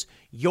news,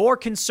 your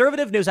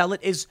conservative news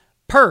outlet is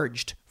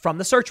purged from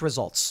the search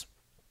results.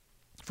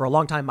 For a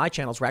long time, my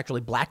channels were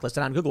actually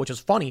blacklisted on Google, which is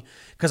funny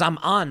because I'm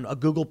on a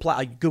Google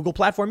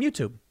platform,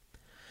 YouTube.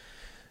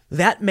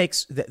 That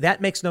makes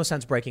no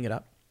sense breaking it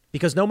up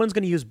because no one's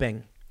going to use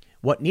Bing.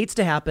 What needs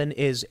to happen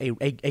is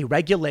a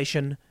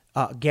regulation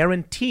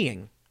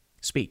guaranteeing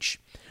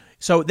speech.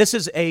 So this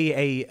is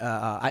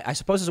I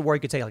suppose is a word you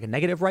could say like a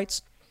negative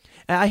rights.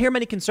 And I hear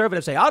many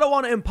conservatives say, I don't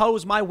want to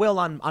impose my will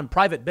on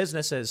private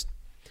businesses.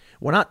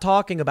 We're not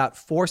talking about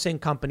forcing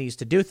companies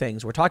to do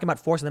things. We're talking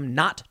about forcing them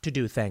not to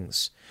do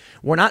things.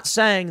 We're not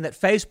saying that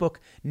Facebook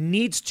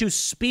needs to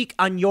speak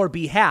on your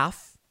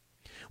behalf.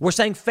 We're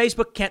saying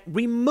Facebook can't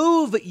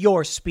remove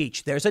your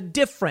speech. There's a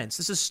difference.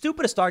 This is the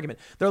stupidest argument.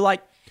 They're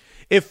like,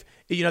 if,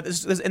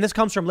 this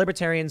comes from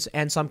libertarians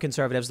and some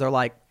conservatives. They're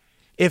like,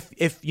 if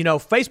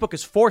Facebook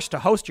is forced to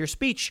host your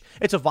speech,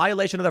 it's a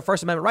violation of their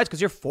First Amendment rights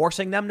because you're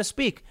forcing them to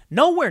speak.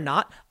 No, we're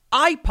not.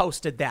 I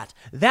posted that.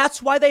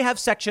 That's why they have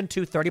Section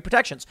 230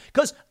 protections,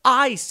 because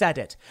I said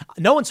it.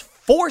 No one's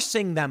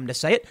forcing them to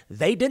say it.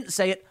 They didn't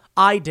say it.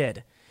 I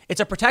did. It's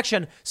a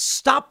protection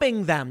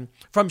stopping them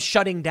from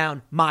shutting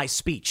down my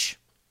speech.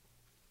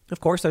 Of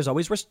course, there's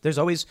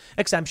always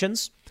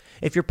exemptions.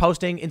 If you're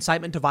posting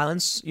incitement to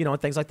violence, and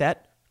things like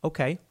that,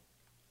 okay.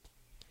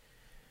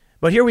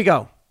 But here we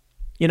go.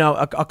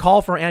 A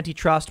call for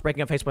antitrust,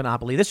 breaking up Facebook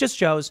monopoly. This just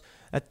shows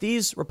that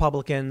these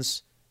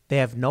Republicans, they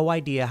have no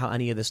idea how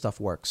any of this stuff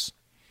works.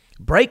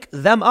 Break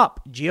them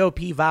up.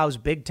 GOP vows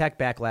big tech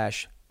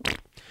backlash.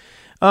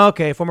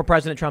 Okay, former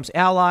President Trump's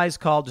allies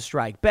called to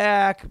strike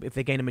back if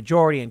they gain a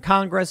majority in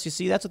Congress. You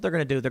see, that's what they're going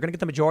to do. They're going to get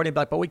the majority and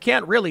be like, but we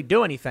can't really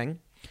do anything.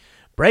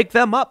 Break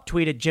them up,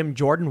 tweeted Jim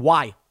Jordan.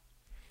 Why?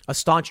 A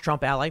staunch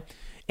Trump ally.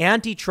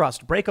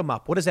 Antitrust, break them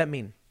up. What does that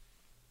mean?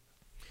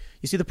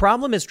 You see, the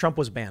problem is Trump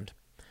was banned.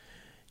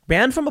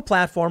 Banned from a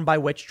platform by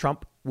which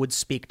Trump would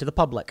speak to the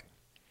public.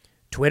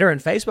 Twitter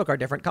and Facebook are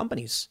different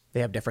companies.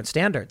 They have different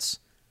standards.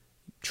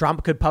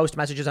 Trump could post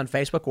messages on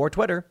Facebook or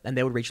Twitter, and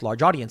they would reach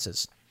large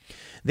audiences.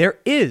 There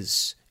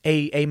is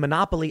a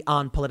monopoly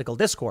on political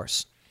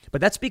discourse.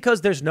 But that's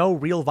because there's no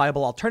real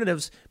viable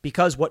alternatives,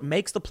 because what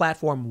makes the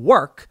platform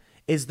work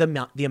is the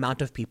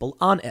amount of people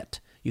on it.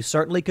 You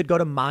certainly could go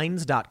to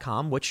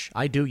Minds.com, which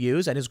I do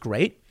use and is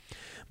great,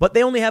 but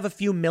they only have a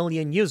few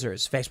million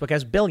users. Facebook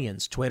has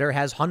billions. Twitter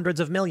has hundreds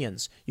of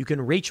millions. You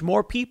can reach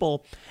more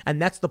people,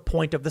 and that's the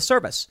point of the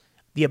service,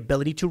 the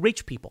ability to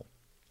reach people.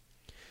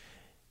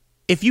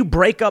 If you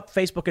break up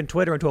Facebook and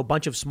Twitter into a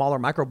bunch of smaller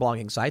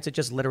microblogging sites, it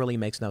just literally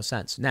makes no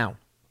sense. Now,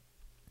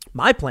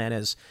 my plan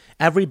is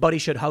everybody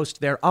should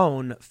host their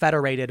own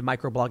federated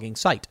microblogging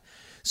site.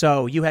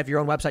 So you have your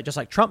own website just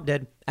like Trump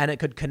did, and it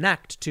could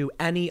connect to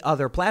any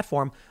other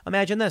platform.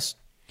 Imagine this.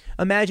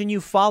 Imagine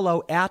you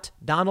follow at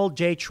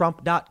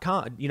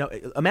DonaldJTrump.com.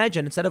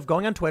 Imagine instead of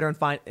going on Twitter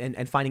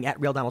and finding at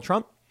Real Donald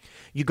Trump,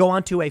 you go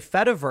onto a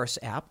Fediverse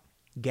app,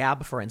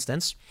 Gab, for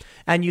instance,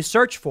 and you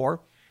search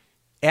for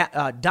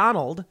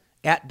Donald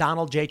at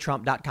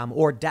DonaldJTrump.com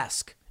or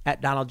desk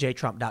at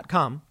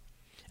DonaldJTrump.com.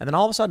 And then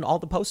all of a sudden, all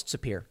the posts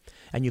appear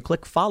and you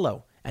click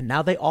follow, and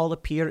now they all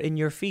appear in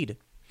your feed.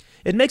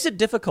 It makes it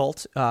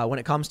difficult when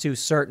it comes to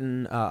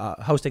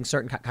hosting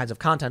certain kinds of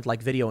content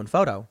like video and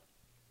photo,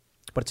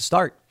 but it's a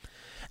start.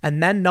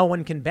 And then no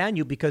one can ban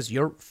you because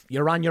you're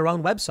on your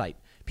own website.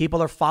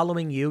 People are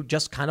following you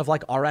just kind of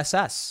like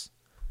RSS.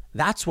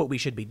 That's what we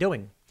should be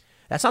doing.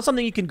 That's not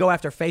something you can go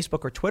after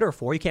Facebook or Twitter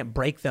for. You can't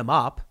break them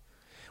up.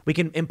 We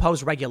can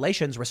impose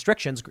regulations,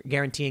 restrictions,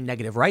 guaranteeing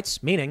negative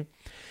rights, meaning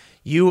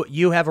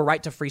you have a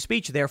right to free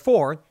speech.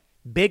 Therefore,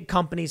 big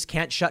companies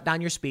can't shut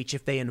down your speech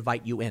if they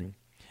invite you in.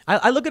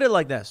 I look at it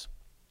like this.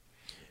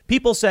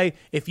 People say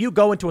if you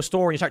go into a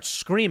store and you start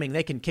screaming,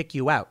 they can kick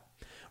you out.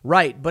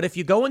 Right. But if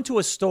you go into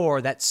a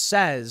store that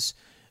says,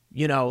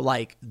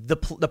 like the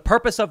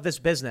purpose of this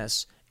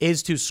business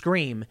is to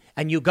scream,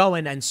 and you go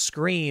in and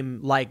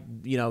scream like,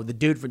 the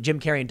dude from Jim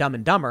Carrey and Dumb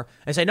and Dumber,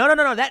 and say, no,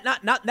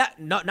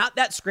 not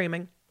that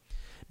screaming.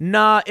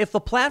 Nah, if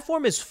the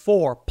platform is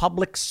for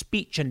public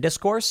speech and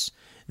discourse,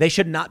 they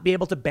should not be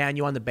able to ban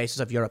you on the basis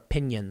of your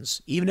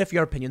opinions, even if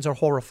your opinions are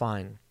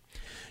horrifying.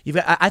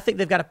 I think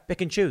they've got to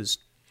pick and choose.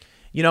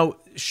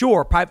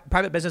 Sure,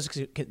 private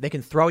businesses, they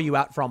can throw you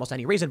out for almost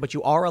any reason, but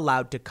you are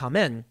allowed to come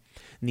in.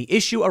 And the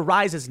issue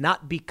arises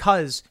not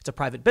because it's a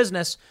private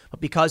business, but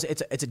because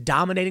it's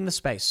dominating the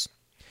space.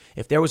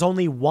 If there was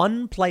only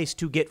one place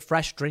to get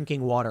fresh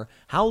drinking water,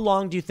 how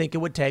long do you think it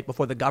would take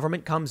before the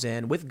government comes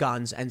in with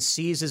guns and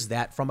seizes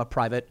that from a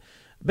private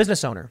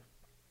business owner?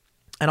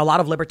 And a lot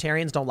of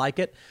libertarians don't like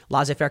it.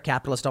 Laissez-faire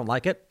capitalists don't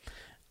like it.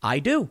 I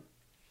do.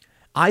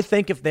 I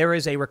think if there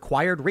is a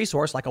required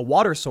resource like a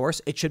water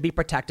source, it should be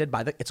protected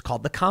by it's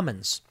called the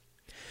commons.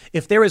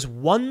 If there is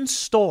one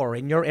store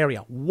in your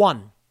area,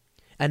 one,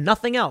 and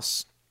nothing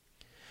else,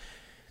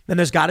 then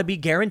there's got to be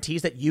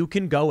guarantees that you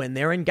can go in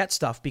there and get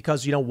stuff,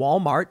 because,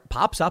 Walmart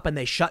pops up and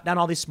they shut down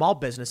all these small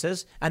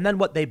businesses. And then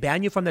they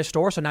ban you from their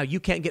store. So now you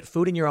can't get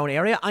food in your own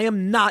area. I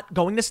am not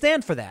going to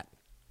stand for that.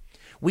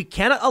 We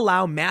cannot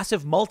allow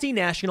massive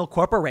multinational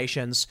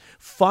corporations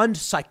fund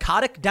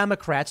psychotic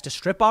Democrats to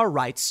strip our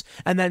rights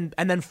and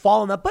then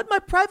fall in the, but my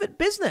private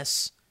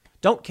business.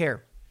 Don't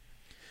care.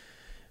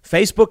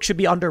 Facebook should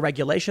be under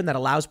regulation that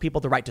allows people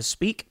the right to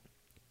speak,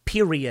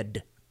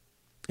 period.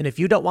 And if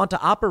you don't want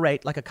to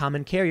operate like a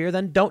common carrier,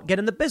 then don't get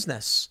in the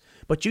business.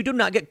 But you do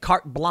not get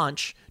carte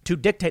blanche to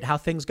dictate how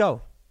things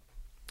go.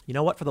 You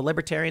know what? For the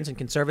libertarians and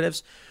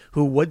conservatives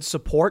who would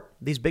support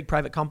these big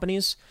private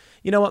companies,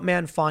 you know what,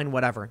 man? Fine,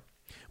 whatever.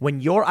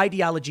 When your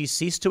ideologies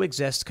cease to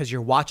exist because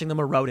you're watching them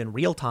erode in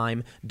real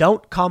time,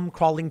 don't come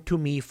crawling to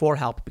me for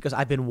help, because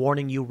I've been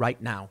warning you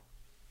right now.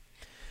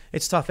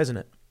 It's tough, isn't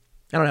it?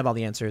 I don't have all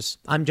the answers.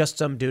 I'm just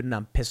some dude and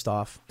I'm pissed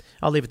off.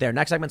 I'll leave it there.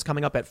 Next segment's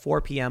coming up at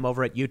 4 p.m.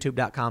 over at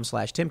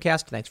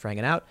youtube.com/Timcast. Thanks for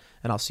hanging out,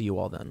 and I'll see you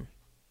all then.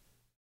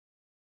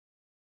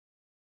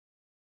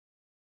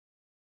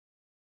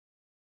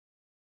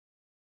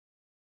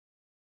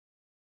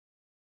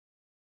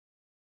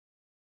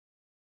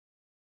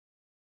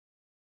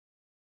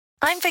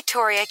 I'm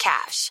Victoria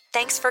Cash.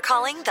 Thanks for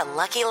calling the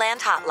Lucky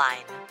Land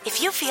Hotline.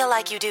 If you feel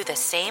like you do the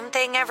same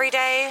thing every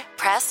day,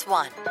 press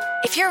 1.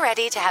 If you're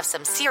ready to have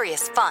some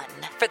serious fun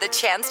for the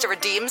chance to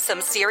redeem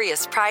some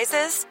serious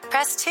prizes,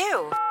 press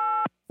 2.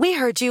 We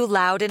heard you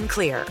loud and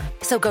clear.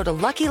 So go to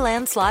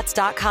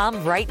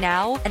LuckyLandSlots.com right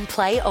now and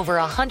play over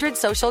 100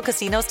 social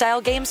casino-style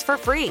games for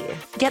free.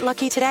 Get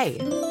lucky today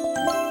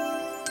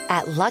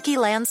at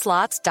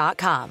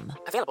LuckyLandSlots.com.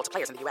 Available to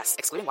players in the U.S.,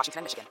 excluding Washington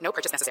and Michigan. No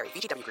purchase necessary.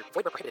 VGW Group.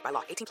 Void where prohibited by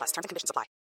law. 18+. Terms and conditions apply.